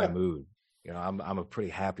just been my mood. I'm a pretty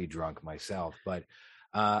happy drunk myself, but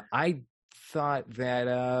I thought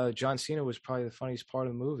that John Cena was probably the funniest part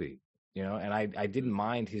of the movie, and I didn't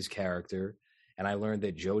mind his character, and I learned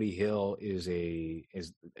that Jody Hill he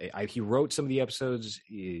wrote some of the episodes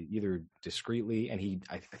either discreetly, and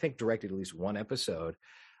I think directed at least one episode,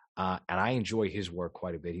 and I enjoy his work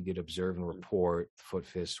quite a bit. He did Observe and Report, Foot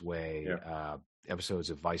Fist Way, episodes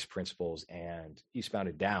of Vice Principals, and Eastbound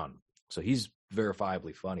and Down. So he's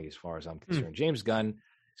verifiably funny as far as I'm concerned. James Gunn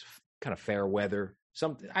is kind of fair weather.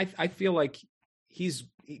 I feel like he's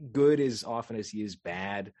good as often as he is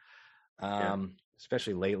bad,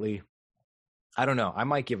 especially lately. I don't know. I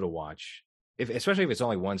might give it a watch, especially if it's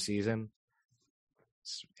only one season.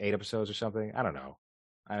 8 episodes or something. I don't know.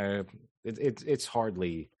 It's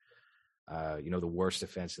hardly the worst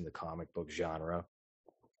offense in the comic book genre.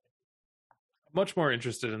 Much more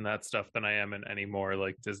interested in that stuff than I am in any more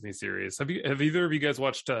like Disney series. Have either of you guys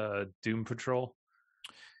watched Doom Patrol?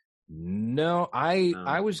 No,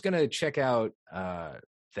 I was gonna check out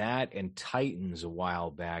that and Titans a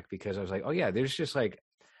while back because I was like, oh yeah, there's just like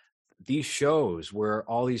these shows where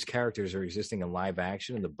all these characters are existing in live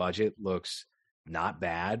action and the budget looks not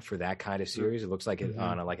bad for that kind of series. It looks like it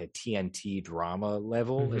on a TNT drama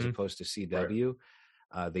level as opposed to CW.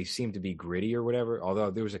 Right. They seem to be gritty or whatever. Although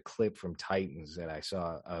there was a clip from Titans that I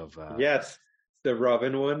saw of yes, the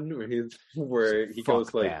Robin one where he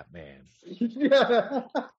goes like Batman. Yeah.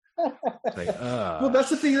 Like, well, that's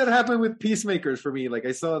the thing that happened with Peacemakers for me. Like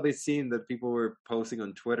I saw this scene that people were posting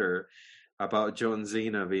on Twitter about John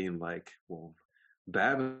Cena being like, well,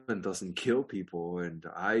 Batman doesn't kill people and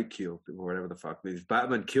I kill people, or whatever the fuck. If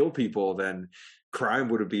Batman killed people, then crime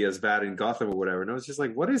would be as bad in Gotham or whatever. And I was just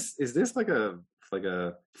like, what is this like a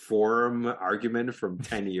forum argument from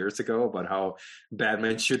 10 years ago about how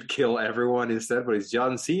Batman should kill everyone instead, but it's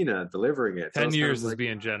John Cena delivering it. 10 years is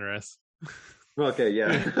being generous. Okay,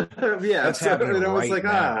 yeah. Yeah. That's happening and I was right like,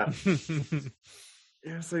 now.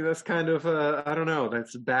 It's like that's kind of I don't know.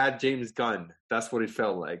 That's bad James Gunn. That's what it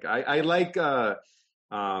felt like. I like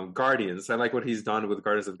Guardians. I like what he's done with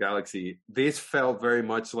Guardians of the Galaxy. This felt very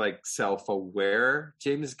much like self-aware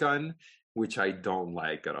James Gunn, which I don't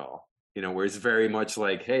like at all. Where it's very much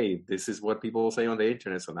like, hey, this is what people say on the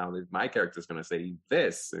internet, so now my character's going to say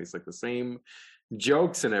this. And it's like the same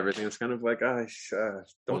jokes and everything. It's kind of like,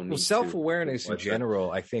 don't need self-awareness in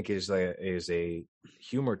general, I think, is a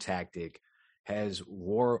humor tactic has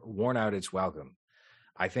worn out its welcome.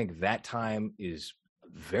 I think that time is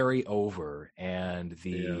very over, and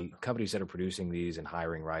the companies that are producing these and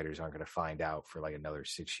hiring writers aren't going to find out for like another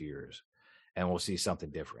 6 years, and we'll see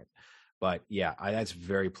something different. But yeah, that's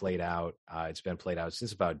very played out. It's been played out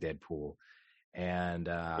since about Deadpool, and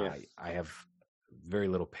I have very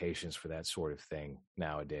little patience for that sort of thing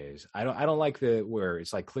nowadays. I don't like where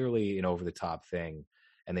it's like clearly an over the top thing,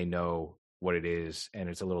 and they know what it is, and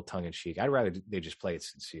it's a little tongue in cheek. I'd rather they just play it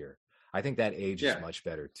sincere. I think that ages much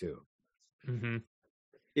better too. Mm-hmm.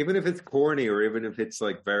 Even if it's corny or even if it's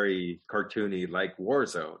like very cartoony, like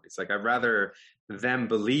Warzone, it's like I'd rather them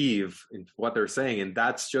believe in what they're saying, and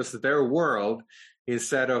that's just their world,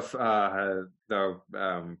 instead of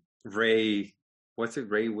the Ray. What's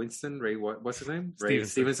it? Ray Winston? Ray what's his name? Ray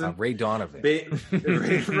Stevenson? Ray Donovan.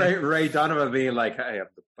 Ray Donovan being like, hey,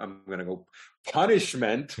 I'm gonna go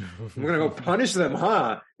punishment. I'm gonna go punish them,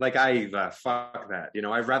 huh? Like fuck that.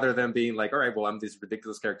 I'd rather them being like, all right, well, I'm this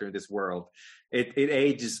ridiculous character in this world. It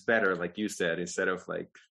ages better, like you said, instead of like,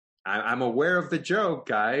 I'm aware of the joke,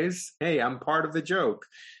 guys. Hey, I'm part of the joke.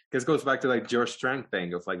 Because it goes back to like George Strang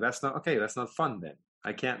thing of like, that's not fun then.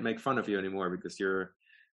 I can't make fun of you anymore because you're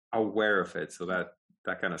aware of it. So that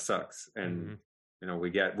kind of sucks. And we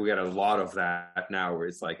get a lot of that now where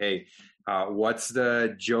it's like, hey, what's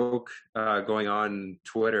the joke going on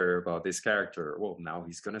Twitter about this character? Well, now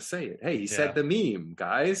he's gonna say it. Hey, he said the meme,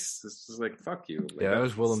 guys. This is like, fuck you. Like, that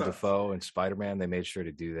was Willem Dafoe and Spider-Man. They made sure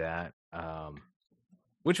to do that.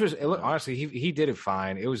 Which was honestly, he did it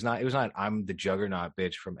fine. It was not I'm the Juggernaut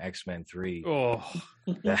bitch from X-Men 3. Oh,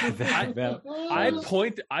 I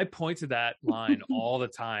point to that line all the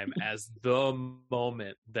time as the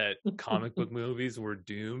moment that comic book movies were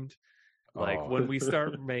doomed. Like when we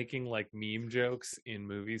start making like meme jokes in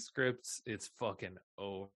movie scripts, it's fucking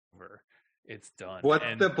over. It's done. What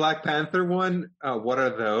the Black Panther one? What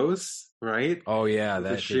are those? Right? Oh yeah,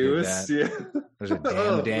 the shoes. Yeah. There's a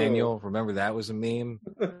Damn Daniel. Remember that was a meme?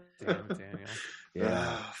 Damn Daniel.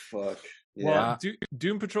 Yeah. Fuck. Yeah. Well,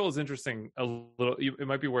 Doom Patrol is interesting. A little. It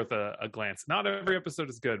might be worth a glance. Not every episode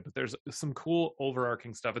is good, but there's some cool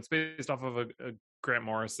overarching stuff. It's based off of a Grant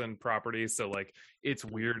Morrison property, so like it's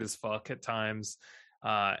weird as fuck at times.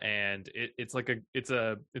 And it's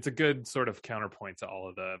a good sort of counterpoint to all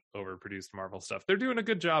of the overproduced Marvel stuff. They're doing a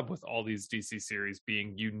good job with all these DC series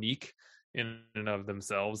being unique in and of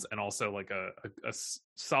themselves, and also like a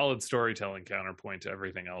solid storytelling counterpoint to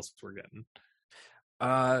everything else we're getting.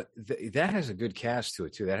 That has a good cast to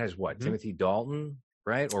it too. That has Timothy Dalton,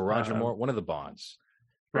 right, or Roger Moore, one of the Bonds.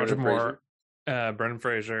 Roger Moore, Brendan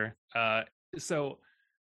Fraser. So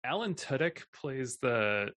Alan Tudyk plays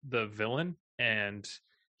the villain. And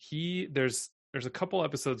there's a couple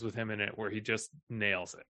episodes with him in it where he just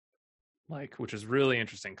nails it, like, which is really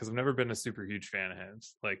interesting because I've never been a super huge fan of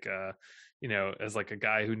his. Like, as like a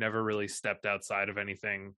guy who never really stepped outside of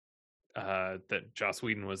anything that Joss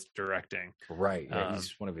Whedon was directing. Right. Yeah,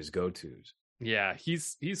 he's one of his go-tos. Yeah,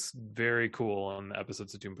 he's very cool on the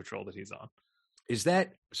episodes of Doom Patrol that he's on. Is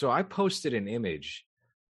that so? I posted an image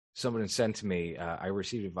someone sent to me. I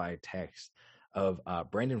received it via text of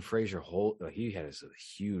Brendan Fraser. He has a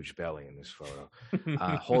huge belly in this photo,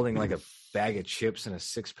 holding like a bag of chips and a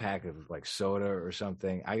 6-pack of like soda or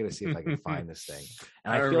something. I got to see if I can find this thing.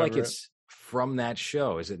 And I feel like it's from that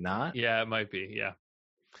show. Is it not? Yeah, it might be. Yeah,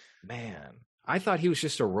 man. I thought he was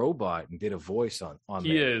just a robot and did a voice on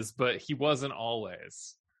he there. is, but he wasn't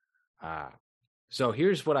always. So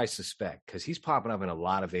here's what I suspect, because he's popping up in a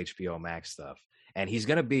lot of HBO Max stuff, and he's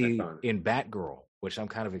going to be in Batgirl, which I'm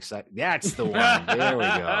kind of excited. That's the one. There we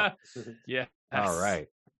go. Yeah. All right.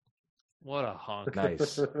 What a hunk.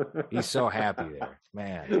 Nice. He's so happy there,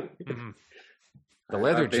 man. Mhm. The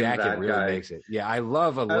leather jacket really makes it. Yeah, I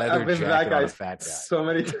love a leather jacket on a fat guy. So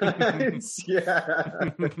many times. Yeah.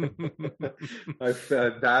 I've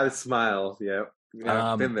that smile. Yeah.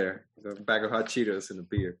 I've been there. A bag of hot Cheetos and a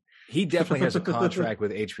beer. He definitely has a contract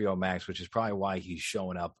with HBO Max, which is probably why he's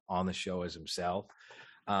showing up on the show as himself.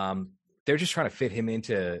 They're just trying to fit him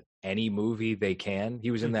into any movie they can.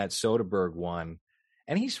 He was in that Soderbergh one,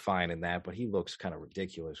 and he's fine in that, but he looks kind of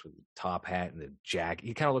ridiculous with the top hat and the jacket.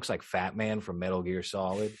 He kind of looks like Fat Man from Metal Gear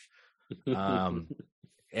Solid.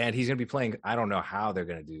 And he's going to be playing, I don't know how they're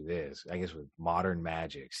going to do this, I guess with modern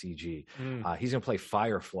magic, CG. He's going to play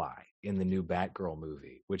Firefly in the new Batgirl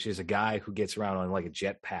movie, which is a guy who gets around on like a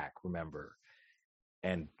jetpack, remember,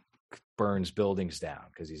 and burns buildings down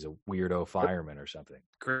because he's a weirdo fireman or something.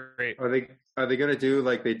 Great. Are they going to do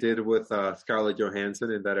like they did with Scarlett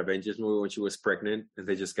Johansson in that Avengers movie when she was pregnant, and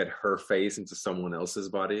they just get her face into someone else's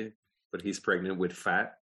body, but he's pregnant with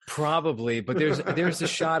fat? Probably, but there's a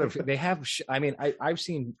shot of they have. I mean, I've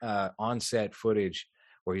seen on-set footage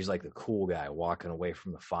where he's like the cool guy walking away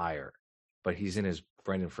from the fire, but he's in his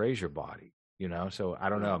Brendan Fraser body, you know. So I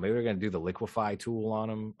don't know. Maybe they're going to do the liquefy tool on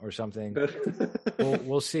him or something.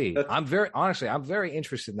 We'll see. I'm very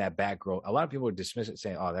interested in that Batgirl. A lot of people would dismiss it,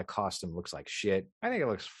 saying, "Oh, that costume looks like shit." I think it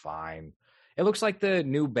looks fine. It looks like the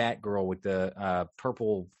new Batgirl with the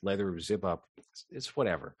purple leather zip up. It's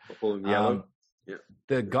whatever. Purple and yellow. Yeah.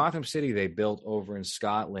 The Gotham City they built over in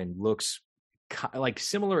Scotland looks like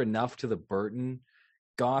similar enough to the Burton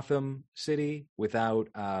Gotham City without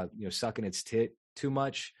sucking its tit too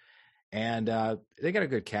much. And they got a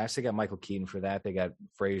good cast. They got Michael Keaton for that. They got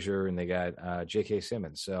Fraser and they got J.K.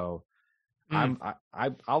 Simmons. So I'm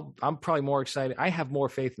probably more excited. I have more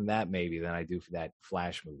faith in that maybe than I do for that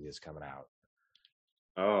Flash movie that's coming out.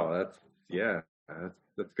 Oh,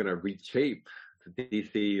 that's gonna reshape the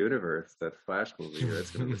DC universe. That Flash movie. That's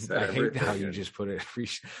gonna reset I hate how you just put it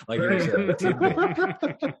like it was a tidbit.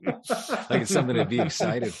 Like it's something to be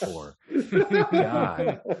excited for.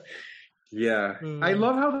 God. Yeah. I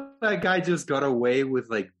love how that guy just got away with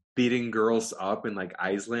like beating girls up in like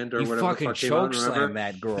Iceland or he whatever. Fucking choke slammed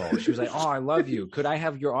that girl. She was like, "Oh, I love you. Could I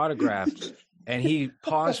have your autograph?" And he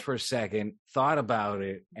paused for a second, thought about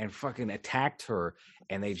it, and fucking attacked her.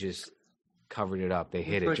 And they just covered it up. They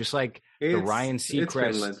hit it. Just like the Ryan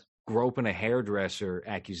Seacrest groping a hairdresser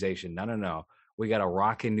accusation. No. We got a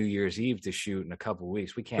rockin' New Year's Eve to shoot in a couple of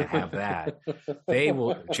weeks. We can't have that. They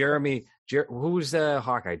will. Who's the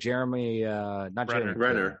Hawkeye? Jeremy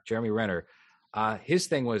Renner. Jeremy Renner. His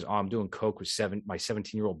thing was, I'm doing coke with my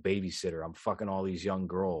 17-year-old babysitter. I'm fucking all these young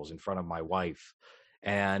girls in front of my wife.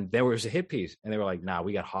 And there was a hit piece, and they were like, "Nah,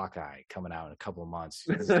 we got Hawkeye coming out in a couple of months."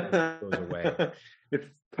 It goes away. It's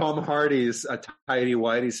Tom Hardy's tidy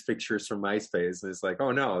whitey's pictures from MySpace, and it's like,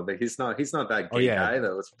 "Oh no, he's not that gay guy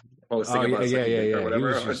that was posting about or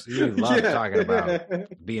whatever." He loved talking about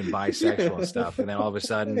being bisexual and stuff, and then all of a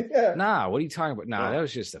sudden, nah, what are you talking about? Nah, that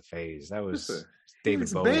was just a phase. That was David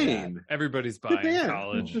Bowie. Everybody's bi in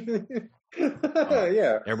college.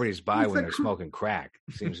 Yeah, everybody's bi when they're smoking crack.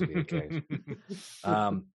 Seems to be the case.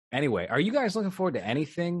 Anyway, are you guys looking forward to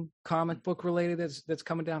anything comic book related that's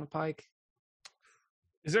coming down the pike?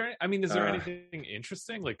 Is there anything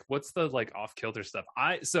interesting? Like, what's the like off kilter stuff?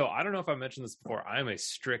 I don't know if I mentioned this before. I'm a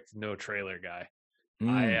strict no trailer guy.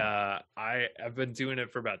 I've been doing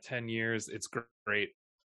it for about 10 years. It's great.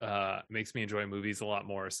 Makes me enjoy movies a lot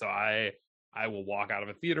more. So I will walk out of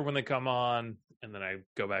a theater when they come on, and then I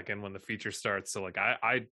go back in when the feature starts. So like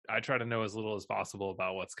I try to know as little as possible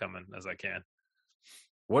about what's coming as I can.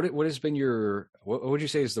 What has been what would you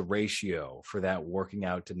say is the ratio for that working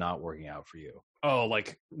out to not working out for you? Oh,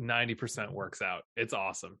 like 90% works out. It's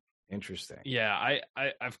awesome. Interesting. Yeah,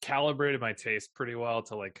 I've calibrated my taste pretty well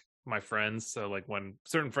to like my friends. So like when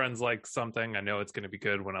certain friends like something, I know it's going to be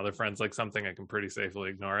good. When other friends like something, I can pretty safely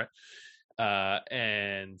ignore it.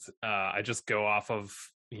 And I just go off of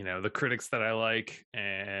the critics that I like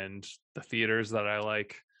and the theaters that I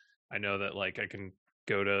like. I know that like I can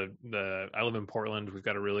go to I live in Portland. We've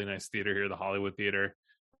got a really nice theater here, the Hollywood Theater.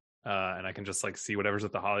 And I can just like see whatever's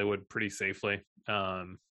at the Hollywood pretty safely.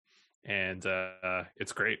 And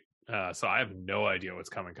it's great. So I have no idea what's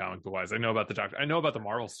coming comic book wise. I know about the Doctor. I know about the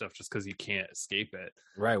Marvel stuff just because you can't escape it.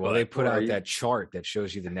 Right. Well, But- they put out that chart that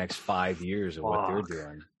shows you the next 5 years of what they're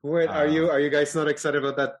doing. Wait, are you guys not excited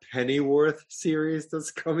about that Pennyworth series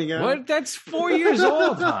that's coming out? What? That's 4 years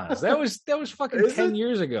old, Hans. That was fucking Is 10 it?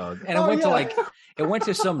 years ago, and Oh, it went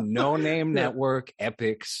to some no-name Yeah. network,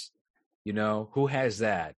 Epix. Who has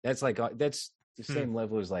that? That's like that's the same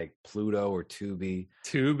level as like Pluto or Tubi.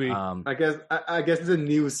 Tubi. I guess it's a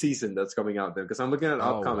new season that's coming out there because I'm looking at an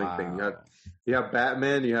upcoming thing. You have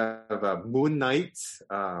Batman, you have Moon Knight,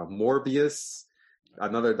 Morbius,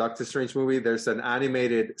 another Doctor Strange movie. There's an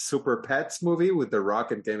animated Super Pets movie with The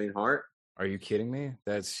Rock and Kevin Hart. Are you kidding me?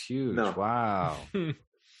 That's huge. No. Wow.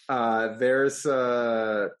 There's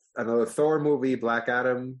another Thor movie, Black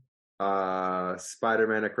Adam,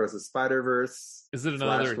 Spider-Man Across the Spider-Verse. Is it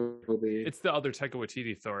Flash another? movie? It's the other Taika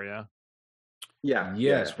Waititi Thor, yeah. Yeah.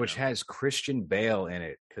 Yes, yeah. which has Christian Bale in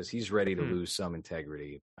it because he's ready to Hmm. lose some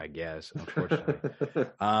integrity, I guess. Unfortunately,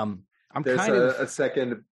 I'm There's kind of a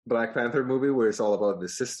second Black Panther movie where it's all about the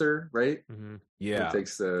sister, right? Mm-hmm. yeah. It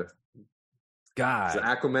takes the God,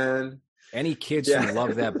 Aquaman. any kids Yeah. who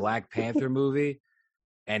love that Black Panther movie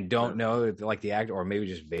and don't know that like the actor, or maybe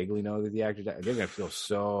just vaguely know that the actor, they're gonna feel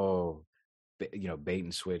so bait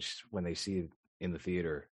and switched when they see in the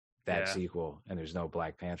theater that Yeah. sequel and there's no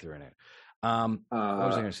Black Panther in it. What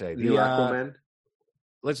was I gonna say? New Aquaman.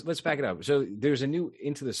 Let's back it up. So there's a new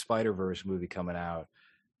Into the Spider-Verse movie coming out.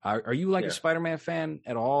 Are you like Yeah. a Spider-Man fan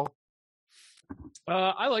at all?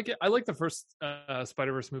 I like it. I like the first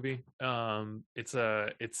Spider-Verse movie. It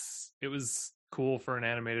was cool for an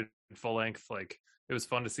animated full length. Like it was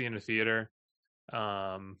fun to see in the theater.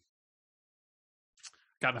 Got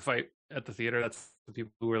in a fight at the theater. That's the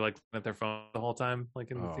people who were like at their phone the whole time,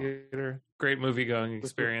 like in the Oh. theater. Great movie going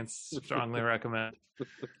experience. Strongly recommend.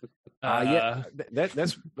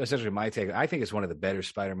 That's essentially my take. I think it's one of the better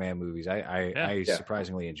Spider-Man movies. I Yeah.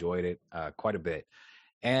 surprisingly enjoyed it quite a bit.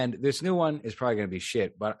 And this new one is probably going to be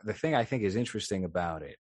shit. But the thing I think is interesting about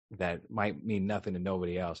it that might mean nothing to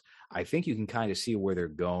nobody else, I think you can kind of see where they're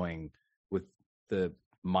going with the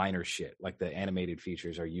minor shit. Like the animated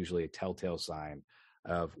features are usually a telltale sign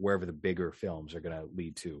of wherever the bigger films are going to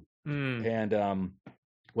lead to. Mm. And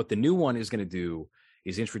what the new one is going to do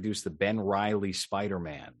is introduce the Ben Reilly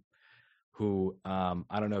Spider-Man, who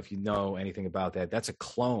I don't know if you know anything about that. That's a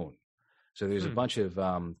clone. So there's a bunch of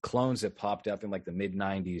clones that popped up in like the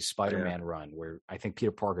mid-90s Spider-Man run where I think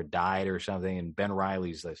Peter Parker died or something, and Ben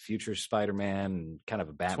Reilly's the future Spider-Man and kind of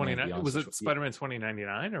a Batman. beyond Was social- it Spider-Man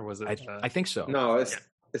 2099 or was it? I think so. No, it's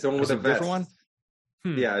the one with Is the it a different vest. one?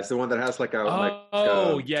 Yeah, it's the one that has like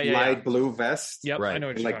a yeah. light blue vest. Yep, Right. I know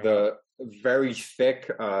what And you're like talking about. the very thick,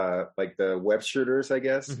 like the web shooters, I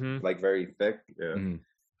guess. Mhm. Like very thick. Yeah. Mhm.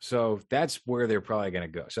 So that's where they're probably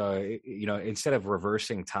going to go. So, instead of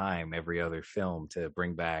reversing time every other film to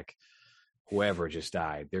bring back whoever just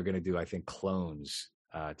died, they're going to do, I think, clones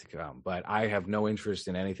to come. But I have no interest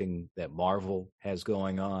in anything that Marvel has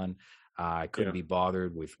going on. I couldn't be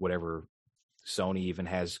bothered with whatever Sony even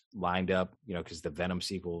has lined up, because the Venom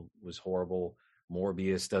sequel was horrible.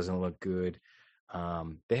 Morbius doesn't look good.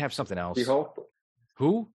 They have something else. She-Hulk.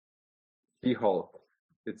 Who? She-Hulk.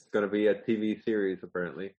 It's going to be a TV series,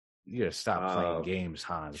 apparently. You gotta stop playing games,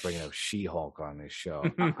 Hans, bringing up She-Hulk on this show.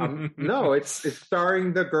 No, it's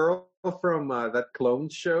starring the girl from that clone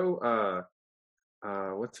show.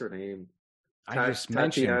 What's her name? I just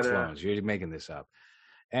mentioned Tatiana- clones. You're making this up.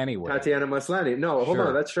 Anyway. Tatiana Maslany. No, hold Sure.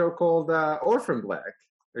 on. That show called Orphan Black.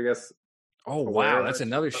 I guess. Oh, Aware wow. of That's that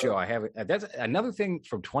another show? show I haven't. That's another thing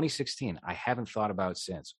from 2016 I haven't thought about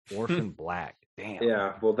since. Orphan Black. Damn.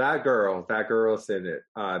 Yeah, well, that girl's in it.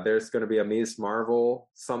 There's going to be a Ms. Marvel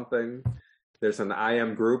something. There's an I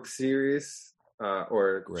Am Group series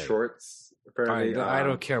or Great. shorts. All Apparently, right, I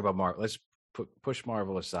don't care about Marvel. Let's push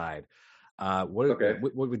Marvel aside. Okay.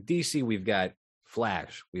 With DC, we've got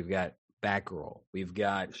Flash. We've got Batgirl. We've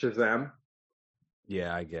got, Shazam.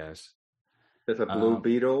 yeah, I guess. There's a Blue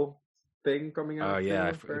Beetle thing coming out. Oh, yeah.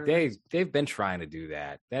 too, apparently. They've been trying to do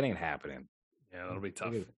that. That ain't happening. Yeah, that'll be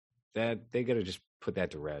tough. They got to just put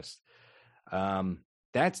that to rest.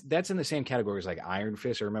 That's in the same category as like Iron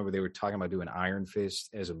Fist. I remember they were talking about doing Iron Fist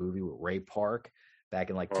as a movie with Ray Park back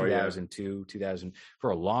in like Oh, yeah. 2002, 2000.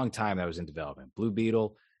 For a long time, that was in development. Blue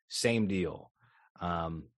Beetle, same deal.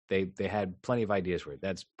 They had plenty of ideas for it.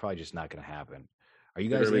 That's probably just not going to happen. Are you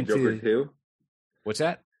guys There's gonna be Joker into? 2. What's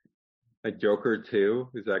that? Like Joker 2,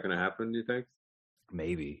 is that going to happen? Do you think?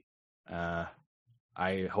 Maybe. I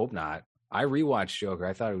hope not. I rewatched Joker.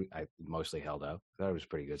 I thought I mostly held up. I thought it was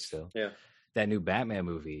pretty good still. Yeah. That new Batman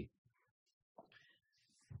movie.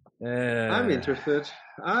 I'm interested.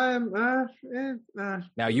 Now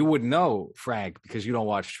you would know, Frank, because you don't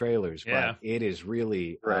watch trailers, Yeah. but it is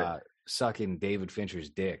really Right. sucking David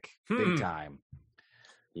Fincher's dick big time.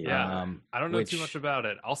 Yeah. I don't know too which- much about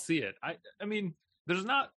it. I'll see it. I mean, there's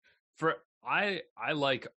not for I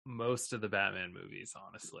like most of the Batman movies,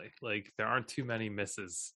 honestly. Like there aren't too many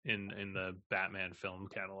misses in the Batman film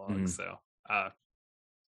catalog, Mhm. so I'll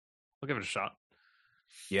give it a shot.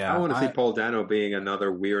 Yeah, I want to see Paul Dano being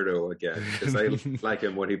another weirdo again because I like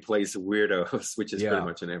him when he plays weirdos, which is Yeah. pretty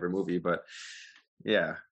much in every movie. But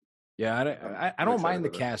yeah, Yeah, I I'm don't excited mind the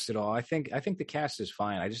with it. cast at all. I think the cast is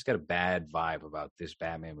fine. I just got a bad vibe about this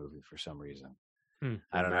Batman movie for some reason. I don't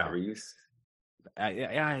Matt know. Reeves.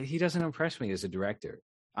 He doesn't impress me as a director.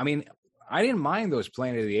 I mean, I didn't mind those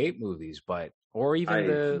Planet of the Apes movies, or even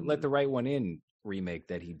the Let the Right One In remake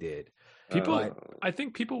that he did. People, I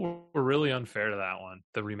think people were really unfair to that one,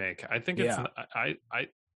 the remake. I think it's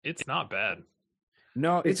it's not bad.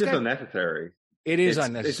 No, it's just unnecessary. It is It's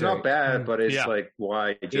unnecessary. not bad, but it's Yeah. like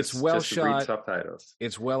why? It's well just read shot. subtitles.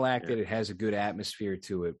 It's well acted. It has a good atmosphere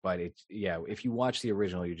to it, but if you watch the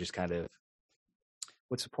original, you're just kind of,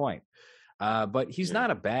 what's the point? But he's not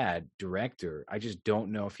a bad director. I just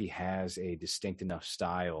don't know if he has a distinct enough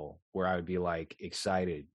style where I would be like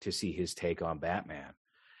excited to see his take on Batman.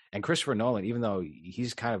 And Christopher Nolan, even though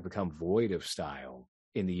he's kind of become void of style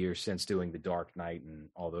in the years since doing The Dark Knight and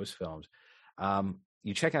all those films,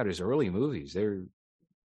 you check out his early movies; they're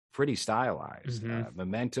pretty stylized.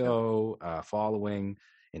 Memento, Following,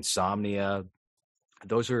 Insomnia,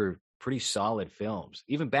 those are pretty solid films.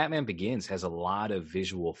 Even Batman Begins has a lot of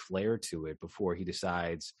visual flair to it before he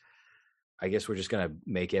decides, I guess we're just going to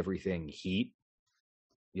make everything Heat.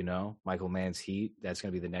 Michael Mann's Heat. That's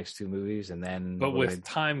going to be the next two movies. And then, But with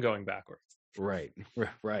time going backwards. Right.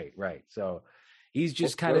 So he's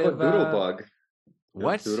just What kind of Doodlebug.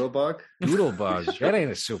 What? Doodlebug? Doodlebug. That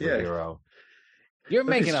ain't a superhero. You're Look,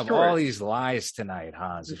 making it's up short. all these lies tonight,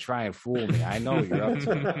 Hans, to try and fool me. I know what you're up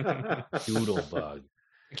to. Doodlebug.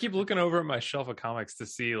 I keep looking over at my shelf of comics to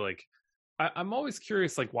see, like, I'm always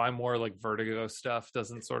curious, like, why more like Vertigo stuff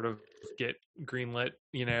doesn't sort of get greenlit.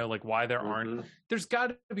 Like why there aren't. There's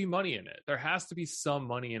got to be money in it. There has to be some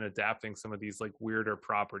money in adapting some of these like weirder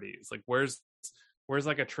properties. Like, where's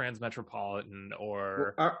like a Transmetropolitan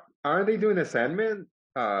or Are they doing a Sandman?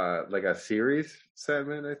 Like a series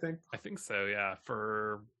Sandman, I think. I think so, yeah,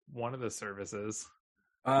 for one of the services.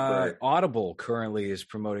 Right. Audible currently is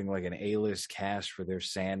promoting like an A-list cast for their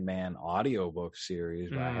Sandman audiobook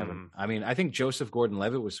series, but I think Joseph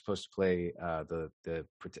Gordon-Levitt was supposed to play the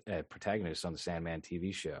protagonist on the Sandman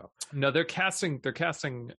TV show. No, they're casting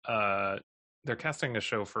a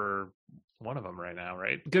show for one of them right now,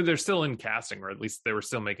 right? Because they're still in casting, or at least they were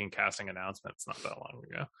still making casting announcements not that long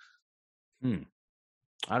ago.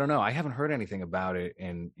 I don't know. I haven't heard anything about it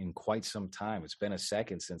in quite some time. It's been a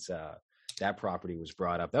second since that property was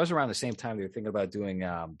brought up. That was around the same time they were thinking about doing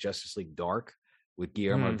Justice League Dark with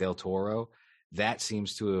Guillermo del Toro. That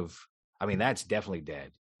seems to have, that's definitely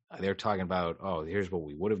dead. They're talking about, here's what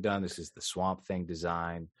we would have done. This is the Swamp Thing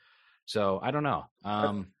design. So I don't know.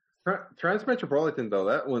 Transmetropolitan, though,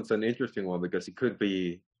 that one's an interesting one because it could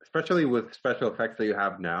be, especially with special effects that you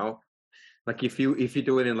have now. Like if you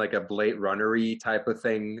do it in like a Blade Runner-y type of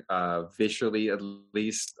thing, visually at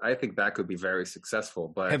least, I think that could be very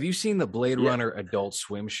successful. But have you seen the Blade Runner Adult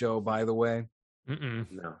Swim show, by the way?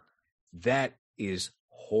 No. That is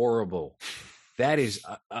horrible. That is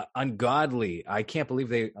ungodly. I can't believe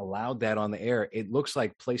they allowed that on the air. It looks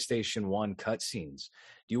like PlayStation 1 cutscenes.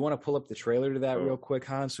 Do you want to pull up the trailer to that real quick,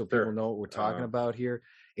 Hans, so people know what we're talking about here?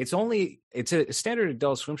 It's a standard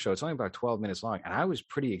Adult Swim show. It's only about 12 minutes long, and I was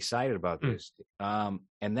pretty excited about this. And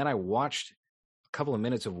then I watched a couple of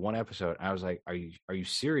minutes of one episode, and I was like, "Are you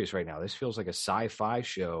serious right now? This feels like a sci-fi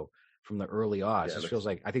show from the early aughts. This feels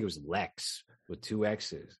like, I think it was Lex with 2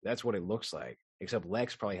 X's. That's what it looks like, except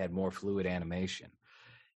Lex probably had more fluid animation.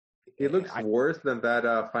 It looks worse than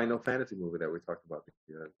that Final Fantasy movie that we talked about.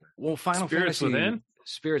 Well, Final Spirits Fantasy Within?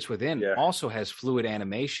 Spirits Within also has fluid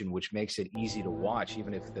animation, which makes it easy to watch,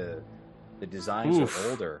 even if the designs are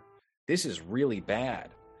older. This is really bad.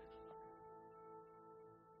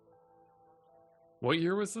 What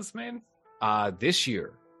year was this made? This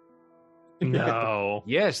year. No.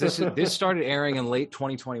 Yes, this started airing in late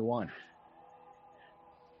 2021.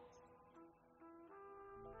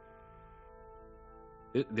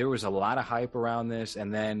 There was a lot of hype around this,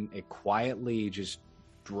 and then it quietly just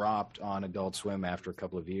dropped on Adult Swim after a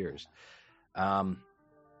couple of years.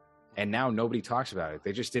 And now nobody talks about it.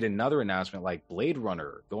 They just did another announcement like Blade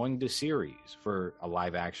Runner going to series for a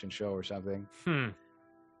live action show or something.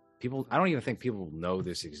 People, I don't even think people know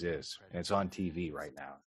this exists, and it's on TV right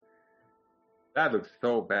now. That looks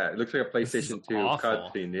so bad. It looks like a PlayStation 2 awful.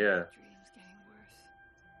 cutscene. Yeah. Dream's getting worse.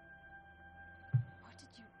 What did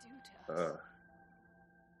you do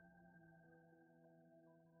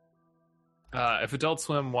to us? If Adult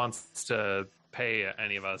Swim wants to pay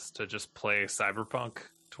any of us to just play Cyberpunk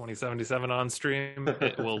 2077 on stream,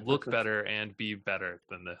 it will look better and be better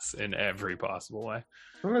than this in every possible way.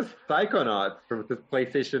 From a Psychonaut from the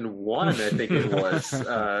PlayStation 1, I think it was.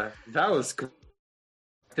 That was cool.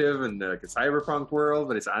 In the cyberpunk world,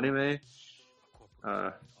 but it's anime.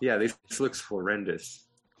 Yeah, this looks horrendous.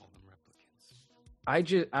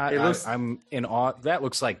 I'm in awe. That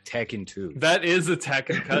looks like Tekken 2. That is a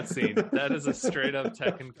Tekken cutscene. That is a straight up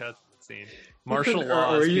Tekken cutscene. Martial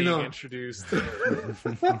law is being introduced.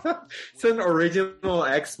 It's an original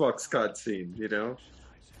Xbox cutscene, you know?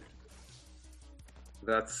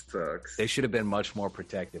 That sucks. They should have been much more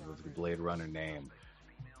protective of the Blade Runner name.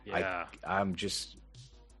 Yeah. I'm just...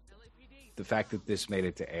 The fact that this made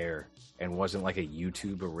it to air and wasn't like a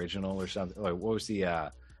YouTube original or something. Like, what was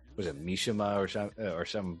the... was it Mishima or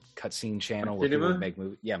some cutscene channel where people would make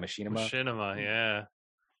movies? Yeah, Machinima. Machinima, yeah.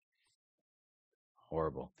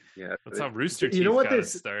 Horrible. Yeah, that's how Rooster Teeth got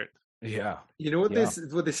its start. Yeah. You know what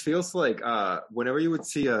this feels like? Whenever you would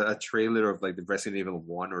see a trailer of like the Resident Evil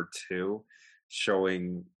 1 or 2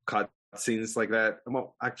 showing cutscenes like that.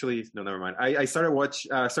 Well, actually, no, never mind. I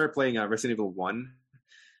started playing Resident Evil 1,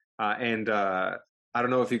 and I don't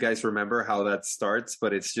know if you guys remember how that starts,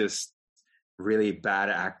 but it's just really bad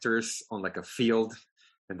actors on like a field,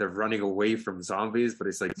 and they're running away from zombies. But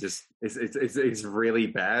it's like just it's really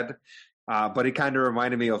bad. But it kind of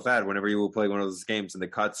reminded me of that. Whenever you will play one of those games and the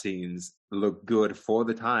cutscenes look good for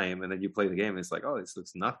the time, and then you play the game, it's like, oh, this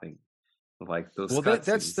looks nothing like those. Well,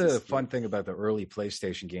 that's the fun thing about the early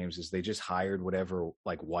PlayStation games is they just hired whatever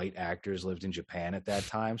like white actors lived in Japan at that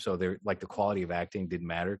time, so they're like the quality of acting didn't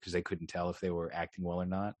matter because they couldn't tell if they were acting well or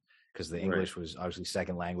not because the English was obviously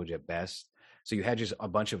second language at best. So you had just a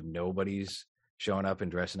bunch of nobodies showing up and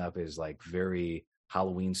dressing up as like very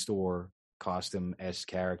Halloween store costume-esque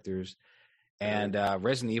characters. And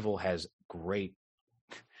Resident Evil has great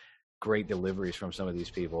deliveries from some of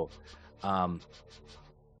these people. Also,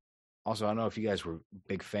 I don't know if you guys were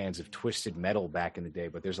big fans of Twisted Metal back in the day,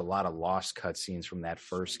 but there's a lot of lost cutscenes from that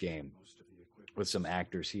first game with some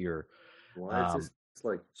actors here. Why is this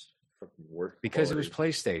like fucking worth? Because it was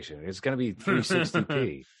PlayStation. It's going to be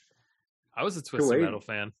 360p. I was a Twisted Metal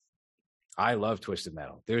fan. I love Twisted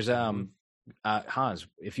Metal. There's Hans,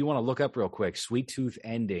 if you want to look up real quick, Sweet Tooth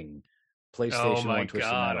Ending, PlayStation 1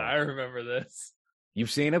 Twisted Metal. I remember this. You've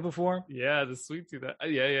seen it before? Yeah, the Sweet Tooth.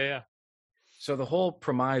 Yeah. So the whole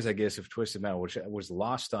premise, I guess, of Twisted Metal, which was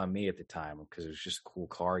lost on me at the time because it was just a cool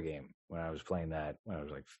car game when I was playing that when I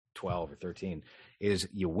was like 12 or 13, is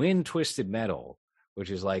you win Twisted Metal, which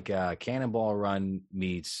is like Cannonball Run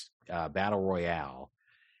meets Battle Royale.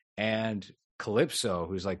 And Calypso,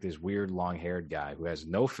 who's like this weird long-haired guy who has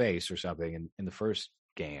no face or something in the first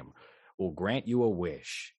game, will grant you a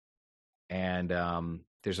wish. And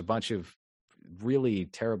there's a bunch of really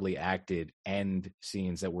terribly acted end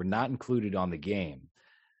scenes that were not included on the game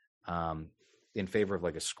in favor of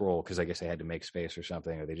like a scroll, because I guess they had to make space or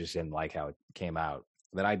something, or they just didn't like how it came out,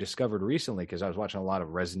 that I discovered recently because I was watching a lot of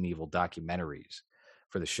Resident Evil documentaries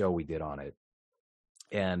for the show we did on it.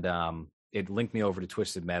 And it linked me over to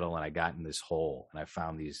Twisted Metal, and I got in this hole, and I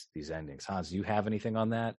found these endings. Hans, do you have anything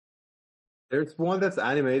on that? There's one that's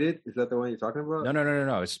animated. Is that the one you're talking about?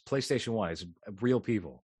 No. It's PlayStation 1. It's real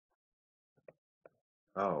people.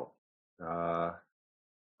 Oh.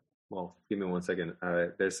 Well, give me 1 second.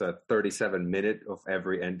 There's a 37-minute of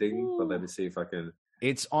every ending, but let me see if I can...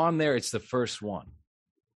 It's on there. It's the first one.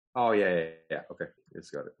 Oh, yeah. Okay. It's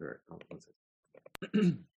got it. All right. Oh, 1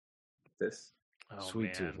 second. This? Oh,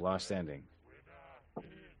 Sweet Tooth, Lost Ending.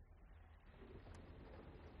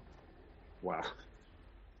 Wow.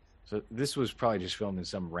 So this was probably just filmed in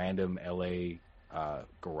some random LA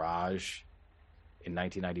garage in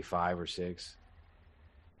 1995 or 6.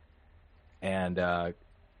 And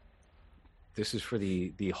this is for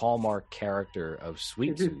the Hallmark character of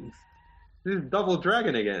Sweet Tooth. This is Double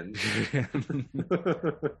Dragon again. As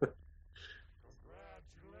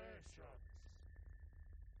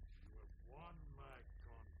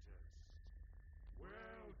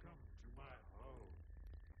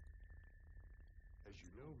you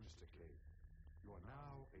know, Mr. K,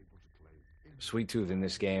 Sweet Tooth in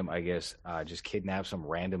this game, I guess, just kidnapped some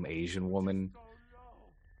random Asian woman.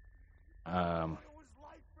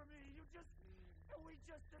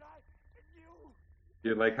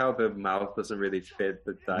 You like how the mouth doesn't really fit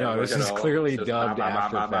the dialogue. No, this at is all. clearly It's just dubbed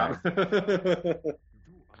after fact.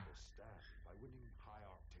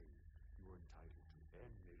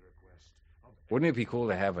 Wouldn't it be cool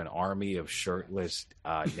to have an army of shirtless,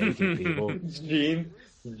 naked people? Gene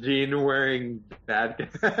wearing bad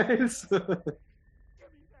guys.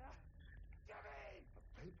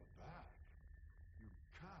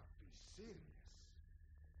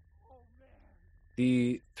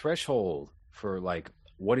 The threshold for like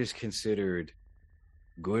what is considered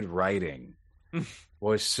good writing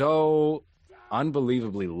was so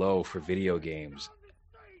unbelievably low for video games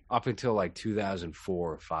up until like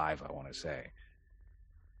 2004 or 5, I want to say.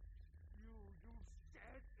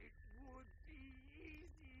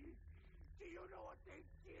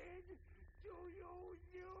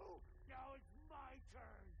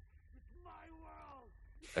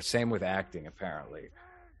 Same with acting, apparently.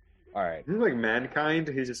 All right. This is like Mankind.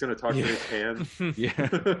 He's just going to talk to his hand. Yeah.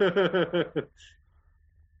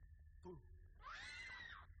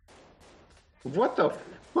 What the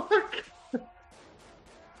fuck?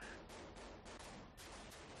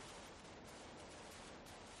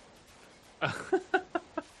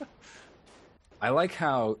 I like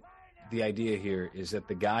how the idea here is that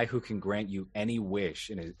the guy who can grant you any wish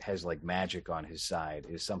and has like magic on his side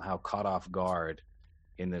is somehow caught off guard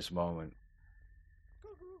in this moment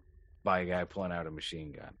by a guy pulling out a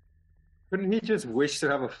machine gun. Couldn't he just wish to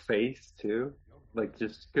have a face too? Like,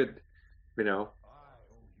 just could, you know?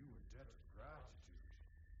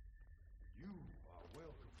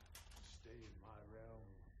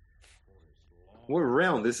 What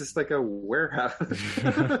realm? This is like a warehouse.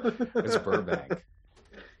 It's Burbank.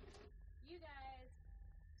 You guys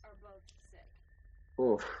are both sick.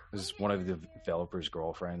 Oof. This is one of the developer's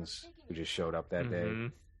girlfriends who just showed up that day.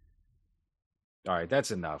 All right,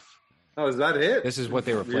 that's enough. Oh, is that it? This is what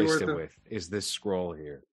they replaced it with, is this scroll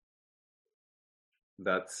here.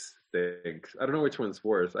 That's big. I don't know which one's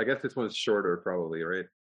worse. I guess this one's shorter, probably, right?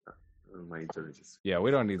 My internet just... Yeah,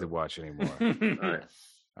 we don't need to watch anymore.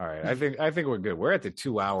 All right. I think we're good. We're at the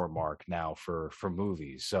 2-hour mark now for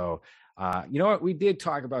movies. So, you know what? We did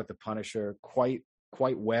talk about The Punisher quite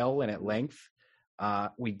well and at length.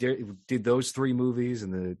 We did those 3 movies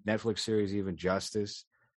and the Netflix series even justice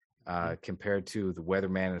compared to The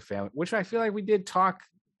Weatherman and the Family, which I feel like we did talk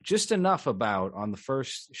just enough about on the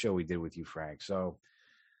first show we did with you, Frank. So,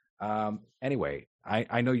 anyway,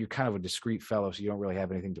 I know you're kind of a discreet fellow, so you don't really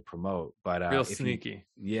have anything to promote. But real sneaky.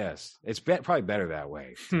 Yes, it's probably better that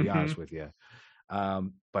way, to be honest with you.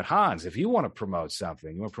 But Hans, if you want to promote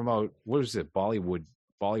something, you want to promote, what is it, Bollywood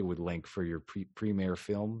link for your premiere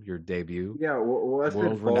film, your debut? Yeah, what's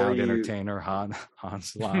world-renowned entertainer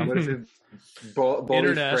Hans Lam. What is it?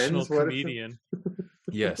 International Friends? comedian.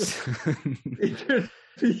 Yes.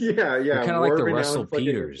 Yeah. You're kind of like the Russell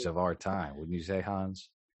Peters of our time, wouldn't you say, Hans?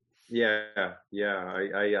 Yeah.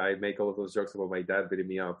 I make all of those jokes about my dad beating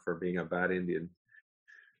me up for being a bad Indian.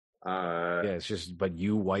 Yeah, it's just, but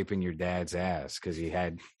you wiping your dad's ass because he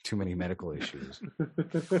had too many medical issues.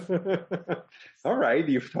 All right,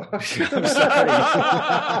 you've talked. I'm sorry.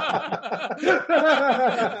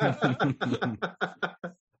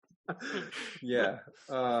 Yeah.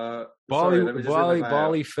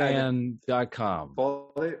 Bollyfan.com.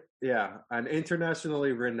 Yeah, an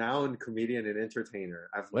internationally renowned comedian and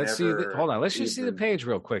entertainer. Hold on. Let's just see the page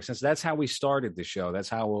real quick, since that's how we started the show. That's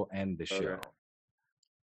how we'll end the show. Okay.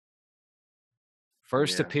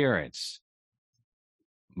 First appearance,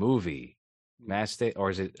 movie, Mass State, or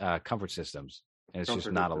is it Comfort Systems? And it's just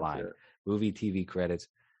not aligned. Yeah. Movie, TV credits,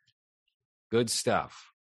 good stuff.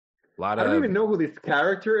 I don't even know who this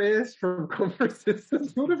character is from Comfort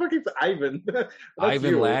Systems. Who the fuck is Ivan?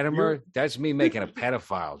 Ivan Latimer? That's me making a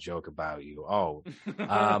pedophile joke about you. Oh,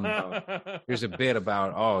 here's a bit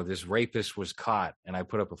about, this rapist was caught, and I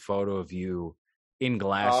put up a photo of you in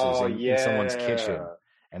glasses in someone's kitchen.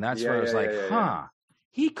 And that's where I was like,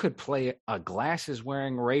 he could play a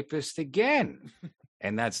glasses-wearing rapist again.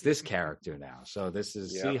 And that's this character now. So this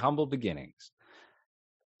is, see, humble beginnings.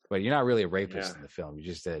 But you're not really a rapist in the film.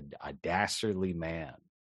 You're just a dastardly man.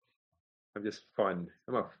 I'm just fun.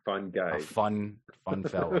 I'm a fun guy. A fun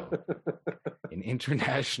fellow. An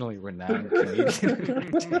internationally renowned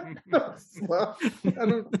comedian. Well,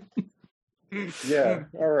 yeah,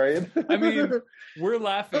 all right. I mean, we're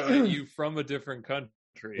laughing at you from a different country.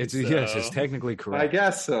 Yes, it's technically correct. I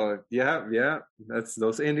guess so. Yeah.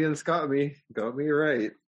 Those Indians got me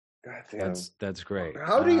right. God damn. That's great.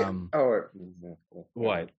 How do you?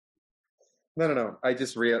 What? No. I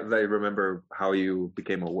just I remember how you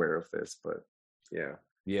became aware of this, but yeah.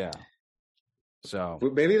 Yeah. So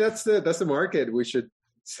But maybe that's the market we should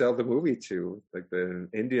sell the movie to, like the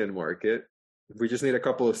Indian market. We just need a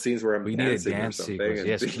couple of scenes where I'm we need a dancing dance or something. sequence. and-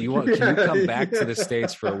 Yes. Can you come back to the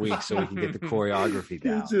States for a week so we can get the choreography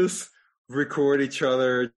down? Just record each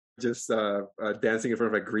other just dancing in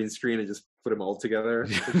front of a green screen and just put them all together.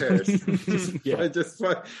 Who cares? Yeah. just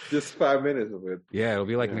 5 minutes of it. Yeah, it'll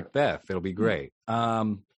be like Yeah. Macbeth. It'll be great.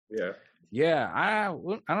 Yeah. Yeah, I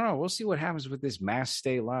don't know. We'll see what happens with this Mass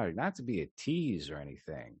State Lottery. Not to be a tease or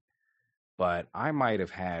anything, but I might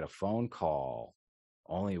have had a phone call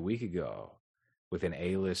only a week ago with an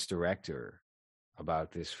A-list director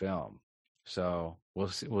about this film. So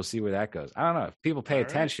we'll see where that goes. I don't know. If people pay All right.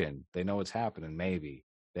 attention, they know what's happening. Maybe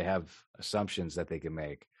they have assumptions that they can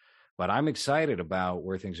make. But I'm excited about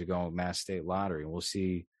where things are going with Mass State Lottery, and we'll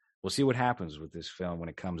see what happens with this film when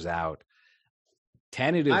it comes out.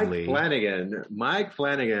 Tentatively, Mike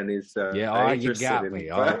Flanagan is you interested got in- me.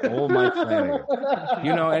 Old Mike Flanagan.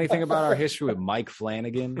 You know anything about our history with Mike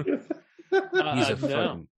Flanagan? He's a No.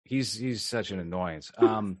 fucking he's such an annoyance.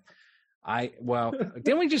 Didn't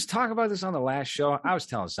we just talk about this on the last show? I was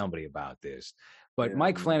telling somebody about this. But Yeah.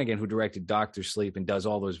 Mike Flanagan, who directed Doctor Sleep and does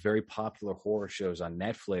all those very popular horror shows on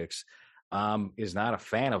Netflix, is not a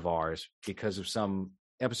fan of ours because of some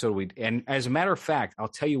episode and as a matter of fact, I'll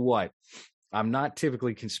tell you what, I'm not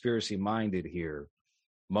typically conspiracy minded here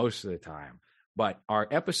most of the time, but our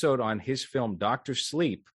episode on his film Doctor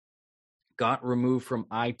Sleep got removed from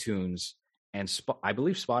iTunes and I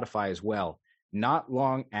believe Spotify as well, not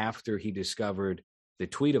long after he discovered the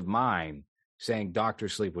tweet of mine saying Doctor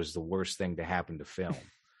Sleep was the worst thing to happen to film.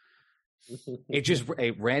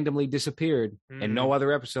 It randomly disappeared, and no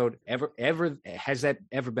other episode ever has that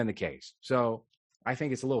ever been the case. So I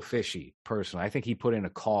think it's a little fishy, personally. I think he put in a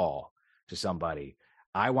call to somebody.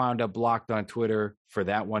 I wound up blocked on Twitter for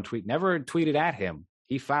that one tweet. Never tweeted at him.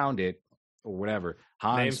 He found it or whatever.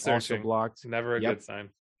 Name Hans also searching. blocked. Never a Yep. good sign.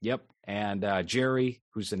 Yep. And Jerry,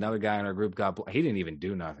 who's another guy in our group, he didn't even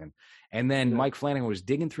do nothing. And then Mike Flanagan was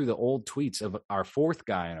digging through the old tweets of our fourth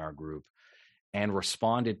guy in our group and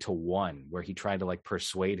responded to one where he tried to like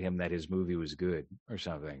persuade him that his movie was good or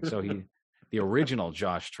something. So the original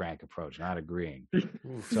Josh Trank approach, not agreeing.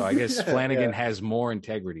 So I guess Flanagan has more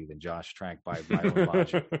integrity than Josh Trank by my own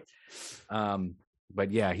logic.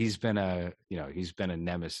 But yeah, he's been a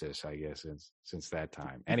nemesis, I guess, since that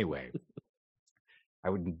time. Anyway, I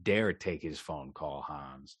wouldn't dare take his phone call,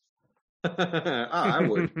 Hans. I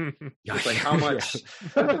would. It's like, how much?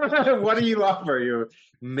 What do you offer? You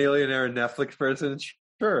millionaire Netflix person?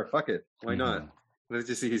 Sure, fuck it. Why not? Let's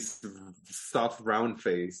just see his soft round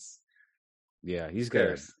face. Yeah, he's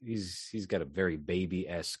got a very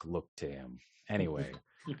baby-esque look to him. Anyway,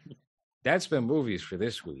 that's been movies for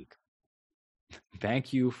this week.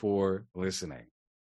 Thank you for listening.